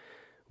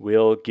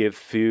we'll give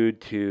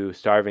food to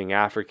starving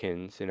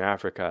Africans in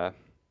Africa,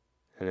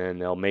 and then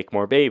they'll make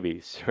more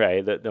babies,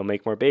 right? They'll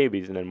make more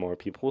babies, and then more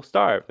people will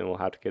starve, and we'll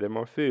have to give them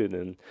more food,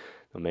 and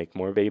they'll make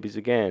more babies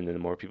again, and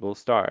more people will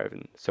starve,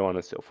 and so on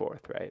and so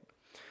forth, right?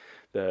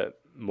 The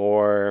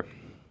more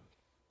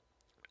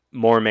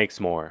makes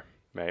more,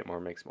 right? More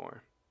makes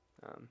more.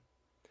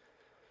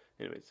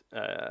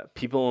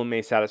 People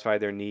may satisfy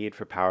their need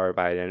for power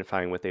by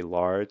identifying with a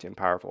large and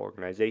powerful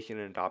organization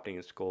and adopting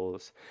its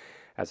goals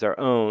as their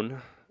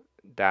own,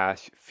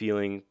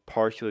 feeling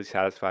partially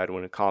satisfied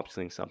when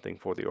accomplishing something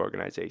for the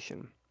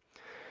organization.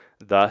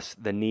 Thus,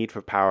 the need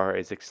for power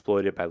is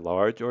exploited by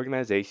large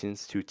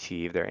organizations to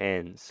achieve their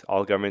ends.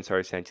 All governments are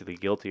essentially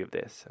guilty of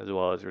this, as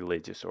well as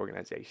religious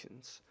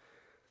organizations.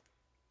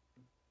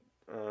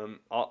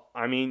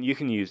 I mean, you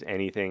can use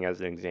anything as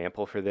an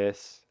example for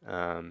this.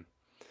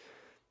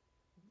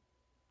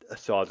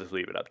 So I'll just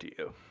leave it up to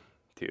you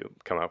to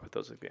come up with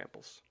those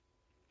examples.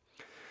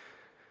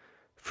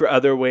 For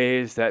other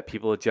ways that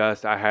people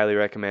adjust, I highly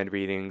recommend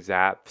reading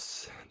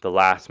Zapp's The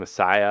Last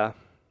Messiah,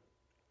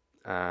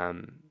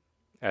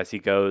 as he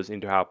goes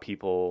into how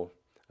people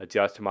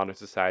adjust to modern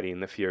society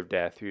and the fear of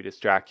death through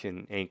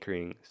distraction,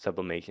 anchoring,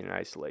 sublimation, and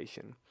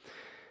isolation.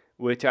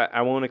 Which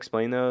I won't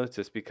explain those,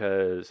 just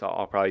because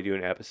I'll probably do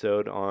an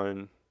episode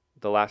on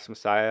The Last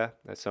Messiah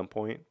at some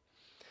point.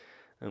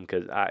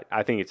 Because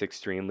I think it's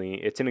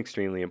an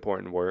extremely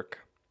important work.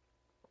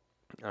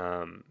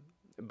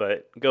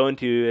 But go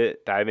into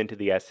it, dive into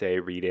the essay,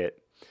 read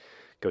it,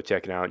 go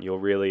check it out, and you'll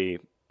really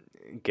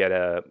get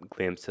a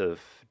glimpse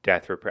of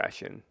death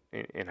repression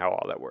and how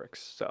all that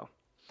works. So,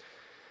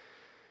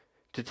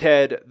 to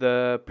Ted,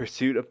 the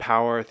pursuit of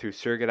power through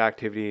surrogate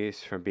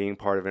activities, from being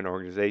part of an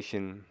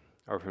organization,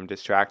 or from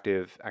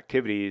distractive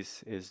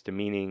activities is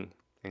demeaning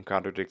and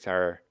contradicts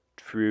our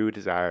true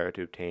desire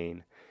to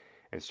obtain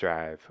and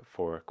strive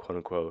for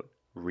quote-unquote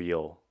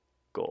real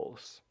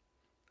goals.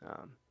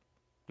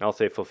 I'll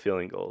say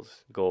fulfilling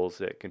goals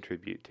that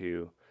contribute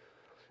to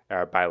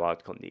our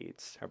biological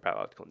needs, our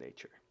biological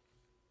nature.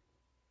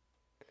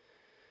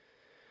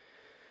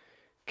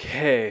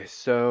 Okay,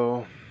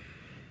 so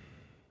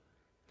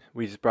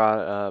we just brought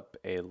up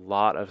a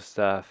lot of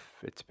stuff.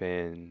 It's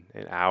been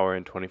an hour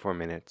and 24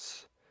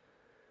 minutes.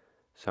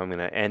 So I'm going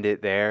to end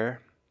it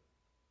there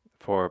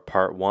for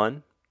part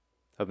 1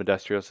 of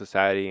Industrial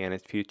Society and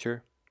its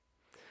Future,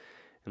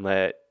 and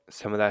let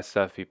some of that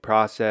stuff be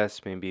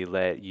processed. Maybe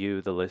let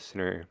you, the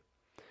listener,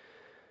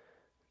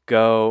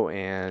 go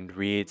and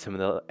read some of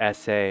the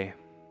essay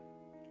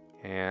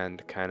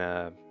and kind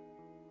of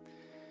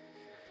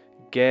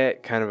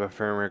get kind of a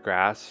firmer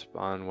grasp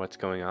on what's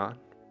going on,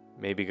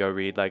 maybe go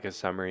read like a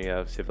summary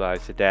of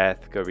Civilized to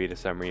Death, go read a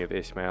summary of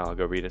Ishmael,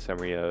 go read a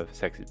summary of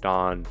Sex at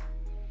Dawn,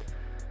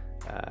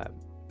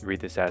 read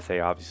this essay,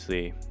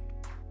 obviously,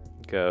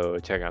 go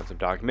check out some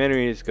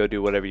documentaries, go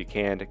do whatever you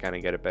can to kind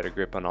of get a better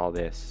grip on all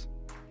this,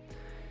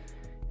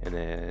 and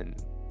then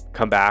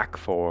come back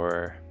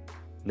for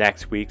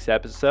next week's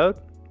episode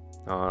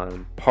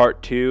on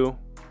part 2.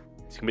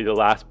 It's gonna be the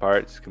last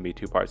part. It's gonna be a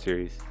 2-part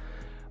series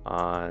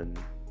on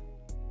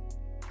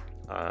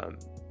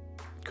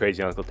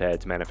Crazy Uncle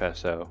Ted's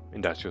Manifesto,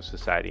 Industrial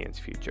Society and its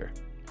Future.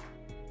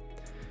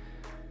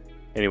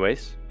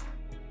 Anyways,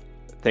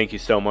 thank you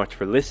so much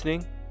for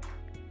listening,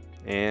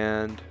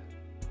 and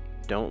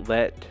don't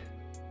let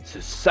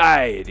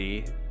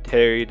society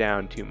tear you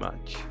down too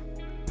much.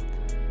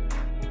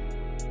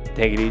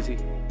 Take it easy,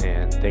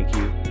 and thank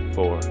you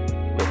for